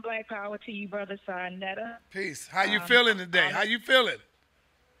 peace and black power to you, brother Sarnetta. Peace. How you feeling today? How you feeling?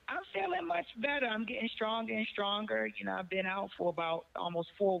 I'm feeling much better. I'm getting stronger and stronger. I've been out for about almost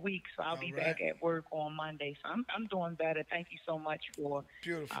 4 weeks, so I'll be back at work on Monday. So I'm doing better. Thank you so much for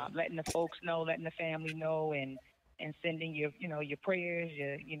letting the folks know, letting the family know, and sending your prayers,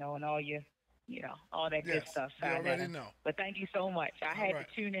 and all your all that good stuff. You already know. But thank you so much. I had to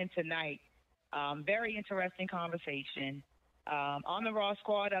tune in tonight. Very interesting conversation. On the Raw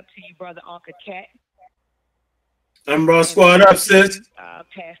Squad, up to you, brother Uncle Cat. I'm Raw Squad up, sis.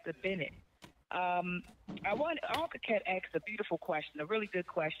 Pastor Bennett. Uncle Cat asked a beautiful question, a really good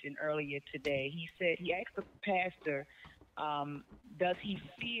question earlier today. He asked the pastor, does he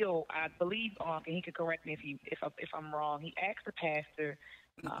feel? I believe Uncle, and he could correct me if I'm wrong. He asked the pastor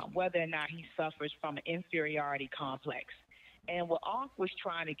whether or not he suffers from an inferiority complex, and what Uncle was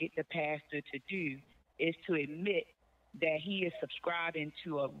trying to get the pastor to do is to admit that he is subscribing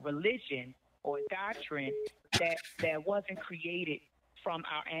to a religion or doctrine that wasn't created from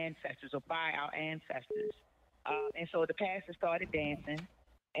our ancestors or by our ancestors. And so the pastor started dancing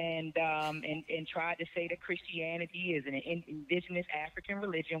and tried to say that Christianity is an indigenous African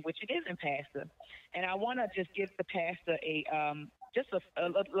religion, which it isn't, Pastor. And I want to just give the pastor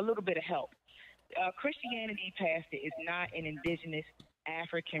a little bit of help. Christianity, Pastor, is not an indigenous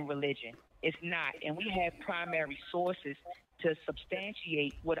African religion. It's not. And we have primary sources to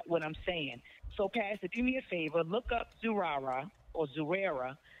substantiate what I'm saying. So, Pastor, do me a favor, look up Zurara,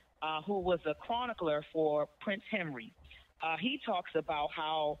 who was a chronicler for Prince Henry. He talks about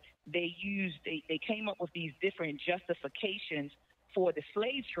how they came up with these different justifications for the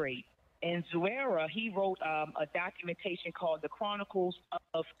slave trade. And Zuera, he wrote a documentation called the Chronicles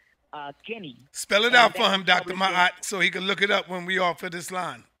of Guinea. Spell it out for him, Dr. Ma'at, so he can look it up when we offer this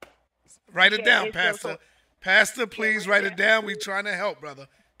line. Write it down, Pastor. Pastor, please write it down. We're trying to help, brother.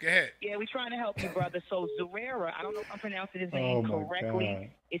 Go ahead. Yeah, we're trying to help you, brother. So Zuera, I don't know if I'm pronouncing his name correctly.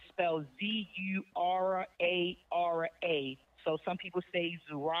 God. It's spelled Zurara. So some people say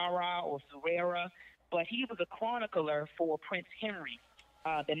Zurara or Zurera, but he was a chronicler for Prince Henry,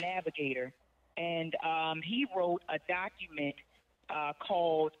 the Navigator. And he wrote a document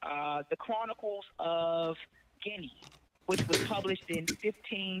called The Chronicles of Guinea, which was published in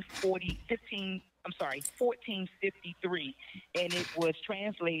 1453, and it was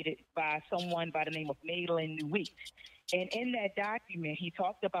translated by someone by the name of Madeline Nuit. And in that document, he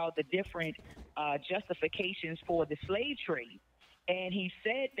talked about the different justifications for the slave trade. And he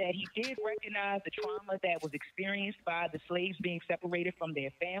said that he did recognize the trauma that was experienced by the slaves being separated from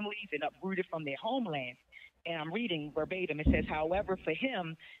their families and uprooted from their homeland. And I'm reading verbatim. It says, however, for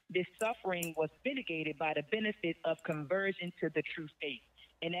him, this suffering was mitigated by the benefit of conversion to the true faith.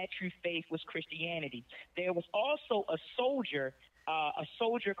 And that true faith was Christianity. There was also a soldier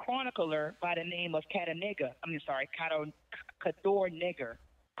chronicler by the name of Cador Neger. That's Cadornega.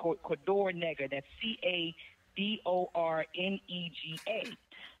 Cador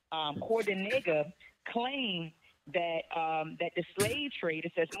Neger claimed that the slave trade,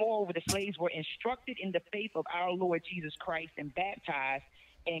 it says, moreover, the slaves were instructed in the faith of our Lord Jesus Christ and baptized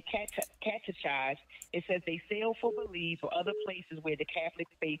and catechized. It says they sail for Belize or other places where the Catholic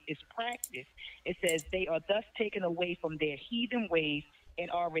faith is practiced. It says they are thus taken away from their heathen ways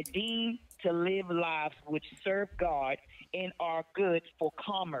and are redeemed to live lives which serve God and are good for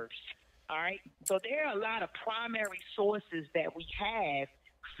commerce. All right. So there are a lot of primary sources that we have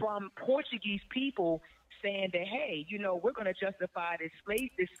from Portuguese people saying that, hey, we're going to justify this slave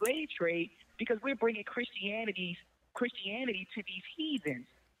trade because we're bringing Christianity to these heathens.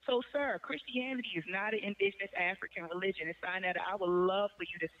 So, sir, Christianity is not an indigenous African religion. And Sinetta, I would love for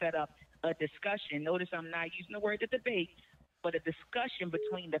you to set up a discussion. Notice I'm not using the word to debate, but a discussion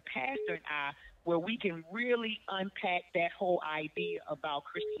between the pastor and I where we can really unpack that whole idea about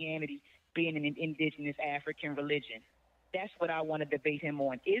Christianity being an indigenous African religion. That's what I want to debate him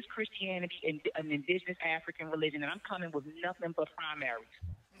on. Is Christianity an indigenous African religion? And I'm coming with nothing but primaries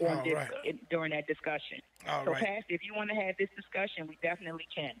during that discussion. So, Pastor, if you want to have this discussion, we definitely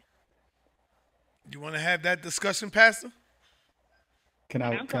can. You want to have that discussion, Pastor?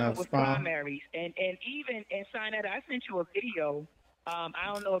 I'm coming with primaries. And Sinetta, I sent you a video. I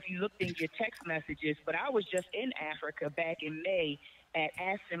don't know if you looked in your text messages, but I was just in Africa back in May at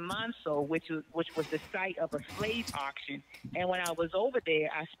Asimanso, which was the site of a slave auction. And when I was over there,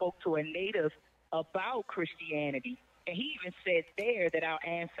 I spoke to a native about Christianity. And he even said there that our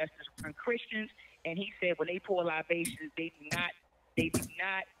ancestors were Christians. And he said when they pour libations, they do not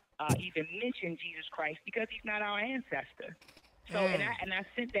even mention Jesus Christ because he's not our ancestor. So, and I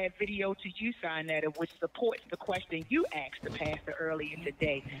sent that video to you, Sinetta, which supports the question you asked the pastor earlier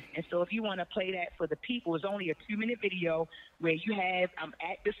today. And so if you want to play that for the people, it's only a 2-minute video where you have, I'm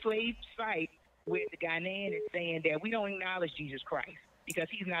at the slave site where the Ghanaian is saying that we don't acknowledge Jesus Christ because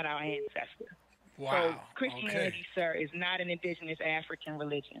he's not our ancestor. Wow. So Christianity, sir, is not an indigenous African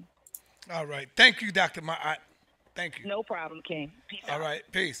religion. All right. Thank you, Dr. Ma'at. Thank you. No problem, King. Peace out. All right.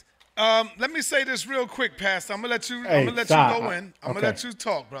 Peace. Let me say this real quick, Pastor. I'm gonna let you go in. I'm gonna let you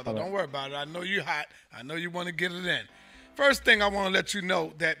talk, brother. Don't worry about it. I know you're hot. I know you want to get it in. First thing I want to let you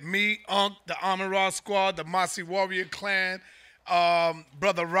know that me, Unc, the Amara Squad, the Mossy Warrior Clan,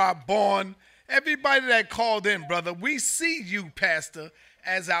 brother Rob Bourne, everybody that called in, brother, we see you, Pastor,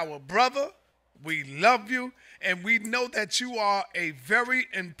 as our brother. We love you, and we know that you are a very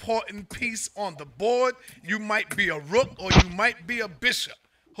important piece on the board. You might be a rook or you might be a bishop.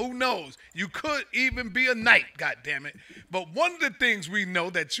 Who knows? You could even be a knight, goddammit. But one of the things we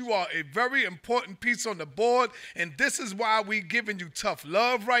know that you are a very important piece on the board, and this is why we giving you tough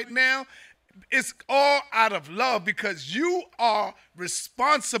love right now. It's all out of love because you are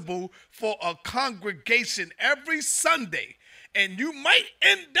responsible for a congregation every Sunday, and you might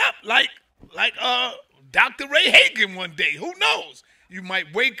end up like Dr. Ray Hagen one day. Who knows? You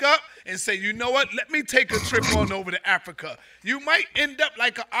might wake up and say, you know what? Let me take a trip on over to Africa. You might end up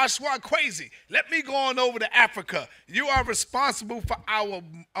like a Ashwa Crazy. Let me go on over to Africa. You are responsible for our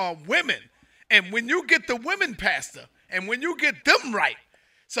women. And when you get the women, Pastor, And when you get them right,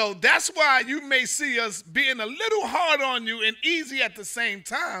 so that's why you may see us being a little hard on you and easy at the same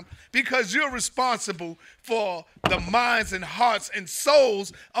time, because you're responsible for the minds and hearts and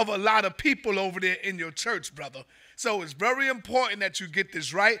souls of a lot of people over there in your church, brother. So it's very important that you get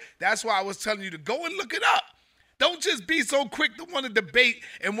this right. That's why I was telling you to go and look it up. Don't just be so quick to want to debate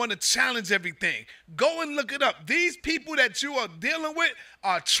and want to challenge everything. Go and look it up. These people that you are dealing with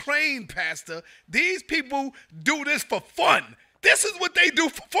are trained, Pastor. These people do this for fun. This is what they do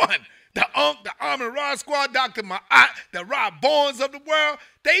for fun. The Armin Rod Squad, Dr. Ma'at, the Rob Barnes of the world,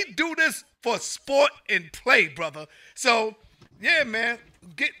 they do this for sport and play, brother. So, yeah, man,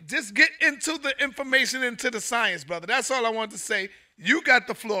 just get into the information, into the science, brother. That's all I wanted to say. You got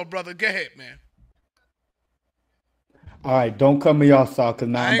the floor, brother. Go ahead, man. All right, don't cut me off, Saul, because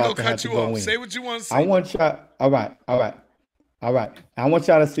now I'm about to have to go in. Say what you want to say. I want y'all. All right. I want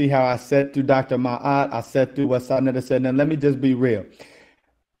y'all to see how I said through Dr. Ma'at. I said through what Sarnetta said. Now let me just be real.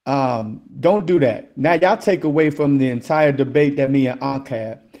 Don't do that. Now y'all take away from the entire debate that me and Ankh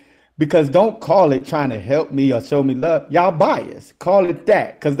had, because don't call it trying to help me or show me love. Y'all biased. Call it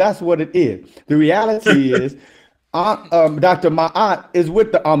that, because that's what it is. The reality is, Dr. Ma'at is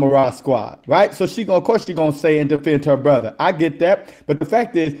with the Amara squad, right? So of course she gonna say and defend her brother. I get that, but the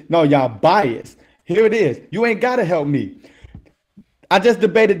fact is, no, y'all biased. Here it is. You ain't gotta help me. I just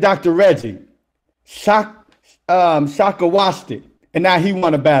debated Dr. Reggie. Shaka watched it, and now he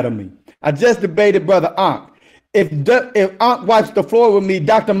want to battle me. I just debated Brother Ankh. If Ankh wipes the floor with me,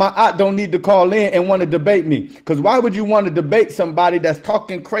 Dr. Ma'at don't need to call in and want to debate me. Because why would you want to debate somebody that's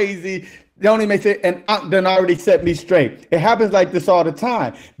talking crazy? They only make it, and Ankh done already set me straight. It happens like this all the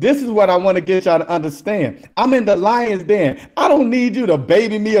time. This is what I want to get y'all to understand. I'm in the lion's den. I don't need you to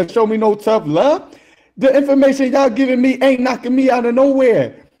baby me or show me no tough love. The information y'all giving me ain't knocking me out of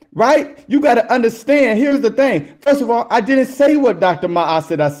nowhere, right? You got to understand. Here's the thing. First of all, I didn't say what Dr. Ma'at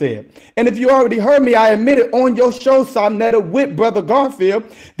said I said. And if you already heard me, I admitted on your show, Samnetta, with Brother Garfield,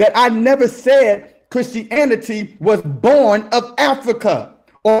 that I never said Christianity was born of Africa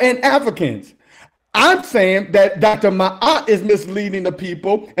or in Africans. I'm saying that Dr. Ma'at is misleading the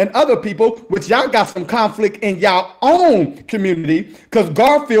people and other people, which y'all got some conflict in y'all own community, because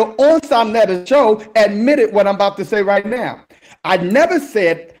Garfield on Samnetta's show admitted what I'm about to say right now. I never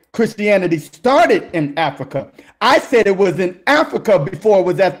said Christianity started in Africa. I said it was in Africa before it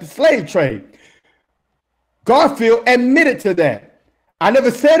was at the slave trade. Garfield admitted to that. I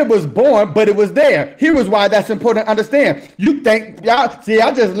never said it was born, but it was there. Here is why that's important to understand. You think y'all, see,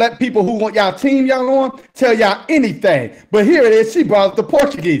 I just let people who want y'all team y'all on tell y'all anything. But here it is, she brought up the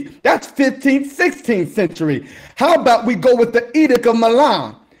Portuguese. That's 15th, 16th century. How about we go with the Edict of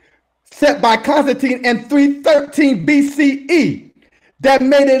Milan, set by Constantine in 313 BCE, that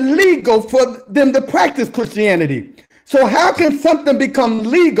made it legal for them to practice Christianity. So how can something become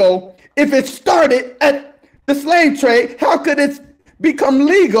legal if it started at the slave trade? How could it become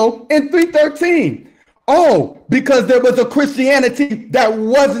legal in 313? Oh, because there was a Christianity that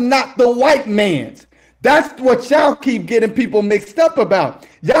was not the white man's. That's what y'all keep getting people mixed up about.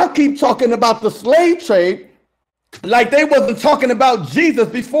 Y'all keep talking about the slave trade like they wasn't talking about Jesus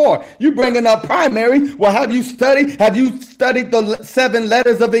before. You bringing up primary. Well, have you studied the 7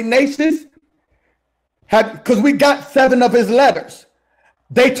 letters of Ignatius? Because we got 7 of his letters.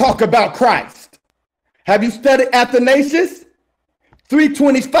 They talk about Christ. Have you studied Athanasius?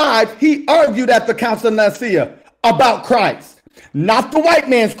 325, he argued at the Council of Nicaea about Christ. Not the white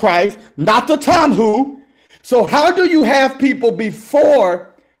man's Christ, not the Tom who. So how do you have people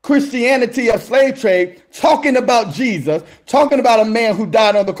before Christianity or slave trade talking about Jesus, talking about a man who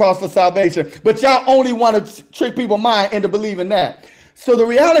died on the cross for salvation, but y'all only want to trick people's mind into believing that? So the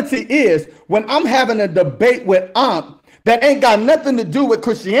reality is, when I'm having a debate with Ankh that ain't got nothing to do with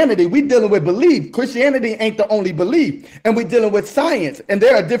Christianity, we dealing with belief. Christianity ain't the only belief, and we dealing with science, and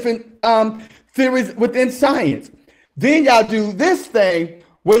there are different theories within science. Then y'all do this thing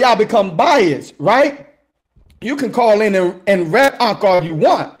where y'all become biased, right? You can call in and rap Ankh all you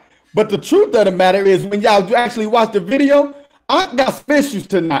want, but the truth of the matter is, when y'all actually watch the video, Ankh got some issues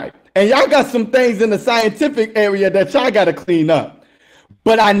tonight, and y'all got some things in the scientific area that y'all got to clean up.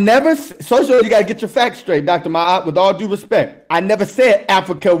 But I never, so you got to get your facts straight, Dr. Ma'at, with all due respect. I never said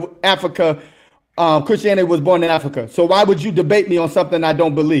Christianity was born in Africa. So why would you debate me on something I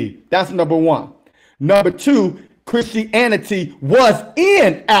don't believe? That's number one. Number two, Christianity was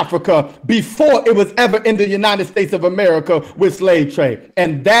in Africa before it was ever in the United States of America with slave trade.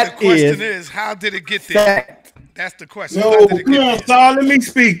 And that the question is, how did it get there? That's the question. No, come on, Saul, let me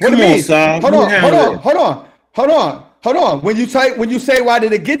speak. Come on, Saul. Hold on. When you say why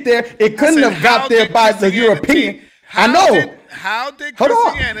did it get there, it couldn't have got there by the European. I know. How did Hold on.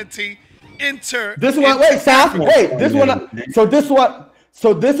 Christianity enter? This one, wait, South, wait. This one.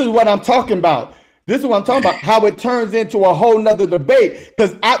 So this is what I'm talking about. This is what I'm talking about. How it turns into a whole nother debate.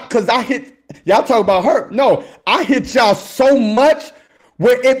 Because I hit y'all talk about her. No, I hit y'all so much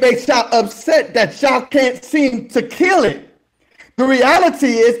where it makes y'all upset that y'all can't seem to kill it. The reality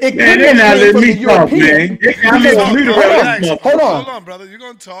is, it couldn't have been from the European. Hold on, brother. You're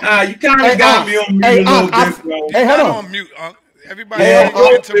gonna talk. You kind of got me on mute a little bit, bro. Hey, hold on. Mute, everybody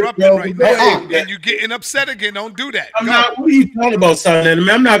interrupting right now, and you getting upset again. Don't do that. What are you talking about, son?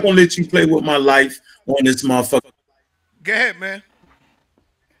 I'm not gonna let you play with my life on this motherfucker. Go ahead, man.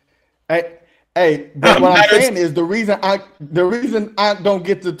 Hey, but what I'm saying is the reason I don't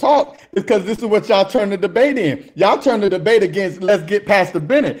get to talk is because this is what y'all turn the debate in. Y'all turn the debate against let's get past the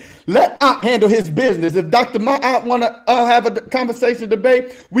Bennett. Let Ant handle his business. If Dr. Ant want to have a conversation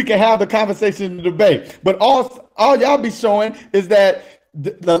debate, we can have the conversation debate. But all y'all be showing is that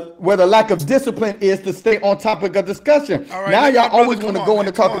where the lack of discipline is to stay on topic of discussion. Now y'all always want to go in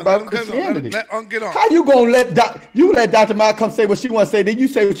and talk about Christianity. Get on. How you gonna let Dr. Maya come say what she want to say, then you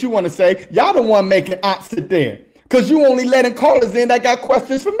say what you want to say? Y'all the one making Aunt sit there because you only letting callers in that got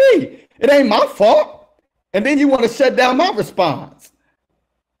questions for me. It ain't my fault. And then you want to shut down my response.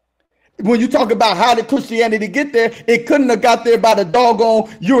 When you talk about how did Christianity get there, it couldn't have got there by the doggone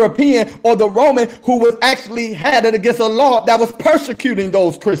European or the Roman who was actually had it against a law that was persecuting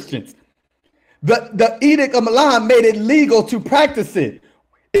those Christians. The Edict of Milan made it legal to practice it.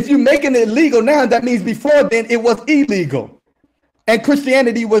 If you're making it legal now, that means before then it was illegal. And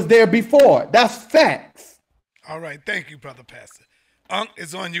Christianity was there before. That's facts. All right. Thank you, brother pastor.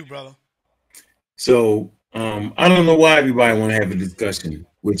 It's on you, brother. So I don't know why everybody want to have a discussion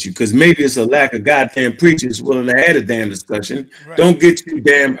with you, because maybe it's a lack of goddamn preachers willing to have a damn discussion. Right. Don't get too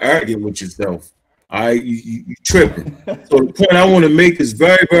damn arrogant with yourself. All right, you tripping. So the point I want to make is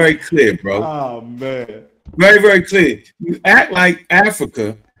very, very clear, bro. Oh man, very, very clear. You act like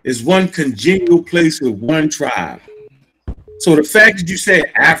Africa is one congenial place with one tribe. So the fact that you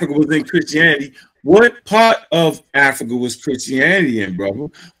said Africa was in Christianity, what part of Africa was Christianity in, brother?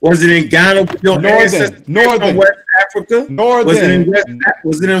 Was it in Ghana? Northern, West Africa? Northern.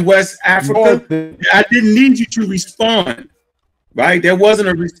 Was it in West Africa? Northern. I didn't need you to respond, right? That wasn't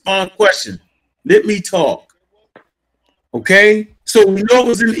a response question. Let me talk, okay? So we know it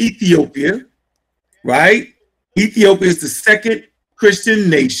was in Ethiopia, right? Ethiopia is the second Christian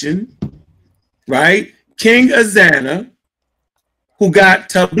nation, right? King Azana, who got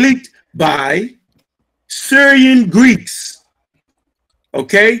tablighed by Syrian Greeks,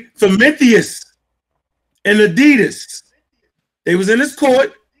 okay? Prometheus and Adidas. They was in his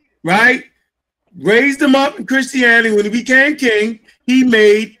court, right? Raised him up in Christianity. When he became king, he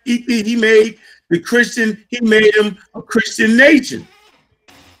made the Christian, he made him a Christian nation.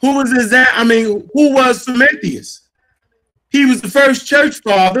 Who was who was Prometheus? He was the first church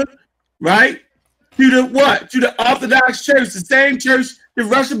father, right? To the what? To the Orthodox Church, the same church that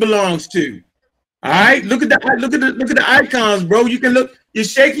Russia belongs to. All right, look at the icons, bro. You can look. You're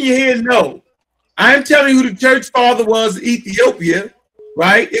shaking your head. No, I'm telling you who the church father was in Ethiopia,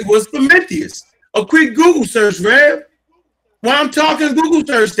 right? It was Prometheus. A quick Google search, Rev. While I'm talking, Google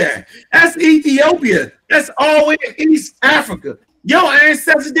search that. That's Ethiopia. That's all the way in East Africa. Your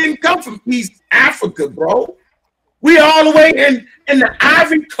ancestors didn't come from East Africa, bro. We all the way in the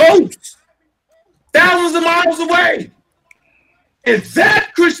Ivory Coast, thousands of miles away. And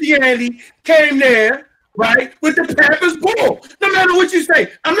that Christianity came there, right, with the Papa's bull. No matter what you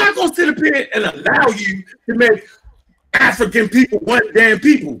say, I'm not going to sit up here and allow you to make African people one damn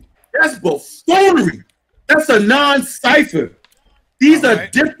people. That's buffoonery. That's a non-cipher. These are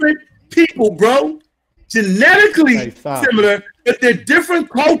different people, bro. Genetically similar, but they're different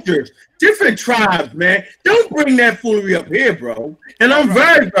cultures, different tribes, man. Don't bring that foolery up here, bro. And I'm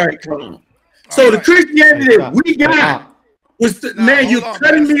very, very calm. So the Christianity that we got was, man, you're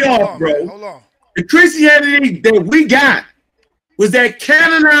cutting me off, bro. Hold on. The Christianity that we got was that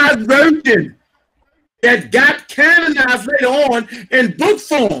canonized version that got canonized later on in book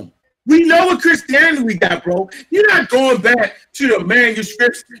form. We know what Christianity we got, bro. You're not going back to the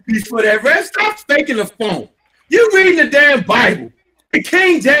manuscripts before that. Red, stop faking the phone. You're reading the damn Bible, the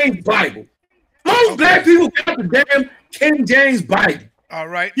King James Bible. Most black people got the damn King James Bible. All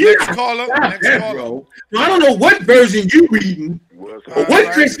right, next caller. Next caller. Bro. I don't know what version you reading, or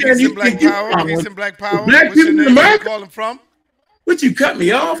what Christianity you think you follow. Peace and Black Power. Black people in America. Calling from? What, you cut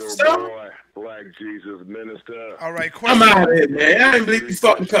me off, son? Black Jesus Minister. All right, question. I'm out of here, man. I didn't believe you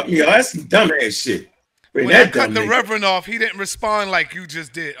fucking cut me off. That's some dumbass shit. When I cut the Reverend off, he didn't respond like you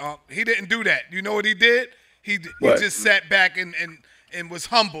just did. He didn't do that. You know what he did? He just sat back and was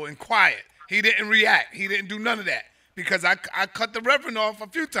humble and quiet. He didn't react. He didn't do none of that because I cut the Reverend off a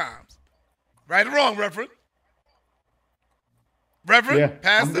few times. Right or wrong, Reverend? Reverend? Yeah,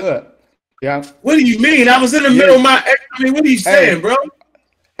 Pastor? I'm good. Yeah. What do you mean? I was in the middle of my. I mean, what are you saying, bro?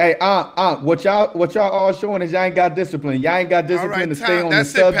 Hey, what y'all all showing is y'all ain't got discipline. Y'all ain't got discipline to stay on the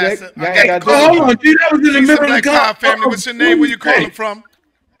subject. Y'all ain't got discipline. Hold on, dude. I was in the middle of the family. What's your name? Where you calling from?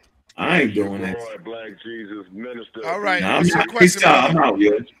 I ain't doing that. Boy, Black Jesus, minister. All right. Nah, What's your question? I'm out,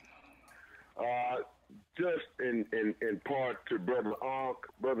 yo. Just in part to Brother Ankh.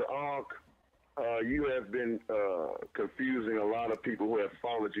 Brother Ankh, you have been confusing a lot of people who have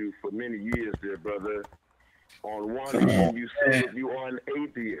followed you for many years there, brother. On one hand, you say that you are an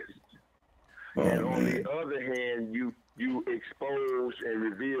atheist. And on the other hand, you expose and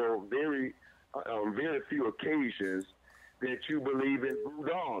reveal very few occasions that you believe in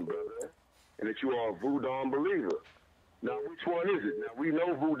Voodoo, brother, and that you are a Voodoo believer. Now, which one is it? Now, we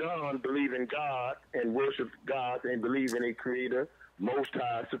know Voodoo believe in God and worship God and believe in a creator, most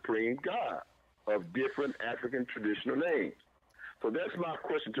high, supreme God of different African traditional names. So that's my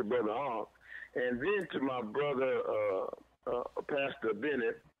question to Brother Ankh. And then to my brother, Pastor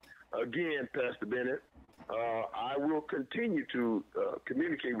Bennett, again, Pastor Bennett, I will continue to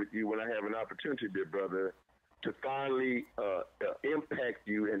communicate with you when I have an opportunity, dear brother, to finally impact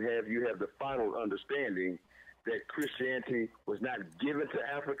you and have you have the final understanding that Christianity was not given to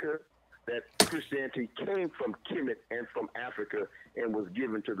Africa, that Christianity came from Kemet and from Africa and was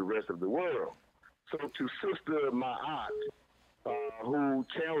given to the rest of the world. So to Sister Ma'at, who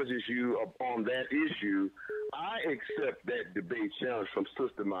challenges you upon that issue, I accept that debate challenge from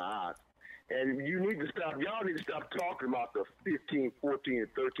Sister Ma'at. And you need to stop, y'all need to stop talking about the 15, 14,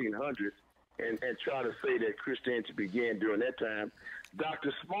 and 1300s and try to say that Christianity began during that time.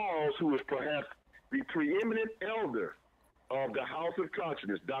 Dr. Smalls, who is perhaps the preeminent elder of the House of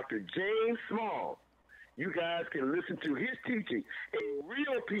Consciousness, Dr. James Smalls, you guys can listen to his teaching. A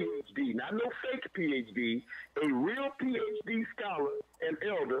real PhD, not no fake PhD, a real PhD scholar and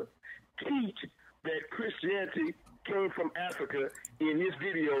elder teach that Christianity came from Africa in his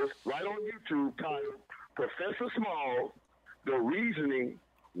videos right on YouTube titled Professor Smalls, The Reasoning,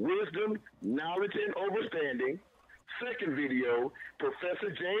 Wisdom, Knowledge, and Understanding. Second video, Professor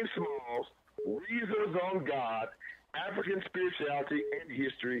James Smalls, Reasons on God, African Spirituality and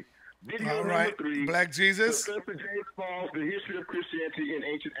History. Video all right, number 3, Black Jesus. Professor James Smalls, The History of Christianity in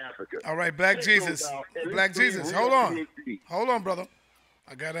Ancient Africa. All right, Black Jesus. Black Jesus, hold on. Hold on, brother.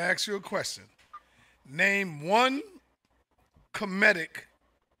 I got to ask you a question. Name one Kemetic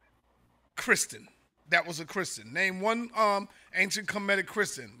Christian that was a Christian. Name one ancient Kemetic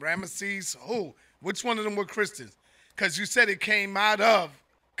Christian. Ramesses, who? Which one of them were Christians? Because you said it came out of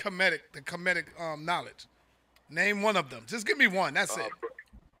Kemetic, the Kemetic knowledge. Name one of them. Just give me one. That's it.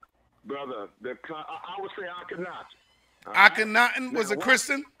 Brother, I would say Akhenaten. Akhenaten was a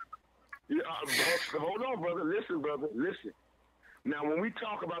Christian? Yeah, hold on, brother. Listen, brother. Listen. Now, when we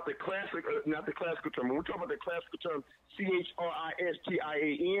talk about the classic, not the classical term, when we talk about the classical term,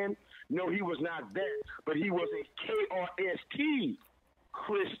 Christian, no, he was not that, but he was a KRST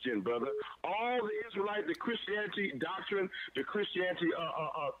Christian, brother. All the Israelite, the Christianity doctrine, the Christianity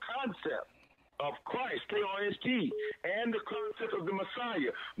concept of Christ, KRST, and the concept of the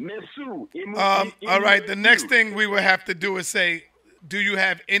Messiah, Mesu. All right, the next thing we would have to do is say, do you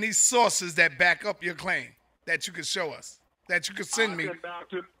have any sources that back up your claim that you could show us, that you could send me?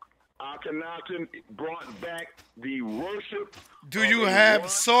 Akhenaten brought back the worship. Do you have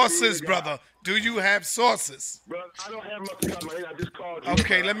sources, brother? Do you have sources? Brother, I don't have much to my head. I just called you.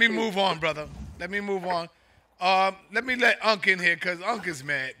 Okay, let me move on, brother. Let me move on. Let me let Unc in here because Unc is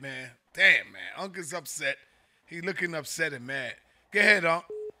mad, man. Damn, man. Unc is upset. He looking upset and mad. Go ahead, Unc.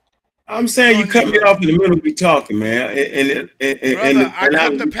 I'm saying you cut me off in the middle of me talking, man. Brother, I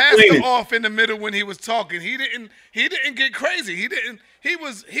cut the pastor off in the middle when he was talking. He didn't get crazy. He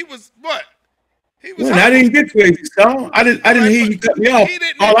was what? He was. I didn't get crazy, so I didn't hear you cut me off.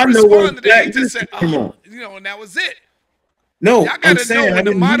 All I know was that he just said, and that was it. No, y'all gotta know when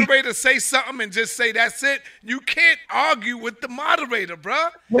the moderator say something and just say that's it. You can't argue with the moderator, bro.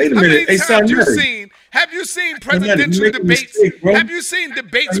 Wait a minute. Have you seen presidential debates? Have you seen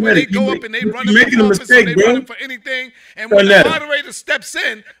debates where they go up and they run for office or they running for anything? And when the moderator steps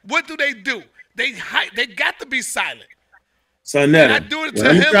in, what do? They got to be silent. I do it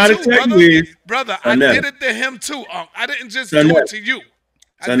to him too, brother. I did it to him too. I didn't just do it to you.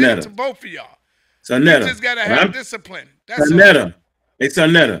 I did it to both of y'all. You just gotta have discipline. Sonetta, hey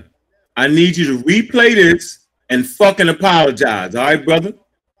Sonetta, I need you to replay this and fucking apologize. All right, brother?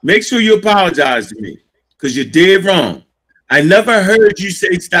 Make sure you apologize to me. because you're dead wrong. I never heard you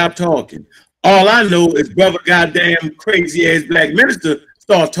say stop talking. All I know is brother goddamn crazy ass black minister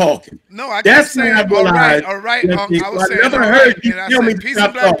start talking. No, I That's kept saying, when I realized. all right. I was saying, never all heard right. you And I tell me said, to peace stop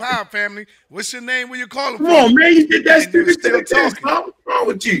and black talking. power, family. What's your name? Where you calling Come from? on, man, you did that And you stupid still shit. What's talking. wrong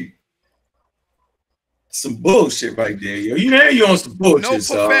with you? Some bullshit right there, yo. You know you on some bullshit, No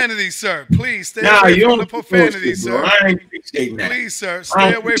son. profanity, sir. Please stay Nah, away you from on the some profanity, bullshit, sir. bro. I ain't appreciating that. Please, sir, I stay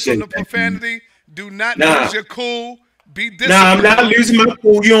don't away from the appreciate that. profanity. Do not Nah. lose your cool. Be disciplined. Nah, I'm not losing my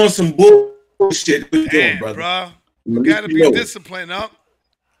cool. You on some bullshit. What you doing, Damn, brother? bruh. You At gotta least be know it. disciplined, huh?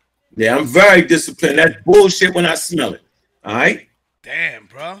 Yeah, I'm very disciplined. That's bullshit when I smell it. All right? Damn,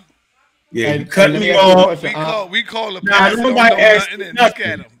 bruh. Yeah, you And cut let me me ask you a off. question. We call the Nah, pastor don't know nobody asked nothing me and look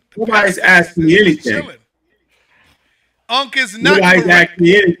at nothing. him. Nobody's asked me anything. Chilling. Unc is not Nobody's correct. asked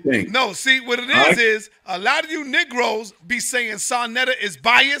me anything. No, see, what it All right. is a lot of you Negroes be saying Sarnetta is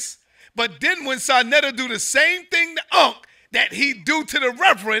biased, but then when Sarnetta do the same thing to Unc that he do to the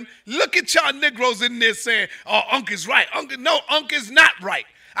Reverend, look at y'all Negroes in there saying, oh, Unc is right. Unc is not right.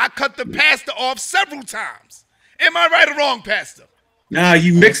 I cut the pastor off several times. Am I right or wrong, Pastor? Nah,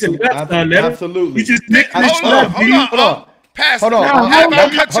 you mixing it up, son. Absolutely. You just mixing Hold it on, up, hold dude. on, Hold on. Unc. Pastor, Hold on. have I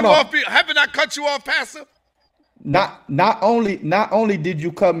Hold cut on. you off? Haven't I cut you off, Pastor? Not only did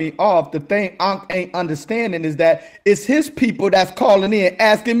you cut me off, the thing Unc ain't understanding is that it's his people that's calling in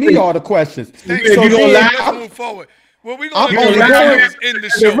asking me all the questions. Thank You you. gonna then- lie? Let's move forward. What we're I'm gonna do gonna lie. is end the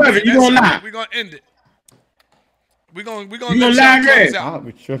Hey, show. Reverend, you gonna lie? We're gonna end it. We're gonna You let gonna y'all lie, close Rev? out. I'll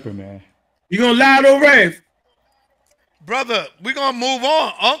be tripping, man. You gonna lie to Rev? Brother, we're gonna move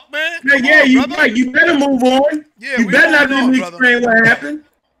on, Unc, man. Yeah, Come yeah, on, you brother. right. You better move on. Yeah, You we better not moving let on, me brother. explain what happened.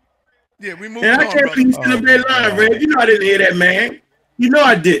 Yeah, we moving And I on, can't brother. be sitting up there lying, Rev. You know I didn't hear that, man. You know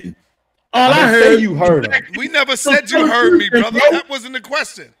I didn't. All I didn't heard. say you heard him. We never So said you tell the heard me, truth, brother. bro. That wasn't the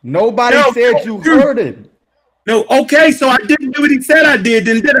question. Nobody No, said you true. heard it. No, okay, so I didn't do what he said I did,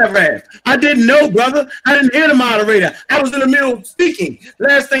 then did I, Rev? I didn't know, brother. I didn't hear the moderator. I was in the middle of speaking.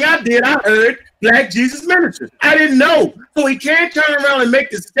 Last thing I did, I heard Black Jesus Minister. I didn't know. So he can't turn around and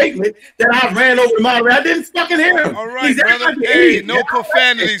make the statement that I ran over the moderator. I didn't fucking hear him. All right, He's acting brother. like an Hey, idiot. no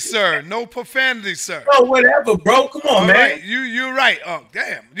profanity, sir. No profanity, sir. Oh, whatever, bro. Come on, All man. right, you're right, Unc.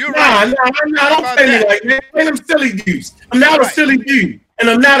 Damn, you're Nah, right. nah, don't about say me that? like that. Man, I'm silly dudes. I'm not a Right. silly dude, and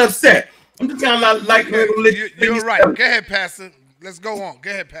I'm not upset. I'm just kind of like Okay, you're right. Go ahead, Pastor. Let's go on.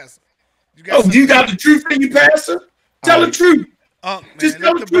 Go ahead, Pastor. You got Oh, something? you got the truth in you, Pastor? Tell the truth. Unc, man, Just let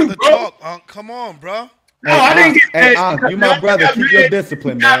tell the the truth, brother bro. talk, Unc. Come on, bro. No, I didn't get Hey, that. Unc, you my brother. Keep your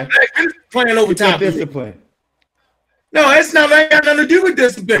discipline, man. Playing over Keep your top of me. discipline. No, that's not that got nothing to do with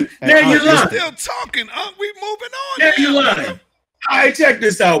discipline. Hey, Now you're Unc, lying. Still talking, Unc. We moving on. Now now, you're lying. brother. All right, check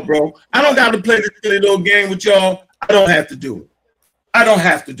this out, bro. I don't got to play this silly little game with y'all. I don't have to do it. I don't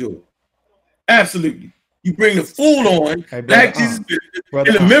have to do it. Absolutely. You bring the fool on, Hey, Black brother, Jesus, Brother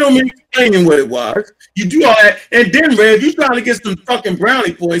in the Unc. middle of me explaining what it was. You do all that, and then, Rev, you trying to get some fucking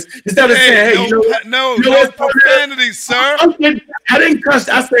brownie points instead of saying, hey, you know what? no You know what, profanity, sir. I didn't cuss.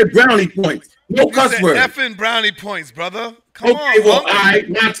 I said brownie points. No You cuss said word. effing brownie points, brother. Come Okay, on, well, Unc. all right,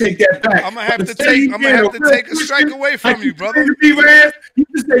 now take that back. I'm gonna have But to instead take. of you I'm gonna being have to real take a strike Christian, away from like you, brother. claim to be, Rev, you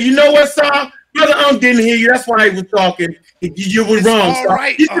just say, you know what, Saul? Brother Unc didn't hear you. That's why he was talking. You were wrong, All Saul.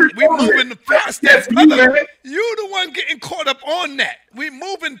 right, You Unc. should've We told moving me. past That's that, you, brother. Rev. You the one getting caught up on that. We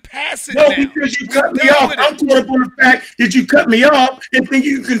moving past it No, now. because you We cut me done off. with I'm it. caught up on the fact that you cut me off and think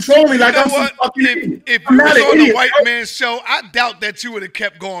you can control me like You know I'm some what? fucking idiot. If I'm you was not an on a idiot, white bro. man show, I doubt that you would have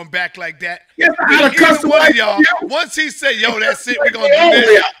kept going back like that. Yes, I But had a cuss either one of white y'all, yo. once he said, yo, that's it, we're Like, going to do oh,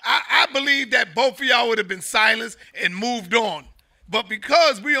 this, yeah. I believe that both of y'all would have been silenced and moved on. But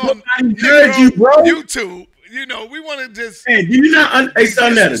because we on Nobody heard you, bro. YouTube, you know, we want to just Man, do you not, hey,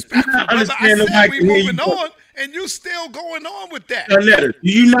 son, Letter, do you disrespectful, not brother. I understand said nobody we can hear you? moving on, and you still going on with that. Son, Letter, do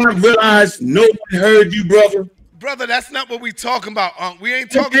you not realize no one heard you, brother? Brother, that's not what we talking about, Unc. We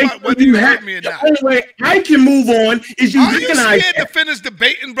ain't talking Okay, about so whether you have- heard me or the not. only way I can move on is you Are you recognize scared to that. finish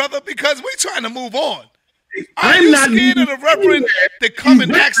debating, brother? Because we trying to move on. Are I'm you not scared of the moving Reverend anywhere. to come You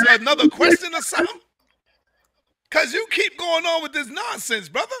and ask recognize- another question or something? Because you keep going on with this nonsense,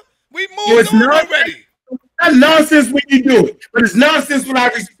 brother. We So it's moved on not- already. It's not nonsense when you do it, but it's nonsense when I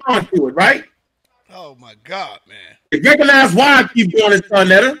respond to it, right? Oh, my God, man. You recognize why I keep doing this, son,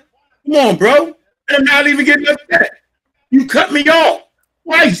 Letter. Come on, bro. And I'm not even getting upset. You cut me off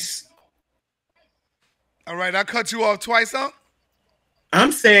twice. All right, I cut you off twice, Unc?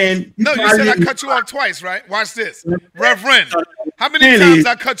 I'm saying. No, you probably said I didn't- cut you off twice, right? Watch this. Reverend, how many Really? times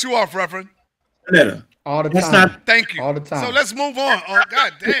I cut you off, Reverend? Letter. All the That's time. not. Thank you. All the time. So let's move on. Oh,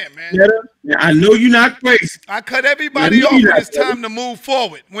 God damn, man. Yeah, I know you're not crazy. I cut everybody off when it's time to move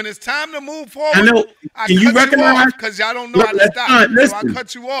forward. When it's time to move forward, I know. Can you recognize? Because y'all don't know how to stop. Fine. Listen, so I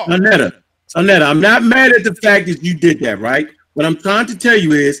cut you off. Sonetta, I'm not mad at the fact that you did that, right? What I'm trying to tell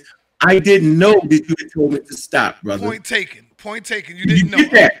you is, I didn't know that you had told me to stop, brother. Point taken. Point taken. You didn't know.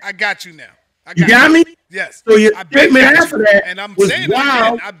 That? I got you now. You got me? Yes. So your I've statement after that and I'm was saying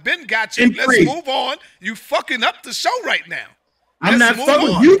wild. Again, I've been got you. Let's crazy. move on. You fucking up the show right now. I'm Let's not move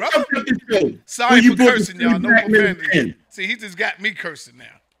fucking on, you. brother. The show. Sorry you for cursing, y'all. No Black men profanity. in. See, he just got me cursing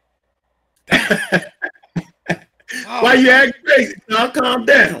now. Why you acting crazy? Now calm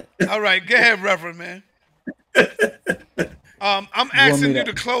down. All right, go ahead, Reverend man. I'm asking you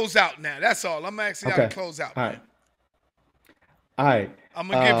to close out now. That's all. I'm asking y'all to close out. All right. I'm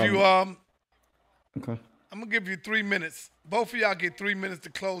gonna give you Okay. I'm gonna give you 3 minutes. Both of y'all get 3 minutes to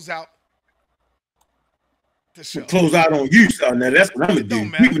close out the show. Close out on you, son. Now that's what I'm gonna do. Don't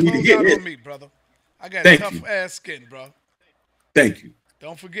matter. People need to Close get out it. on me, brother. I got Thank tough you. ass skin, bro. Thank you.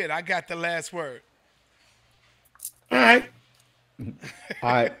 Don't forget, I got the last word. All right.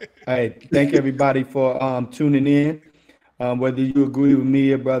 All right. Hey, thank everybody for tuning in. Whether you agree with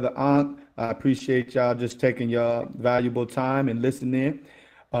me or Brother Ankh, I appreciate y'all just taking your valuable time and listening.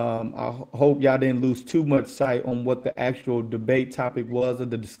 I hope y'all didn't lose too much sight on what the actual debate topic was of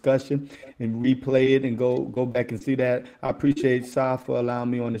the discussion and replay it and go back and see that. I appreciate Sa for allowing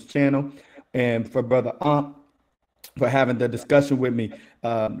me on this channel and for Brother Ankh for having the discussion with me.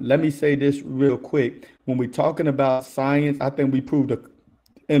 Let me say this real quick. When we're talking about science, I think we proved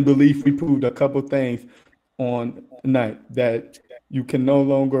a couple things on tonight that you can no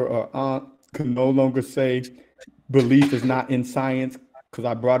longer, or Ankh can no longer say belief is not in science, because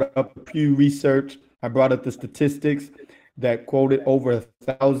I brought up Pew Research. I brought up the statistics that quoted over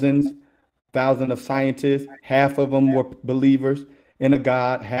thousands of scientists. Half of them were believers in a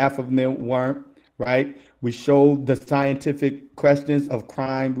God. Half of them weren't, right? We showed the scientific questions of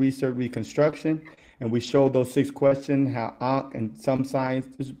crime, research, reconstruction, and we showed those 6 questions, how Ankh and some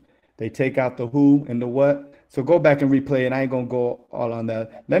scientists, they take out the who and the what. So go back and replay it. I ain't going to go all on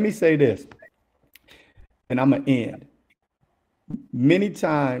that. Let me say this, and I'm going to end. Many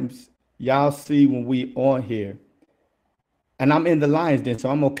times y'all see when we on here, and I'm in the Lions Den, so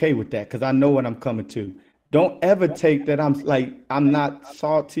I'm okay with that because I know what I'm coming to. Don't ever take that I'm not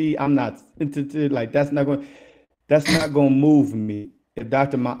salty, I'm not sensitive, like that's not going to move me. If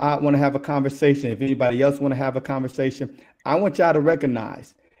Dr. Ma'at want to have a conversation, if anybody else want to have a conversation, I want y'all to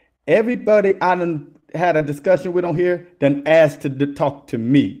recognize everybody I done had a discussion with on here then asked to talk to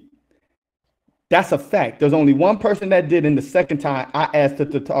me. That's a fact. There's only one person that did, and the second time I asked her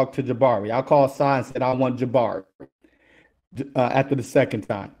to talk to Jabari. I called Si and said I want Jabari after the second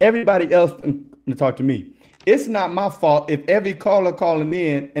time. Everybody else to talk to me. It's not my fault if every caller calling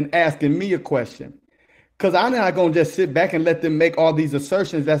in and asking me a question, because I'm not going to just sit back and let them make all these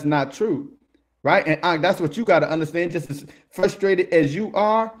assertions that's not true, right? And that's what you got to understand. Just as frustrated as you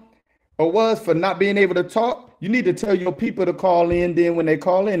are or was for not being able to talk, you need to tell your people to call in then when they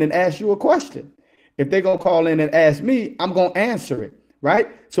call in and ask you a question. If they're going to call in and ask me, I'm going to answer it, right?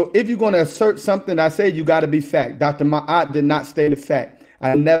 So if you're going to assert something I say, you got to be fact. Dr. Ma'at did not state a fact.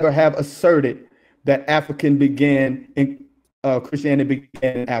 I never have asserted that African began in Christianity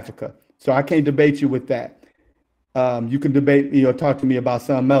began in Africa. So I can't debate you with that. You can debate me or talk to me about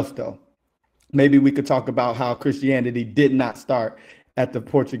something else, though. Maybe we could talk about how Christianity did not start at the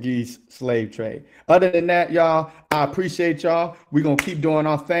Portuguese slave trade. Other than that, y'all, I appreciate y'all. We're going to keep doing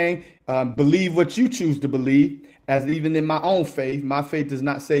our thing. Believe what you choose to believe, as even in my own faith. My faith does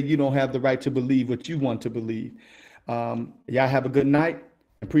not say you don't have the right to believe what you want to believe. Y'all have a good night.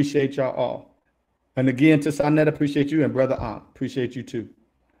 Appreciate y'all all. And again, to Sonetta, appreciate you, and Brother Ankh, appreciate you too.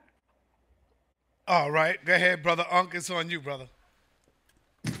 All right. Go ahead, Brother Ankh. It's on you, brother.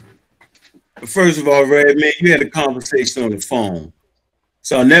 First of all, Red, man, you had a conversation on the phone.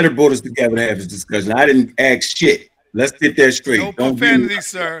 So Sonetta brought us together to have this discussion. I didn't ask shit. Let's get that straight. No profanity,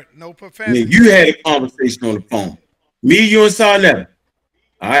 sir. No profanity. I mean, you had a conversation on the phone. Me, you, and Sonetta.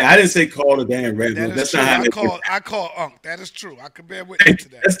 All right, I didn't say call the damn Red. That's true. not how I call Ankh. That is true. I could bear witness to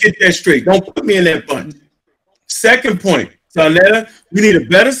that. Let's get that straight. Don't put me in that bunch. Second point, Sonetta, we need a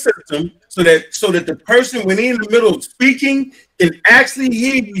better system so that the person, when they're in the middle of speaking, can actually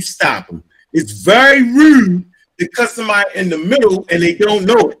hear you stop them. It's very rude to cut somebody in the middle and they don't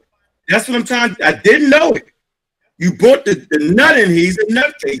know it. That's what I'm trying to. I didn't know it. You brought the nut in here. He's a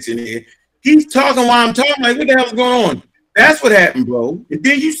nutcase in here. He's talking while I'm talking. Like, what the hell's going on? That's what happened, bro. And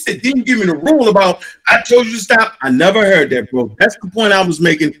then you didn't give me the rule about I told you to stop. I never heard that, bro. That's the point I was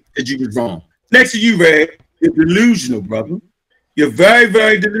making that you was wrong. next to you, Red, you're delusional, brother. You're very,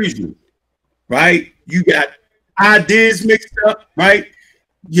 very delusional, right? You got ideas mixed up, right?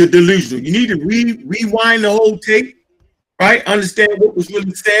 You're delusional. You need to rewind the whole tape, right? Understand what was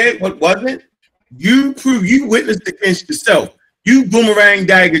really said, what wasn't. You witnessed against yourself. You boomerang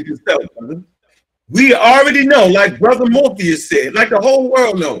daggered yourself, brother. We already know, like Brother Morpheus said, like the whole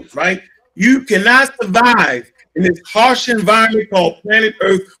world knows, right? You cannot survive in this harsh environment called planet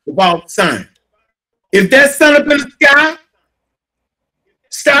Earth without sun. If that sun up in the sky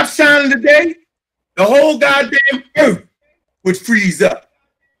stops shining today, the whole goddamn earth would freeze up.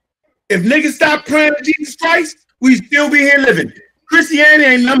 If niggas stop praying to Jesus Christ, we'd still be here living. Christianity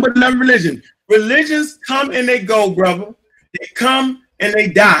ain't nothing but another religion. Religions come and they go, brother. They come and they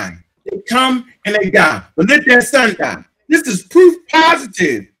die. They come and they die. But let that sun die. This is proof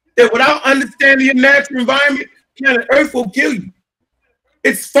positive that without understanding your natural environment, planet Earth will kill you.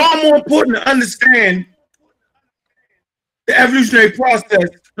 It's far more important to understand the evolutionary process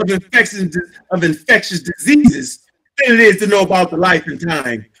of infectious diseases than it is to know about the life and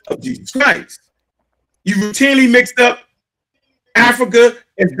time of Jesus Christ. You routinely mixed up Africa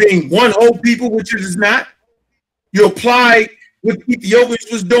as being one whole people, which it is not. You apply what Ethiopians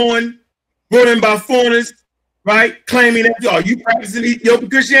was doing, brought in by foreigners, right? Claiming that, are you practicing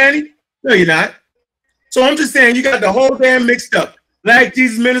Ethiopian Christianity? No, you're not. So I'm just saying, you got the whole damn mixed up. Black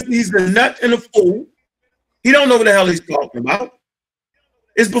Jesus minister, he's a nut and a fool. He don't know what the hell he's talking about.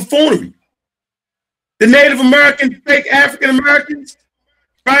 It's buffoonery. The Native American, fake African Americans,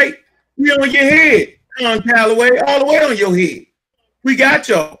 right? We on your head, Con Calloway, all the way on your head. We got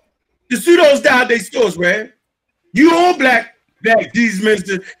y'all. The pseudos died their source, man. You all black Jesus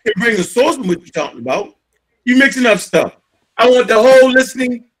minister can bring a source from what you're talking about. You mixing up stuff. I want the whole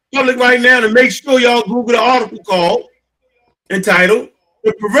listening public right now to make sure y'all Google the article called, entitled,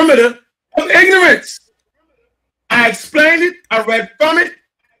 The Perimeter of Ignorance. I explained it, I read from it,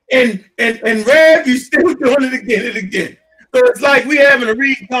 and Rev, you still doing it again and again. So it's like we having a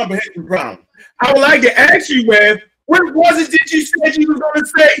reading comprehension problem. I would like to ask you, Rev, what was it that you said you were going to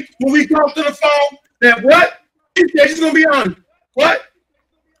say when we talked on the phone? That what? You said you're going to be on. What?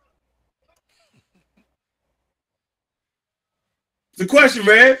 The question,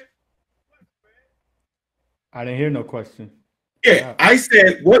 Rev. I didn't hear no question. Yeah, I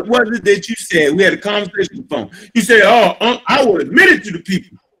said, what was it that you said? We had a conversation on the phone. You said, I would admit it to the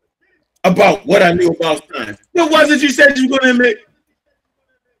people about what I knew about science. What was it you said you were going to admit?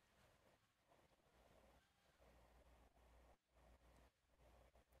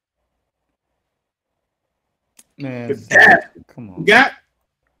 Man, come on. You got?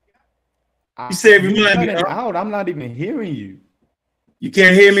 You said, remind me. Out. I'm not even hearing you. You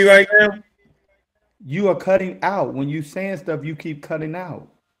can't hear me right now? You are cutting out. When you saying stuff, you keep cutting out.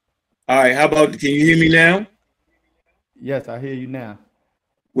 All right, how about, can you hear me now? Yes, I hear you now.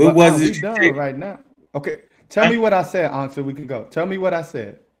 What was it? We done right now. Okay, tell me what I said, Aunt, so we can go. Tell me what I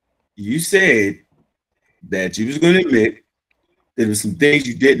said. You said that you was going to admit there were some things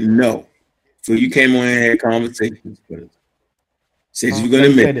you didn't know. So you came on and had conversations with us. Said you were going to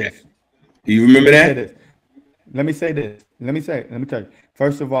admit that. Do you remember that? Let me say this. Let me tell you.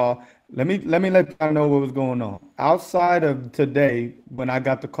 First of all, let me let y'all know what was going on. Outside of today, when I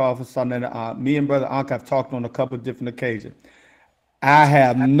got the call for Sunday, me and Brother Ankh have talked on a couple of different occasions. I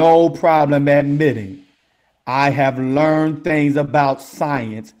have no problem admitting I have learned things about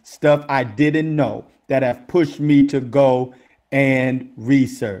science, stuff I didn't know, that have pushed me to go and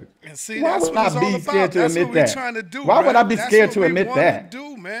research. And see, why would I be scared to admit that? Why would I be scared to admit that?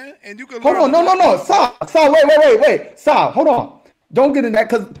 Man. And you can hold on, no. Stop, wait. Stop, hold on. Don't get in that,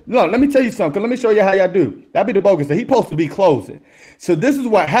 because no, let me tell you something. Let me show you how y'all do. That'd be the bogus. He's supposed to be closing. So this is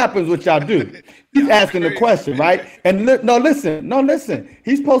what happens with y'all do. He's asking the question, right? And listen.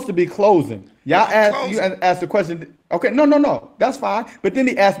 He's supposed to be closing. Y'all ask the question. Okay, no. That's fine. But then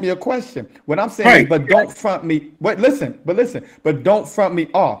he asked me a question. What I'm saying is, but don't front me. But don't front me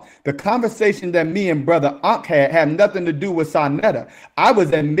off. The conversation that me and Brother Ankh had nothing to do with Sonetta. I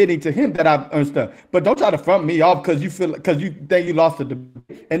was admitting to him that I've earned stuff. But don't try to front me off because you think you lost the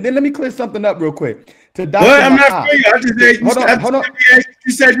debate. And then let me clear something up real quick. To Dr. I'm not free. I just said hold on.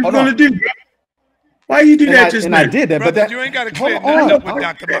 You said you were going to do. Why you do that just now? I did that, brother, but that, you ain't got to clear nothing up with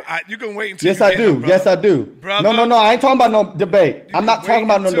Dr. You can wait until Yes, I do. Brother, no. I ain't talking about no debate. I'm not talking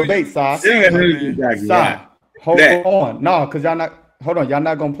about no debate, Sir. Hold on. No, because y'all not. Hold on. Y'all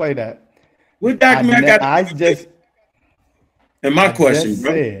not gonna play that. What document I just. And my question,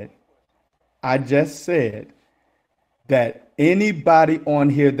 bro. I just said that anybody on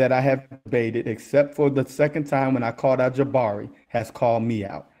here that I have debated, except for the second time when I called out Jabari, has called me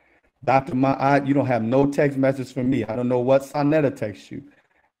out. Dr. You don't have no text message from me. I don't know what Sonetta texts you.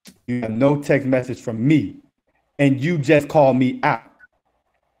 You have no text message from me. And you just call me out.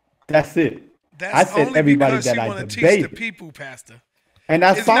 That's it. That's I said only everybody because that she I want to teach debated. the people, Pastor. And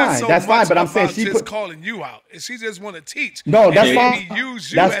that's It's not fine. so That's fine. much But I'm saying about she just put calling you out. She just want to teach. No, and that's maybe fine.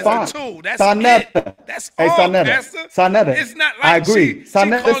 use you That's as fine. a tool. That's Sonetta. it. That's Hey, all, Sonetta. Pastor. Sonetta. It's not like I agree. she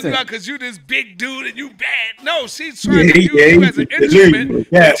Sonetta, calling listen. you out because you this big dude and you bad. No, she's trying to use you as an Yeah. instrument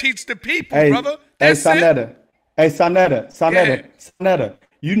to teach the people, Hey, brother. hey, That's it. Sonetta. Hey, Sonetta. Yeah. Sonetta.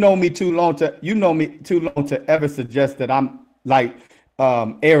 You know me too long to ever suggest that I'm like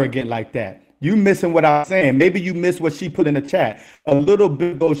arrogant like that. You missing what I'm saying. Maybe you missed what she put in the chat. A little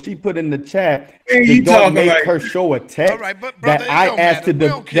bit ago, she put in the chat. Man, The you don't talking make like- her show a text All right, but brother, that I asked to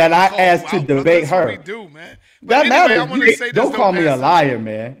debate That's what her. we do, man. But That anyway, I matters. want to say this, Don't call me a Pastor. liar,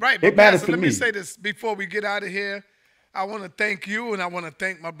 man. Right, It but matters Pastor, to let me. me say this before we get out of here. I want to thank you, and I want to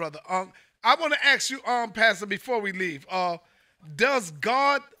thank my brother. I want to ask you, Pastor, before we leave. Does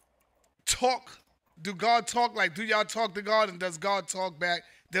God talk? Do God talk? Like, do y'all talk to God, and does God talk back?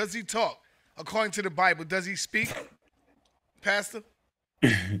 Does He talk? According to the Bible, does He speak, Pastor?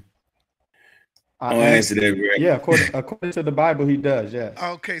 I'll answer that, Greg. Yeah, according to the Bible, he does. Yes.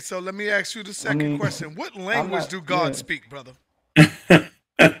 Okay, so let me ask you the second question. What language do God speak, brother?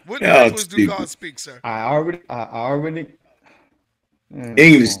 What Yeah, language do speak. God speak, sir? I already.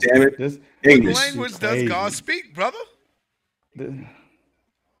 English, damn it. This, English. What language does God speak, brother?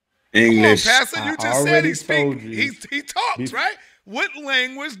 English. Come on, Pastor, you I just said already he speaks. told you. He talks, right? What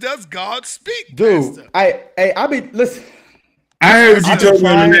language does God speak, Dude, Pastor? I be listen. I heard what you I've told been me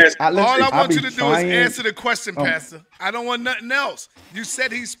on the trying- last. All I want be you to do trying- is answer the question, Oh. Pastor. I don't want nothing else. You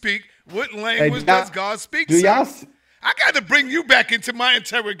said he speak. What language y'all- does God speak, do sir? y'all s- I got to bring you back into my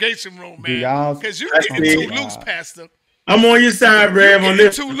interrogation room, Do man. y'all- Because you're That's getting me. too loose, Pastor. I'm on your side, You're Rev, on getting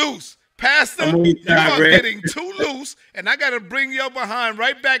this. too loose. Pastor, I'm on you your side, are Rev. getting too loose, and I got to bring your behind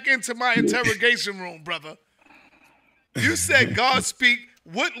right back into my interrogation room, brother. You said God speak.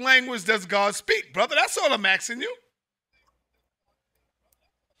 What language does God speak, brother? That's all I'm asking you.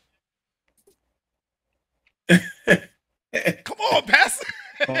 Come on, Pastor.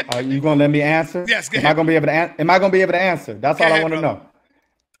 Are you gonna let me answer? Yes, go Am ahead. I gonna be able to answer? Am I gonna be able to answer? That's Go all I ahead, want to brother. know.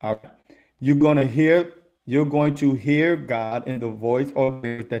 All right. You're going to hear God in the voice or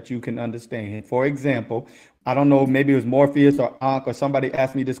lyrics that you can understand. For example, I don't know, maybe it was Morpheus or Ankh or somebody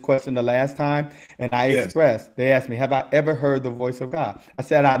asked me this question the last time, and I Yes. expressed, they asked me, have I ever heard the voice of God? I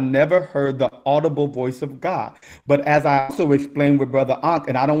said, I've never heard the audible voice of God. But as I also explained with Brother Ankh,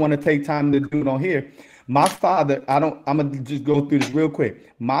 and I don't want to take time to do it on here, my father, I'm going to just go through this real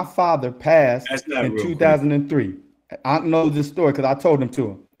quick. My father passed That's not in real quick. 2003. Ankh knows this story because I told him to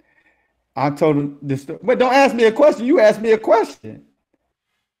him. I told him this story. But don't ask me a question. You asked me a question.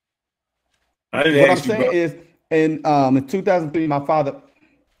 I didn't What I'm ask you, saying bro. is, in 2003, my father.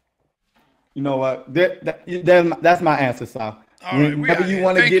 You know what? That's my answer, Sal. All right, we Whenever out you here.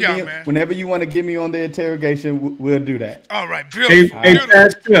 want to Thank get y'all, me, man. whenever you want to get me on the interrogation, we'll do that. All right, Hey, beautiful. hey, beautiful.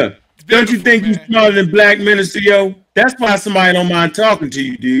 Pastor, don't you beautiful, think you man. smarter than Black Minister, yo? That's why somebody don't mind talking to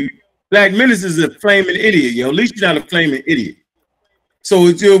you, dude. Black Minister's a flaming idiot, yo. At least you're not a flaming idiot. So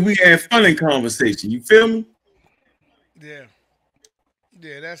it's we have fun in conversation. You feel me? Yeah.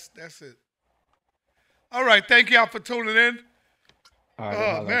 Yeah, that's it. All right, thank y'all for tuning in. All right, Oh,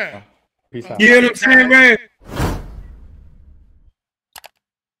 all right, man. Peace out. You hear what I'm saying, man?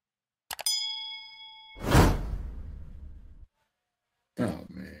 Oh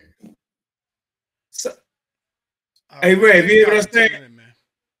man. So, hey, Ray, you hear what I'm saying? Tuning in, man.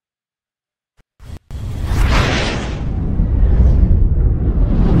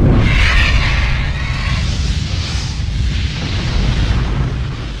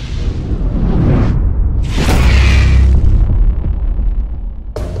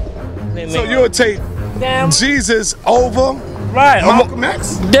 So you'll take Damn Jesus over right. Malcolm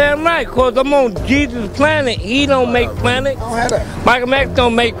X? Damn right, cause I'm on Jesus' planet. He don't make planets. Malcolm X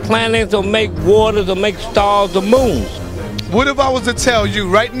don't make planets or make waters or make stars or moons. What if I was to tell you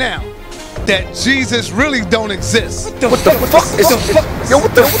right now that Jesus really don't exist? What the fuck? Yo,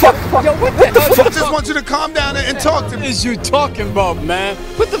 what the fuck? Yo, what the I fuck just want you to calm down and talk to me. is you talking about, man?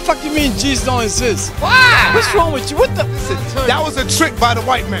 What the fuck you mean Jesus don't exist? Why? What's wrong with you? What the? That was a trick by the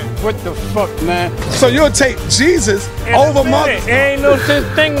white man. What the fuck, man? So you'll take Jesus over Moses. Ain't no such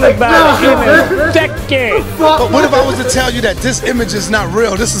thing about it. In a second. But what if I was to tell you that this image is not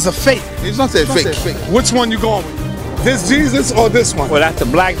real? This is a fake. It's not a fake. Which one you going with? This Jesus or this one? Well, that's the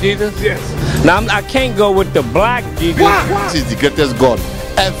black Jesus? Yes. Now, I can't go with the black Jesus. This is the greatest God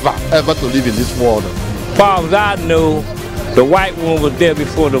ever to live in this world. Far as I know, The white one was there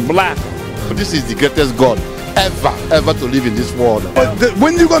before the black one. But this is the greatest God ever to live in this world. But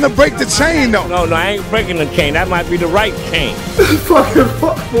when you gonna break the chain though? No, I ain't breaking the chain. That might be the right chain. Fucking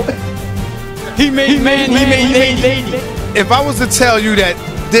fuck, boy. He made man, he made lady. If I was to tell you that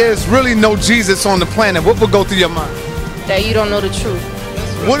there's really no Jesus on the planet, what would go through your mind? That you don't know the truth.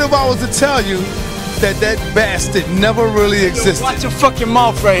 What if I was to tell you that that bastard never really existed? Watch your fucking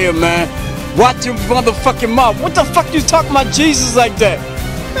mouth right here, man. Watch your motherfucking mouth. What the fuck you talking about Jesus like that?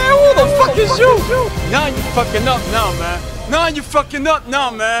 Man, who the fuck is you? Now you fucking up now, man. Now you fucking up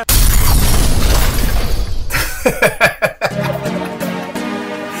now, man.